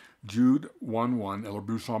 Jude 1:1, Elder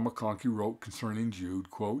Bruce R. McConkie wrote concerning Jude,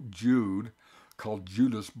 quote, "Jude, called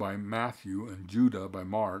Judas by Matthew and Judah by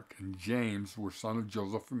Mark, and James were son of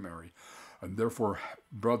Joseph and Mary, and therefore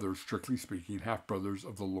brothers, strictly speaking, half-brothers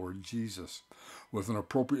of the Lord Jesus. With an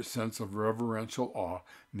appropriate sense of reverential awe,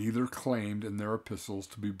 neither claimed in their epistles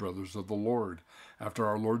to be brothers of the Lord. After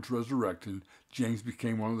our Lord's resurrection, James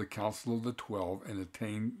became one of the council of the 12 and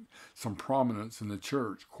attained some prominence in the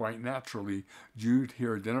church. Quite naturally, Jude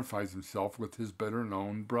here identifies himself with his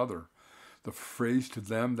better-known brother. The phrase 'to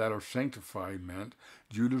them that are sanctified' meant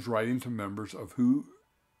Jude is writing to members of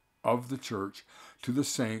the church, to the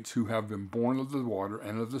saints who have been born of the water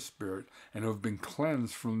and of the Spirit, and have been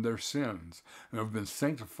cleansed from their sins, and have been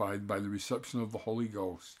sanctified by the reception of the Holy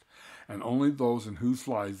Ghost. And only those in whose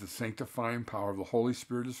lives the sanctifying power of the Holy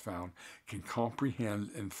Spirit is found can comprehend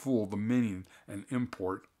in full the meaning and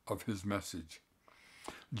import of his message.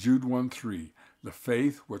 Jude 1:3, the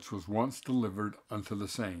faith which was once delivered unto the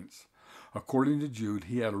saints. According to Jude,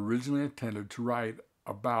 he had originally intended to write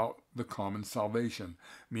about the common salvation,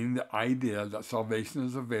 meaning the idea that salvation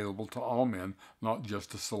is available to all men, not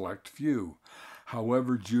just a select few.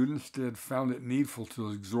 However, Jude instead found it needful to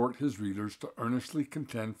exhort his readers to earnestly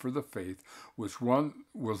contend for the faith which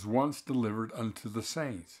was once delivered unto the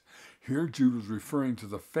saints. Here Jude was referring to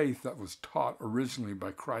the faith that was taught originally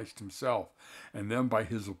by Christ himself and then by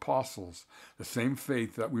his apostles. The same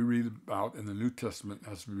faith that we read about in the New Testament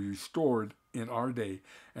has been restored in our day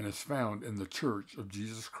and is found in the Church of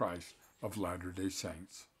Jesus Christ of Latter-day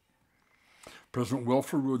Saints. President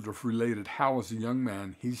Wilford Woodruff related how, as a young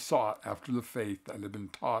man, he sought after the faith that had been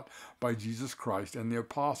taught by Jesus Christ and the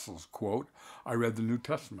apostles. Quote, "I read the New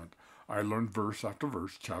Testament. I learned verse after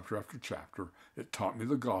verse, chapter after chapter. It taught me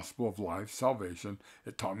the gospel of life, salvation.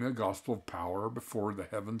 It taught me a gospel of power before the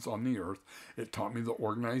heavens on the earth. It taught me the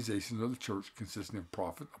organization of the church consisting of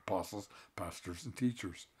prophets, apostles, pastors, and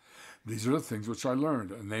teachers. These are the things which I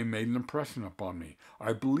learned, and they made an impression upon me.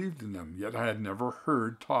 I believed in them, yet I had never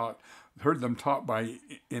heard them taught by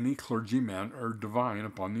any clergyman or divine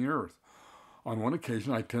upon the earth. On one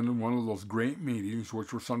occasion I attended one of those great meetings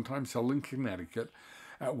which were sometimes held in Connecticut,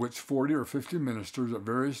 at which 40 or 50 ministers of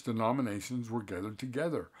various denominations were gathered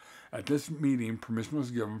together. At this meeting, permission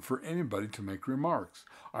was given for anybody to make remarks.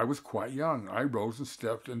 I was quite young. I rose and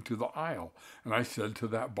stepped into the aisle, and I said to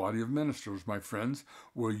that body of ministers, 'My friends,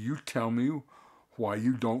 will you tell me why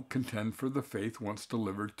you don't contend for the faith once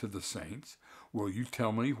delivered to the saints? Will you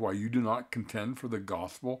tell me why you do not contend for the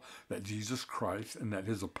gospel that Jesus Christ and that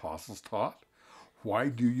his apostles taught? Why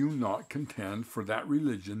do you not contend for that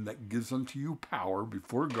religion that gives unto you power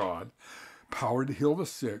before God, power to heal the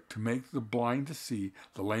sick, to make the blind to see,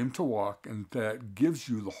 the lame to walk, and that gives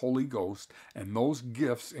you the Holy Ghost and those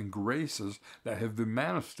gifts and graces that have been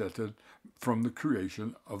manifested from the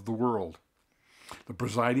creation of the world. The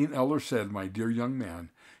presiding elder said, "My dear young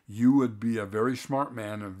man, you would be a very smart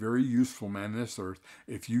man and a very useful man on this earth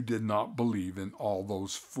if you did not believe in all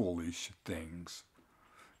those foolish things."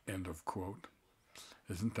 End of quote.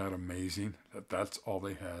 Isn't that amazing that that's all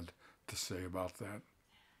they had to say about that?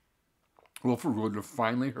 Wilford would have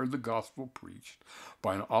finally heard the gospel preached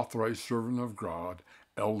by an authorized servant of God,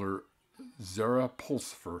 Elder Zara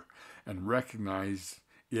Pulsifer, and recognized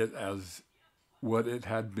it as what he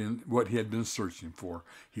had been searching for.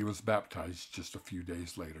 He was baptized just a few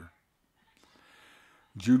days later.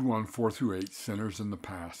 Jude 1, 4-8, sinners in the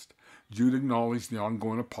past. Jude acknowledged the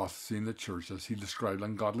ongoing apostasy in the church as he described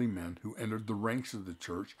ungodly men who entered the ranks of the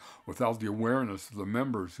church without the awareness of the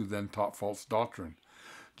members who then taught false doctrine.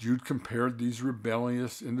 Jude compared these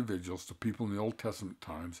rebellious individuals to people in the Old Testament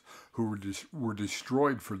times who were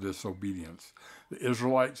destroyed for disobedience. The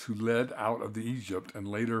Israelites who led out of Egypt and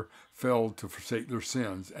later failed to forsake their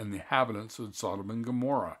sins, and the inhabitants of Sodom and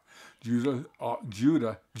Gomorrah. Jude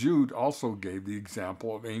also gave the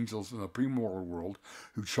example of angels in the pre-moral world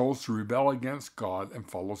who chose to rebel against God and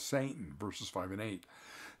follow Satan, verses 5 and 8.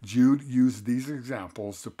 Jude used these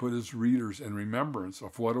examples to put his readers in remembrance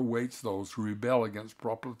of what awaits those who rebel against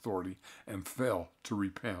proper authority and fail to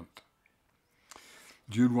repent.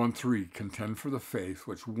 Jude 1:3, contend for the faith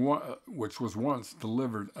which was once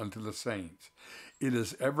delivered unto the saints. It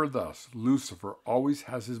is ever thus. Lucifer always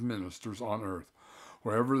has his ministers on earth.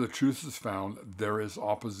 Wherever the truth is found, there is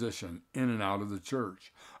opposition in and out of the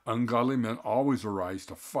church. Ungodly men always arise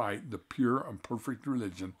to fight the pure and perfect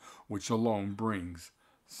religion which alone brings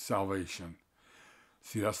salvation.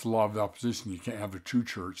 See, that's the law of the opposition. You can't have a true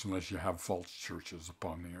church unless you have false churches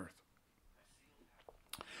upon the earth.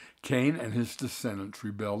 Cain and his descendants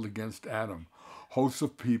rebelled against Adam. Hosts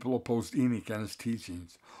of people opposed Enoch and his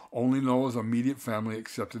teachings. Only Noah's immediate family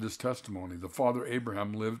accepted his testimony. The father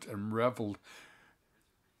Abraham lived and reveled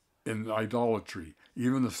in idolatry.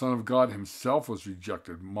 Even the Son of God himself was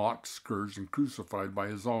rejected, mocked, scourged, and crucified by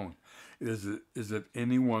his own. Is it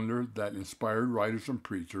any wonder that inspired writers and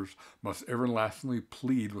preachers must everlastingly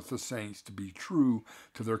plead with the saints to be true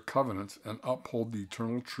to their covenants and uphold the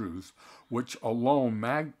eternal truths, which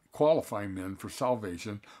alone qualify men for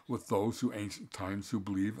salvation with those who ancient times who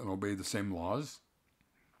believe and obey the same laws?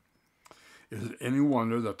 Is it any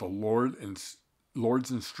wonder that the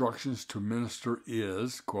Lord's instructions to minister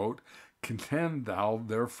is, quote, contend thou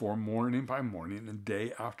therefore morning by morning and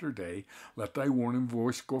day after day, let thy warning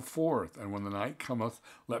voice go forth, and when the night cometh,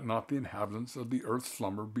 let not the inhabitants of the earth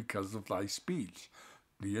slumber because of thy speech.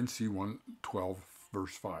 D&C 1:12,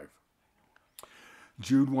 verse 5.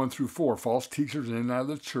 Jude 1-4, false teachers in and out of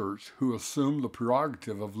the church who assume the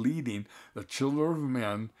prerogative of leading the children of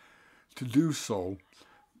men to do so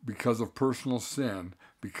because of personal sin,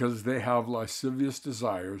 because they have lascivious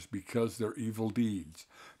desires, because they're evil deeds,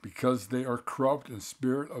 because they are corrupt in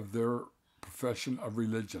spirit of their profession of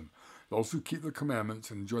religion. Those who keep the commandments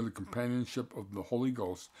and enjoy the companionship of the Holy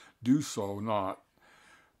Ghost do not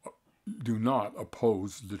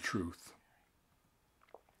oppose the truth.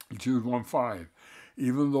 Jude 1:5,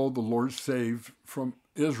 even though the Lord saved from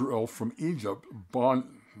Israel from Egypt,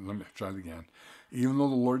 Even though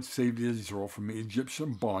the Lord saved Israel from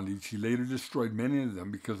Egyptian bondage, he later destroyed many of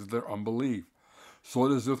them because of their unbelief. So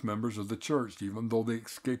it is with members of the church. Even though they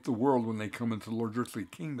escape the world when they come into the Lord's earthly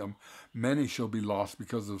kingdom, many shall be lost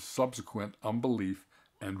because of subsequent unbelief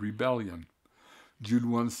and rebellion. Jude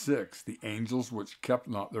 1:6, the angels which kept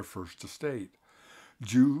not their first estate.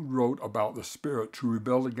 Jude wrote about the spirits who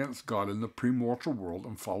rebelled against God in the pre-mortal world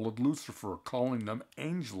and followed Lucifer, calling them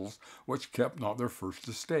angels which kept not their first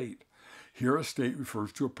estate. Here estate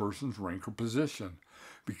refers to a person's rank or position.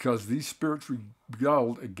 Because these spirits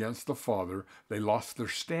rebelled against the Father, they lost their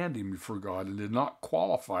standing before God and did not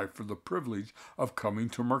qualify for the privilege of coming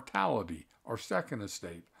to mortality, or second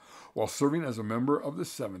estate. While serving as a member of the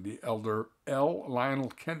 70, Elder L. Lionel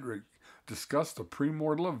Kendrick discussed the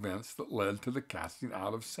premortal events that led to the casting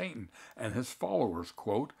out of Satan and his followers.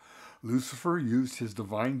 Quote, Lucifer used his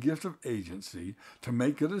divine gift of agency to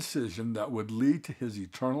make a decision that would lead to his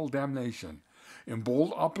eternal damnation. In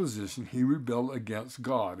bold opposition, he rebelled against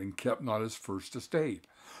God and kept not his first estate.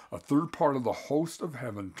 A third part of the host of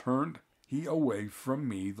heaven turned he away from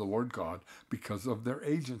me, the Lord God, because of their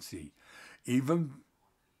agency. Even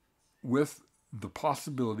with the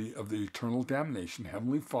possibility of the eternal damnation,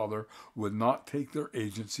 Heavenly Father would not take their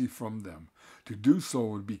agency from them. To do so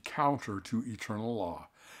would be counter to eternal law.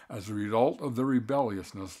 As a result of their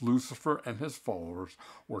rebelliousness, Lucifer and his followers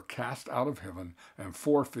were cast out of heaven and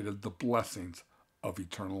forfeited the blessings of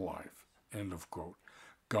eternal life. End of quote.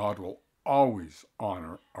 God will always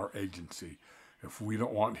honor our agency. If we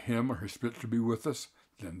don't want him or his spirit to be with us,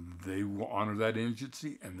 then they will honor that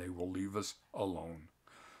agency and they will leave us alone.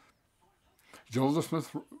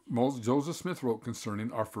 Joseph Smith wrote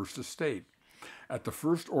concerning our first estate. At the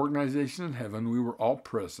first organization in heaven, we were all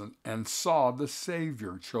present and saw the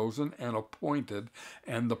Savior chosen and appointed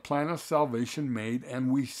and the plan of salvation made,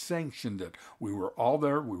 and we sanctioned it. We were all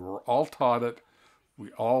there. We were all taught it.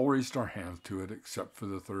 We all raised our hands to it except for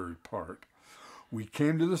the third part. We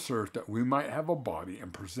came to this earth that we might have a body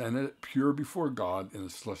and presented it pure before God in the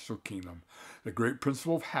celestial kingdom. The great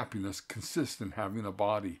principle of happiness consists in having a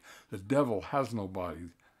body. The devil has no body,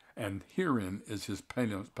 and herein is his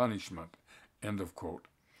punishment. End of quote.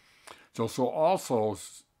 So also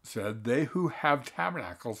said, they who have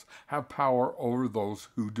tabernacles have power over those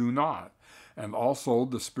who do not. And also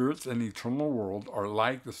the spirits in the eternal world are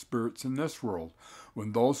like the spirits in this world.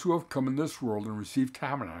 When those who have come in this world and received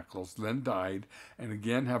tabernacles, then died, and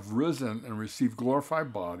again have risen and received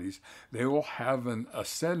glorified bodies, they will have an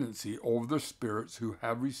ascendancy over the spirits who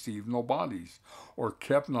have received no bodies, or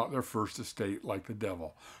kept not their first estate like the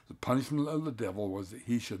devil. The punishment of the devil was that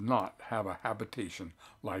he should not have a habitation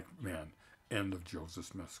like men. End of Joseph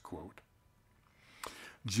Smith's quote.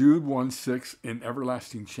 Jude 1:6, in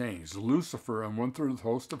everlasting chains. Lucifer and 1/3 of the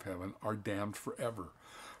host of heaven are damned forever.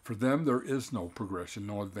 For them there is no progression,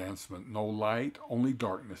 no advancement, no light, only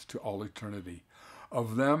darkness to all eternity.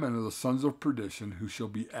 Of them and of the sons of perdition, who shall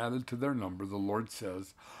be added to their number, the Lord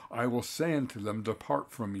says, I will say unto them,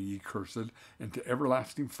 depart from me, ye cursed, into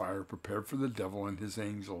everlasting fire, prepared for the devil and his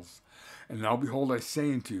angels. And now behold, I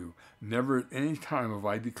say unto you, never at any time have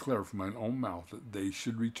I declared from mine own mouth that they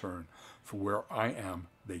should return. For where I am,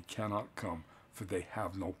 they cannot come, for they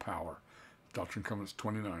have no power. Doctrine and Covenants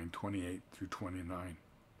 29:28-29.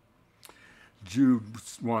 Jude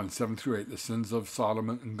 1:7-8, the sins of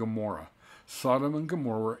Sodom and Gomorrah. Sodom and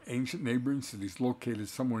Gomorrah were ancient neighboring cities located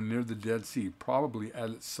somewhere near the Dead Sea, probably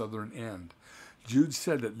at its southern end. Jude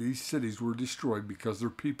said that these cities were destroyed because their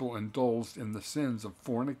people indulged in the sins of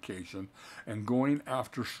fornication and going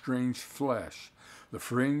after strange flesh. The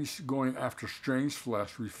phrase going after strange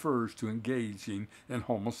flesh refers to engaging in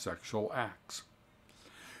homosexual acts.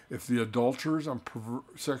 If the adulterers and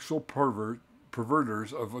sexual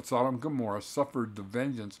perverters of Sodom and Gomorrah suffered the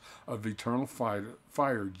vengeance of eternal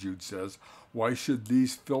fire, Jude says, why should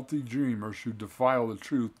these filthy dreamers who defile the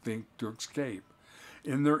truth think to escape?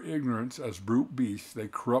 In their ignorance, as brute beasts, they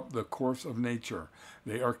corrupt the course of nature.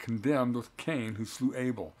 They are condemned with Cain, who slew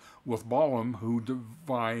Abel, with Balaam, who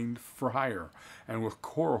divined for hire, and with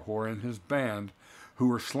Korah and his band, who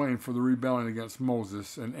were slain for the rebellion against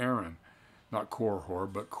Moses and Aaron. Not Korah,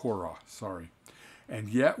 but Korah, sorry. And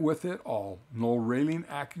yet with it all, no railing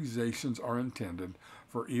accusations are intended,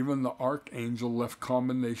 for even the archangel left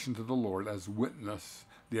commendation to the Lord as witness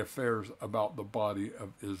the affairs about the body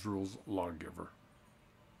of Israel's lawgiver.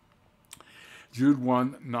 Jude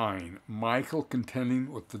 1:9, Michael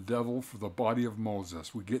contending with the devil for the body of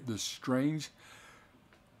Moses. We get this strange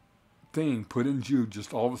thing put in Jude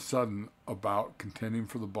just all of a sudden about contending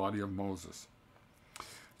for the body of Moses.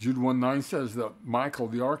 Jude 1:9 says that Michael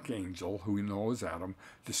the archangel, who we know as Adam,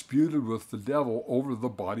 disputed with the devil over the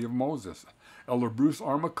body of Moses. Elder Bruce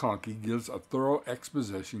R. McConkie gives a thorough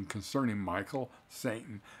exposition concerning Michael,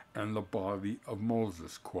 Satan, and the body of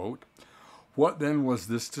Moses. Quote, what then was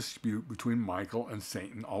this dispute between Michael and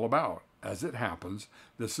Satan all about? As it happens,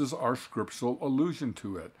 this is our scriptural allusion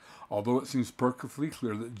to it, although it seems perfectly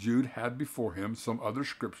clear that Jude had before him some other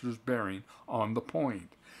scriptures bearing on the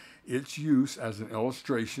point. Its use as an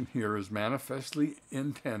illustration here is manifestly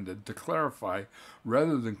intended to clarify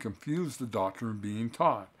rather than confuse the doctrine being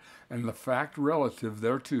taught, and the fact relative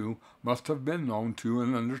thereto must have been known to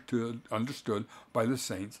and understood by the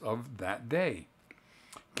saints of that day.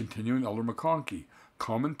 Continuing Elder McConkie,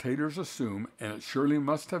 commentators assume, and it surely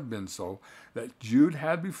must have been so, that Jude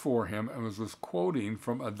had before him and was quoting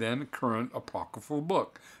from a then current apocryphal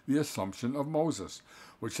book, The Assumption of Moses,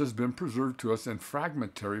 which has been preserved to us in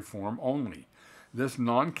fragmentary form only. This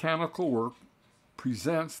non-canonical work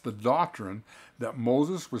presents the doctrine that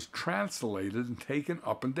Moses was translated and taken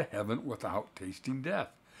up into heaven without tasting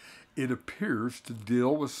death. It appears to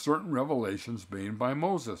deal with certain revelations made by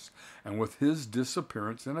Moses, and with his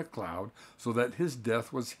disappearance in a cloud, so that his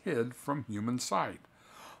death was hid from human sight.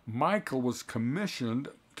 Michael was commissioned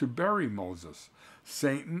to bury Moses.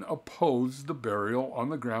 Satan opposed the burial on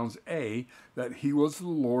the grounds A, that he was the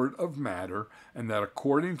Lord of matter, and that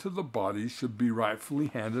according to the body should be rightfully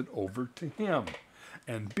handed over to him,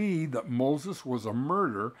 and B, that Moses was a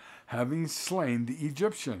murderer, having slain the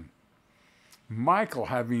Egyptian. Michael,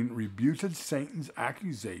 having rebutted Satan's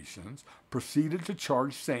accusations, proceeded to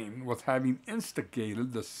charge Satan with having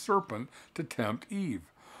instigated the serpent to tempt Eve.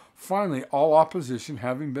 Finally, all opposition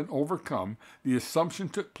having been overcome, the assumption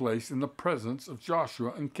took place in the presence of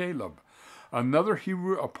Joshua and Caleb. Another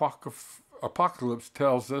Hebrew apocalypse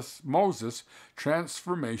tells us Moses'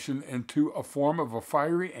 transformation into a form of a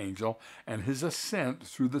fiery angel and his ascent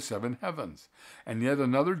through the seven heavens. And yet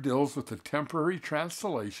another deals with the temporary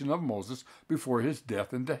translation of Moses before his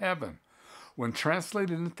death into heaven. When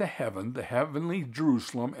translated into heaven, the heavenly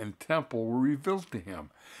Jerusalem and temple were revealed to him,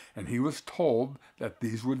 and he was told that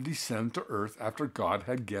these would descend to earth after God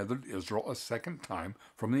had gathered Israel a second time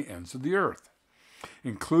from the ends of the earth.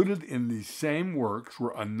 Included in these same works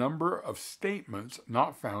were a number of statements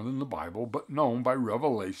not found in the Bible but known by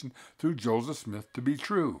revelation through Joseph Smith to be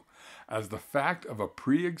true, as the fact of a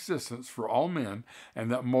pre-existence for all men,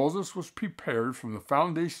 and that Moses was prepared from the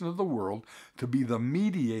foundation of the world to be the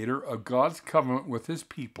mediator of God's covenant with his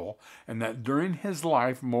people, and that during his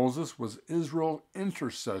life Moses was Israel's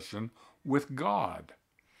intercession with God.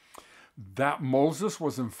 That Moses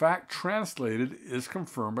was in fact translated is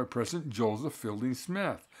confirmed by President Joseph Fielding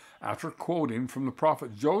Smith. After quoting from the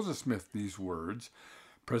prophet Joseph Smith these words,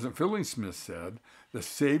 President Fielding Smith said, "The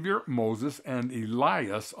Savior, Moses, and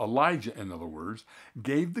Elijah in other words,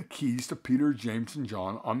 gave the keys to Peter, James, and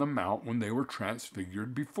John on the mount when they were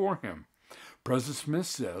transfigured before him." President Smith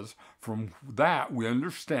says, "From that we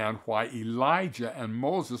understand why Elijah and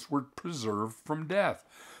Moses were preserved from death,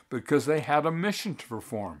 because they had a mission to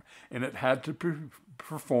perform, and it had to be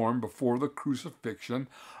performed before the crucifixion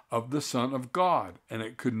of the Son of God, and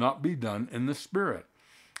it could not be done in the Spirit.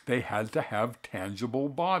 They had to have tangible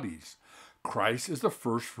bodies. Christ is the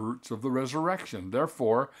first fruits of the resurrection.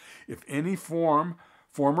 Therefore, if any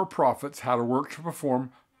former prophets had a work to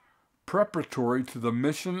perform preparatory to the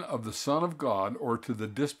mission of the Son of God or to the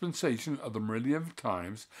dispensation of the meridian of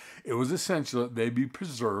times, it was essential that they be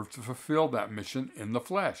preserved to fulfill that mission in the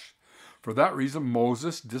flesh. For that reason,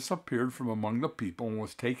 Moses disappeared from among the people and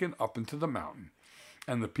was taken up into the mountain.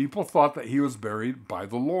 And the people thought that he was buried by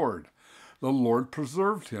the Lord. The Lord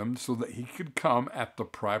preserved him so that he could come at the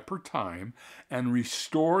proper time and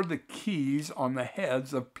restore the keys on the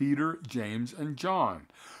heads of Peter, James, and John,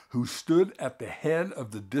 who stood at the head of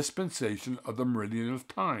the dispensation of the meridian of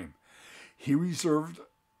time. He reserved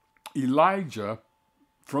Elijah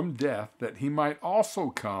from death that he might also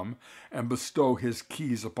come and bestow his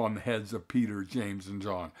keys upon the heads of Peter, James, and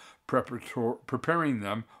John, preparing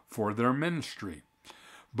them for their ministry.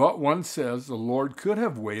 But one says the Lord could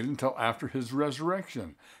have waited until after his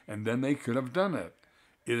resurrection, and then they could have done it.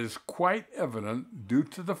 It is quite evident, due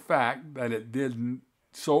to the fact that it didn't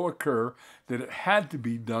so occur, that it had to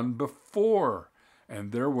be done before,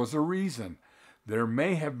 and there was a reason. There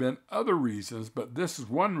may have been other reasons, but this is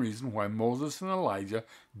one reason why Moses and Elijah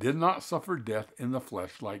did not suffer death in the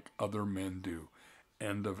flesh like other men do.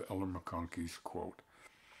 End of Elder McConkey's quote.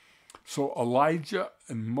 So Elijah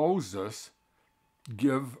and Moses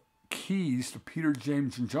give keys to Peter,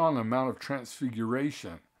 James, and John on the Mount of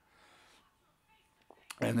Transfiguration.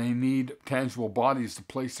 And they need tangible bodies to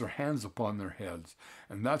place their hands upon their heads.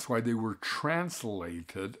 And that's why they were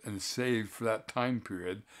translated and saved for that time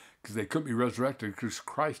period, because they couldn't be resurrected because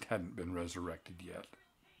Christ hadn't been resurrected yet.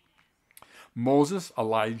 Moses,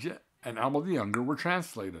 Elijah, and Alma the Younger were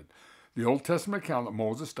translated. The Old Testament account that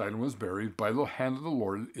Moses died and was buried by the hand of the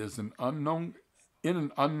Lord is in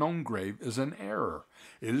an unknown grave is an error.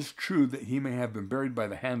 It is true that he may have been buried by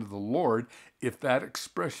the hand of the Lord if that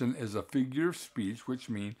expression is a figure of speech, which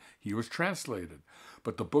means he was translated.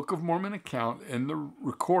 But the Book of Mormon account in the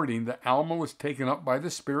recording that Alma was taken up by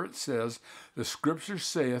the Spirit says, "The Scripture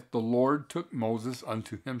saith, the Lord took Moses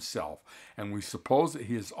unto himself," and we suppose that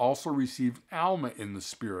he has also received Alma in the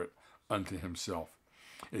Spirit unto himself.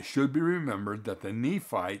 It should be remembered that the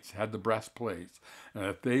Nephites had the breastplates, and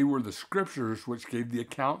that they were the scriptures which gave the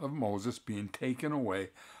account of Moses being taken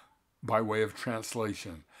away by way of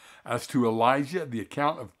translation. As to Elijah, the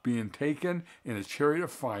account of being taken in a chariot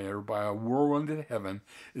of fire by a whirlwind in heaven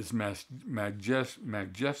is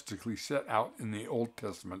majestically set out in the Old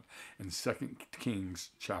Testament in 2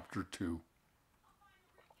 Kings chapter 2.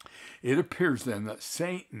 It appears then that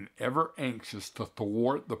Satan, ever anxious to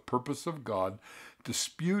thwart the purpose of God,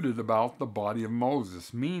 disputed about the body of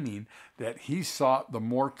Moses, meaning that he sought the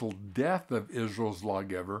mortal death of Israel's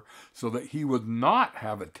lawgiver so that he would not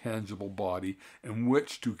have a tangible body in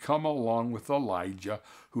which to come along with Elijah,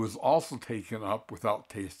 who was also taken up without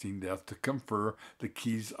tasting death to confer the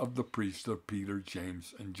keys of the priests of Peter,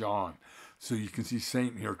 James, and John. So you can see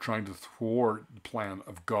Satan here trying to thwart the plan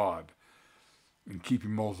of God and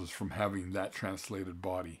keeping Moses from having that translated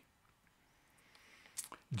body.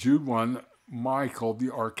 Jude 1, Michael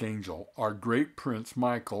the Archangel. Our great prince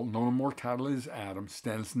Michael, known in mortality as Adam,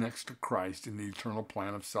 stands next to Christ in the eternal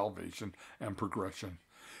plan of salvation and progression.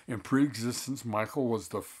 In pre-existence, Michael was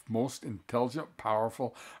the most intelligent,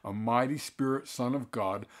 powerful, and mighty spirit son of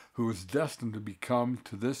God who was destined to become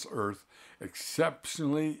to this earth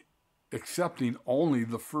exceptionally accepting only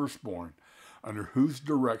the firstborn, under whose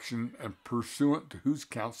direction and pursuant to whose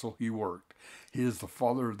counsel he worked. He is the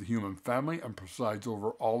father of the human family and presides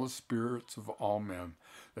over all the spirits of all men.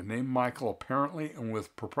 The name Michael apparently and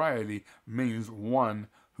with propriety means one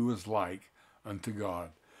who is like unto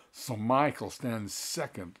God. So Michael stands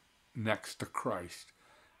second next to Christ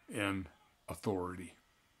in authority.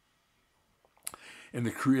 In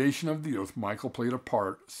the creation of the earth, Michael played a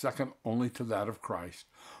part second only to that of Christ.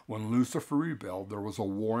 When Lucifer rebelled, there was a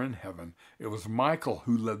war in heaven. It was Michael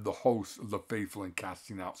who led the hosts of the faithful in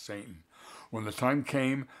casting out Satan. When the time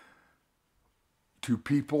came to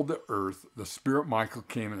people the earth, the spirit Michael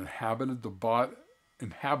came and inhabited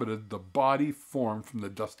the body formed from the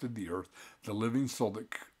dust of the earth, the living soul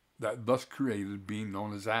that thus created being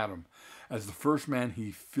known as Adam. As the first man,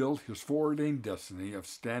 he filled his foreordained destiny of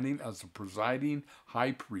standing as the presiding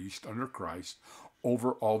high priest under Christ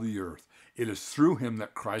over all the earth. It is through him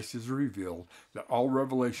that Christ is revealed, that all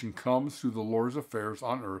revelation comes through the Lord's affairs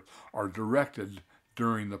on earth are directed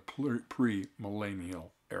during the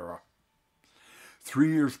pre-millennial era.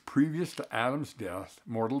 3 years previous to Adam's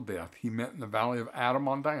mortal death, he met in the valley of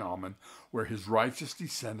Adam-on-Diamond, where his righteous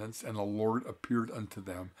descendants and the Lord appeared unto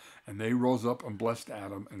them, and they rose up and blessed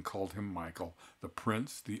Adam and called him Michael, the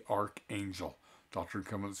prince, the archangel. Doctrine and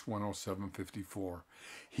Covenants 107:54.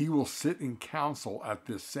 He will sit in council at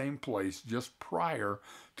this same place just prior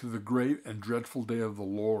to the great and dreadful day of the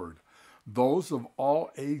Lord. Those of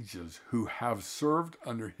all ages who have served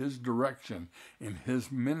under his direction in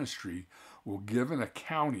his ministry will give an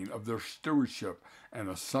accounting of their stewardship, and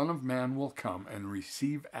the Son of Man will come and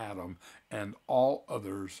receive Adam and all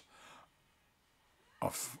others a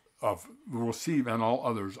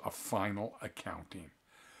final accounting.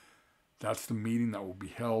 That's the meeting that will be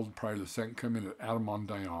held prior to the second coming at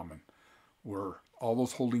Adam-on-Diamond, where all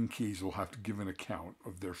those holding keys will have to give an account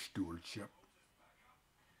of their stewardship.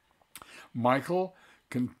 Michael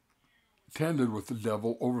contended with the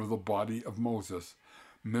devil over the body of Moses,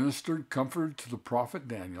 ministered comfort to the prophet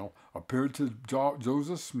Daniel, appeared to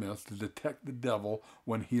Joseph Smith to detect the devil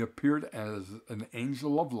when he appeared as an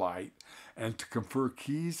angel of light, and to confer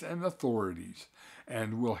keys and authorities,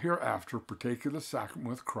 and will hereafter partake of the sacrament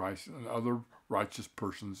with Christ and other righteous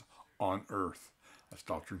persons on earth. That's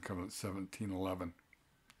Doctrine and Covenants 17:11.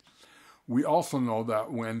 We also know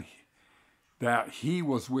that he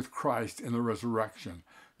was with Christ in the resurrection,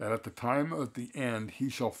 that at the time of the end he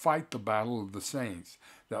shall fight the battle of the saints,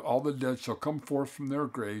 that all the dead shall come forth from their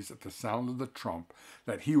graves at the sound of the trump,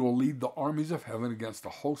 that he will lead the armies of heaven against the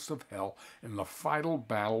hosts of hell in the final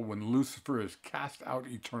battle when Lucifer is cast out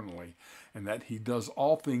eternally, and that he does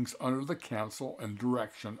all things under the counsel and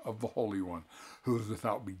direction of the Holy One, who is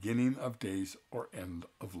without beginning of days or end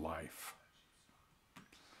of life.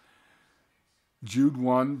 Jude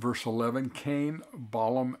 1, verse 11, Cain,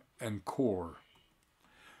 Balaam, and Kor.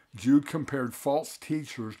 Jude compared false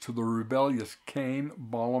teachers to the rebellious Cain,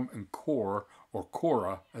 Balaam, and Kor, or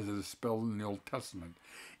Korah, as it is spelled in the Old Testament,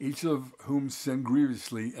 each of whom sinned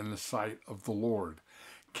grievously in the sight of the Lord.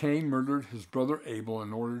 Cain murdered his brother Abel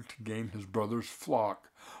in order to gain his brother's flock.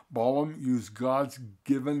 Balaam used God's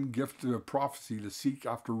given gift of prophecy to seek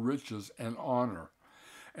after riches and honor.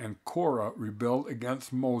 And Korah rebelled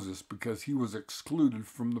against Moses because he was excluded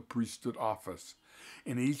from the priesthood office.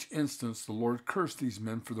 In each instance, the Lord cursed these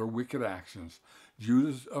men for their wicked actions.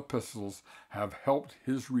 Jude's epistles have helped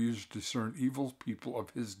his readers discern evil people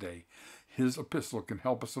of his day. His epistle can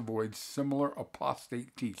help us avoid similar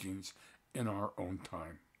apostate teachings in our own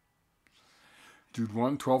time. Jude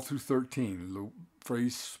 1, 12 through 13, the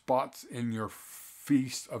phrase spots in your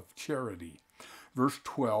feast of charity. Verse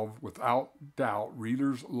 12, without doubt,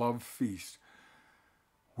 readers love feasts,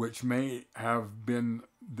 which may have been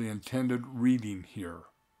the intended reading here.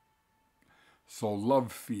 So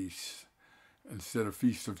love feasts. instead of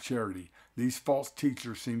feast of charity. These false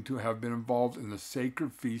teachers seem to have been involved in the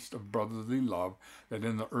sacred feast of brotherly love that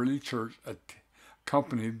in the early church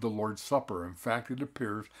accompanied the Lord's Supper. In fact, it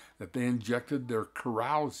appears that they injected their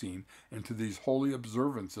carousing into these holy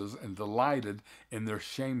observances and delighted in their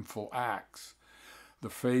shameful acts. The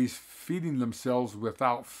phrase feeding themselves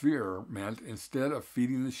without fear meant instead of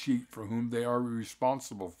feeding the sheep for whom they are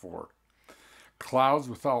responsible for. Clouds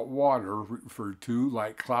without water referred to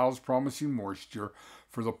like clouds promising moisture.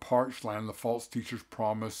 For the parched land, the false teachers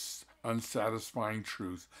promise unsatisfying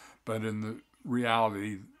truth, but in the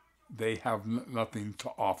reality, they have nothing to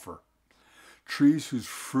offer. Trees whose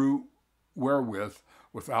fruit wherewith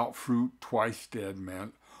without fruit twice dead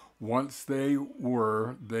meant once they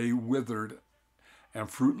withered, and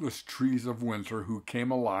fruitless trees of winter who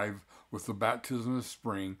came alive with the baptism of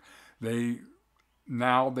spring,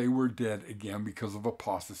 now they were dead again because of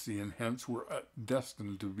apostasy, and hence were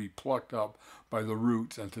destined to be plucked up by the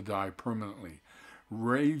roots and to die permanently.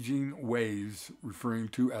 Raging waves, referring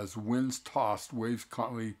to as winds tossed, waves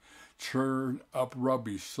constantly churn up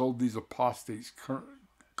rubbish, so these apostates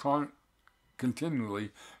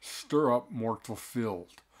continually stir up mortal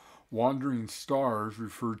filth. Wandering stars,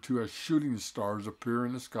 referred to as shooting stars, appear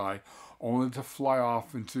in the sky only to fly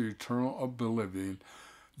off into eternal oblivion.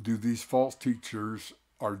 These false teachers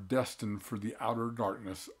are destined for the outer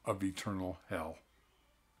darkness of eternal hell.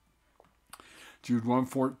 Jude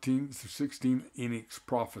 1:14-16, Enoch's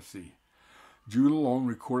prophecy. Jude alone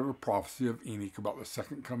recorded a prophecy of Enoch about the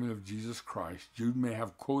second coming of Jesus Christ. Jude may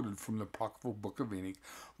have quoted from the apocryphal book of Enoch,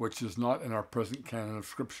 which is not in our present canon of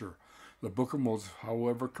Scripture. The book of Moses,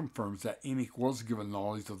 however, confirms that Enoch was given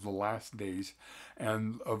knowledge of the last days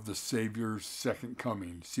and of the Savior's second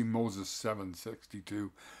coming. See Moses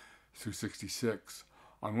 7:62-66.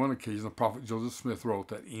 On one occasion, the prophet Joseph Smith wrote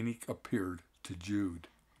that Enoch appeared to Jude.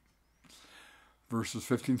 Verses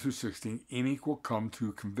 15-16, Enoch will come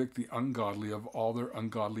to convict the ungodly of all their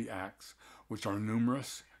ungodly acts, which are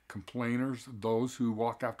numerous, complainers, those who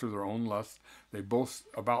walk after their own lusts. They boast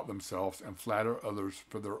about themselves and flatter others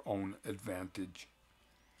for their own advantage.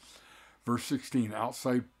 Verse 16,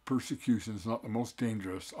 outside persecution is not the most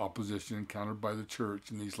dangerous opposition encountered by the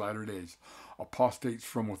church in these latter days. Apostates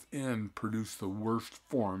from within produce the worst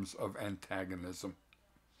forms of antagonism.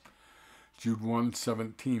 Jude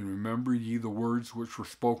 1:17, remember ye the words which were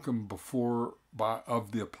spoken before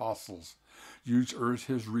of the apostles. Jude urged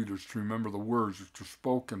his readers to remember the words which were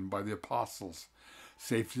spoken by the apostles.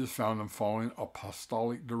 Safety is found in following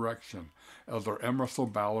apostolic direction. Elder M. Russell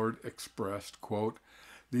Ballard expressed, quote,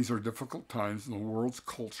 these are difficult times in the world's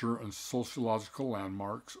culture and sociological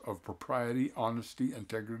landmarks of propriety, honesty,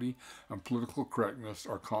 integrity, and political correctness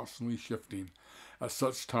are constantly shifting. At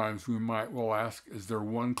such times, we might well ask, is there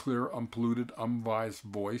one clear, unpolluted, unbiased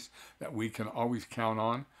voice that we can always count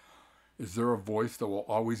on? Is there a voice that will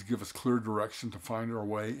always give us clear direction to find our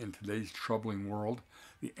way in today's troubling world?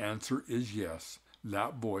 The answer is yes.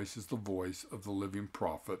 That voice is the voice of the living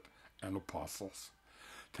prophet and apostles.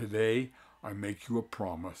 Today, I make you a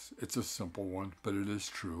promise. It's a simple one, but it is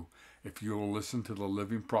true. If you will listen to the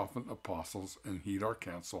living prophet and apostles and heed our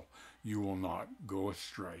counsel, you will not go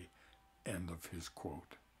astray. End of his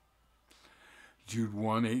quote. Jude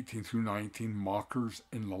 1:18-19, mockers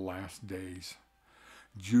in the last days.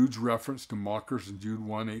 Jude's reference to mockers in Jude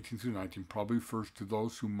 1:18-19 probably refers to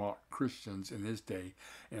those who mock Christians in his day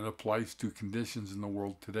and applies to conditions in the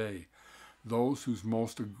world today. Those who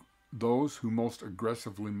most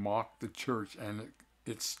aggressively mock the church and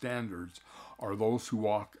its standards are those who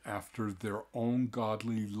walk after their own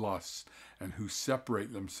godly lusts and who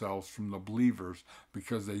separate themselves from the believers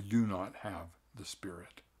because they do not have the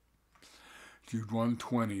Spirit. Jude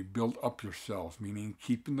 1:20, build up yourselves, meaning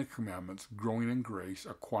keeping the commandments, growing in grace,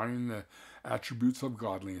 acquiring the attributes of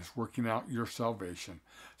godliness, working out your salvation.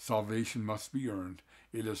 Salvation must be earned.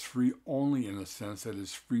 It is free only in the sense that it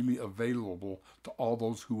is freely available to all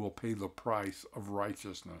those who will pay the price of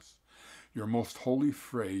righteousness. Your most holy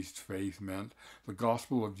phrase, faith, meant the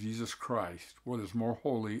gospel of Jesus Christ. What is more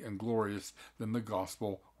holy and glorious than the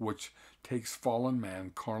gospel which takes fallen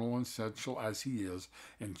man, carnal and sensual as he is,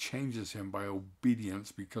 and changes him by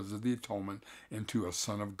obedience because of the atonement into a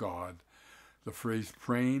son of God? The phrase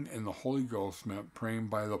praying in the Holy Ghost meant praying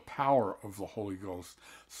by the power of the Holy Ghost,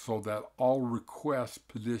 so that all requests,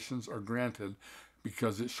 petitions are granted,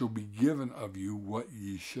 because it shall be given of you what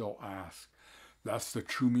ye shall ask. That's the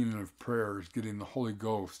true meaning of prayer, is getting the Holy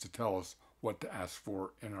Ghost to tell us what to ask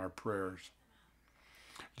for in our prayers.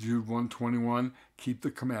 Jude 1:21, keep the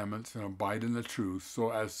commandments and abide in the truth, so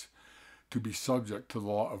as to be subject to the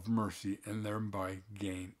law of mercy and thereby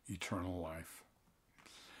gain eternal life.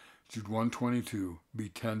 Jude 1:22, be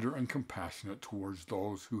tender and compassionate towards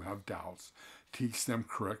those who have doubts. Teach them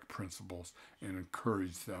correct principles and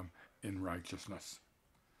encourage them in righteousness.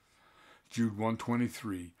 Jude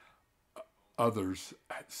 1:23, others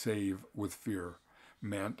save with fear,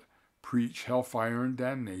 meant preach hellfire and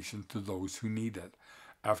damnation to those who need it.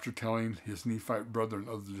 After telling his Nephite brethren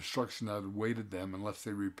of the destruction that awaited them unless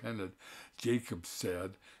they repented, Jacob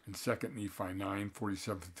said in 2 Nephi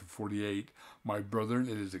 9:47-48, my brethren,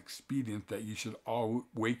 it is expedient that ye should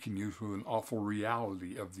awaken you to an awful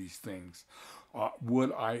reality of these things.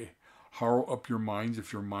 Would I harrow up your minds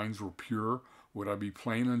if your minds were pure? Would I be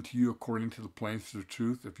plain unto you according to the plainness of the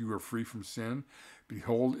truth, if you were free from sin?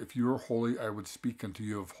 Behold, if you are holy, I would speak unto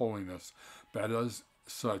you of holiness. But as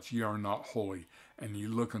such ye are not holy, and ye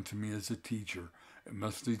look unto me as a teacher. It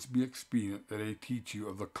must needs be expedient that I teach you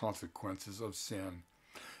of the consequences of sin.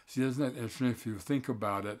 See, isn't that interesting? If you think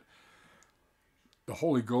about it, the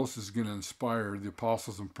Holy Ghost is going to inspire the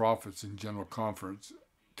apostles and prophets in General Conference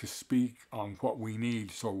to speak on what we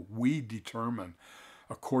need, so we determine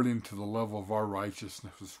according to the level of our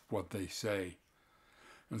righteousness what they say.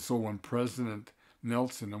 And so when President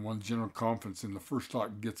Nelson in one General Conference in the first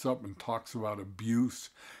talk gets up and talks about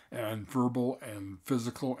abuse and verbal and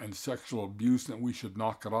physical and sexual abuse, and we should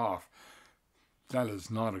knock it off, that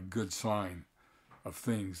is not a good sign of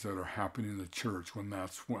things that are happening in the church when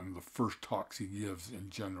that's one of the first talks he gives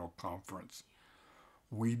in General Conference.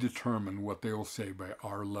 We determine what they will say by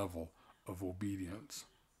our level of obedience.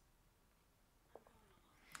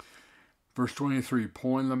 Verse 23,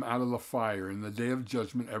 pulling them out of the fire. In the day of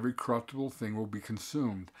judgment, every corruptible thing will be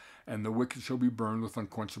consumed, and the wicked shall be burned with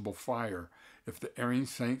unquenchable fire. If the erring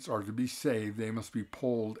saints are to be saved, they must be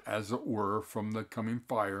pulled, as it were, from the coming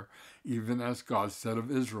fire, even as God said of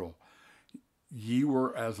Israel, ye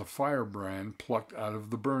were as a firebrand plucked out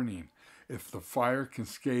of the burning. If the fire can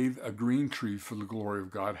scathe a green tree for the glory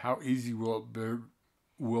of God, how easy will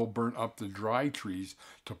it burn up the dry trees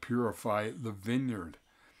to purify the vineyard?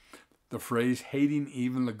 The phrase hating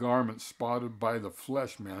even the garment spotted by the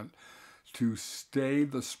flesh meant to stay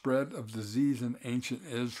the spread of disease in ancient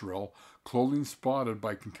Israel. Clothing spotted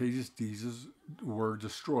by contagious diseases were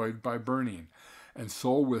destroyed by burning. And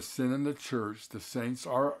so with sin in the church, the saints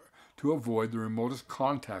are to avoid the remotest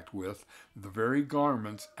contact with the very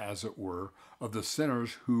garments, as it were, of the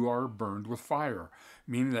sinners who are burned with fire,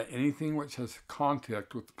 meaning that anything which has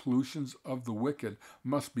contact with the pollutions of the wicked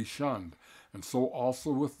must be shunned. And so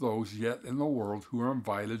also with those yet in the world who are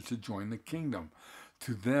invited to join the kingdom.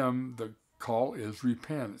 To them the call is,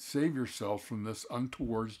 repent, save yourselves from this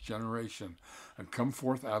untoward generation, and come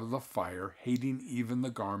forth out of the fire, hating even the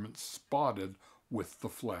garments spotted with the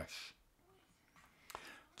flesh.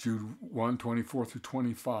 Jude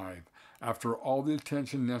 1:24-25. After all the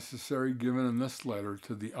attention necessary given in this letter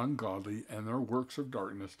to the ungodly and their works of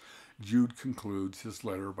darkness, Jude concludes his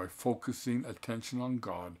letter by focusing attention on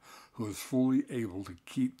God, who is fully able to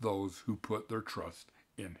keep those who put their trust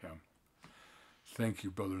in him. Thank you,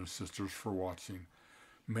 brothers and sisters, for watching.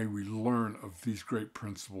 May we learn of these great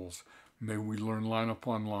principles. May we learn line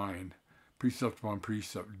upon line, precept upon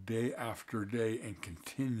precept, day after day, and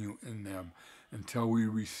continue in them until we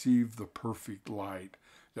receive the perfect light,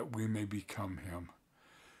 that we may become him.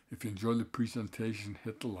 If you enjoyed the presentation,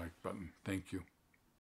 hit the like button. Thank you.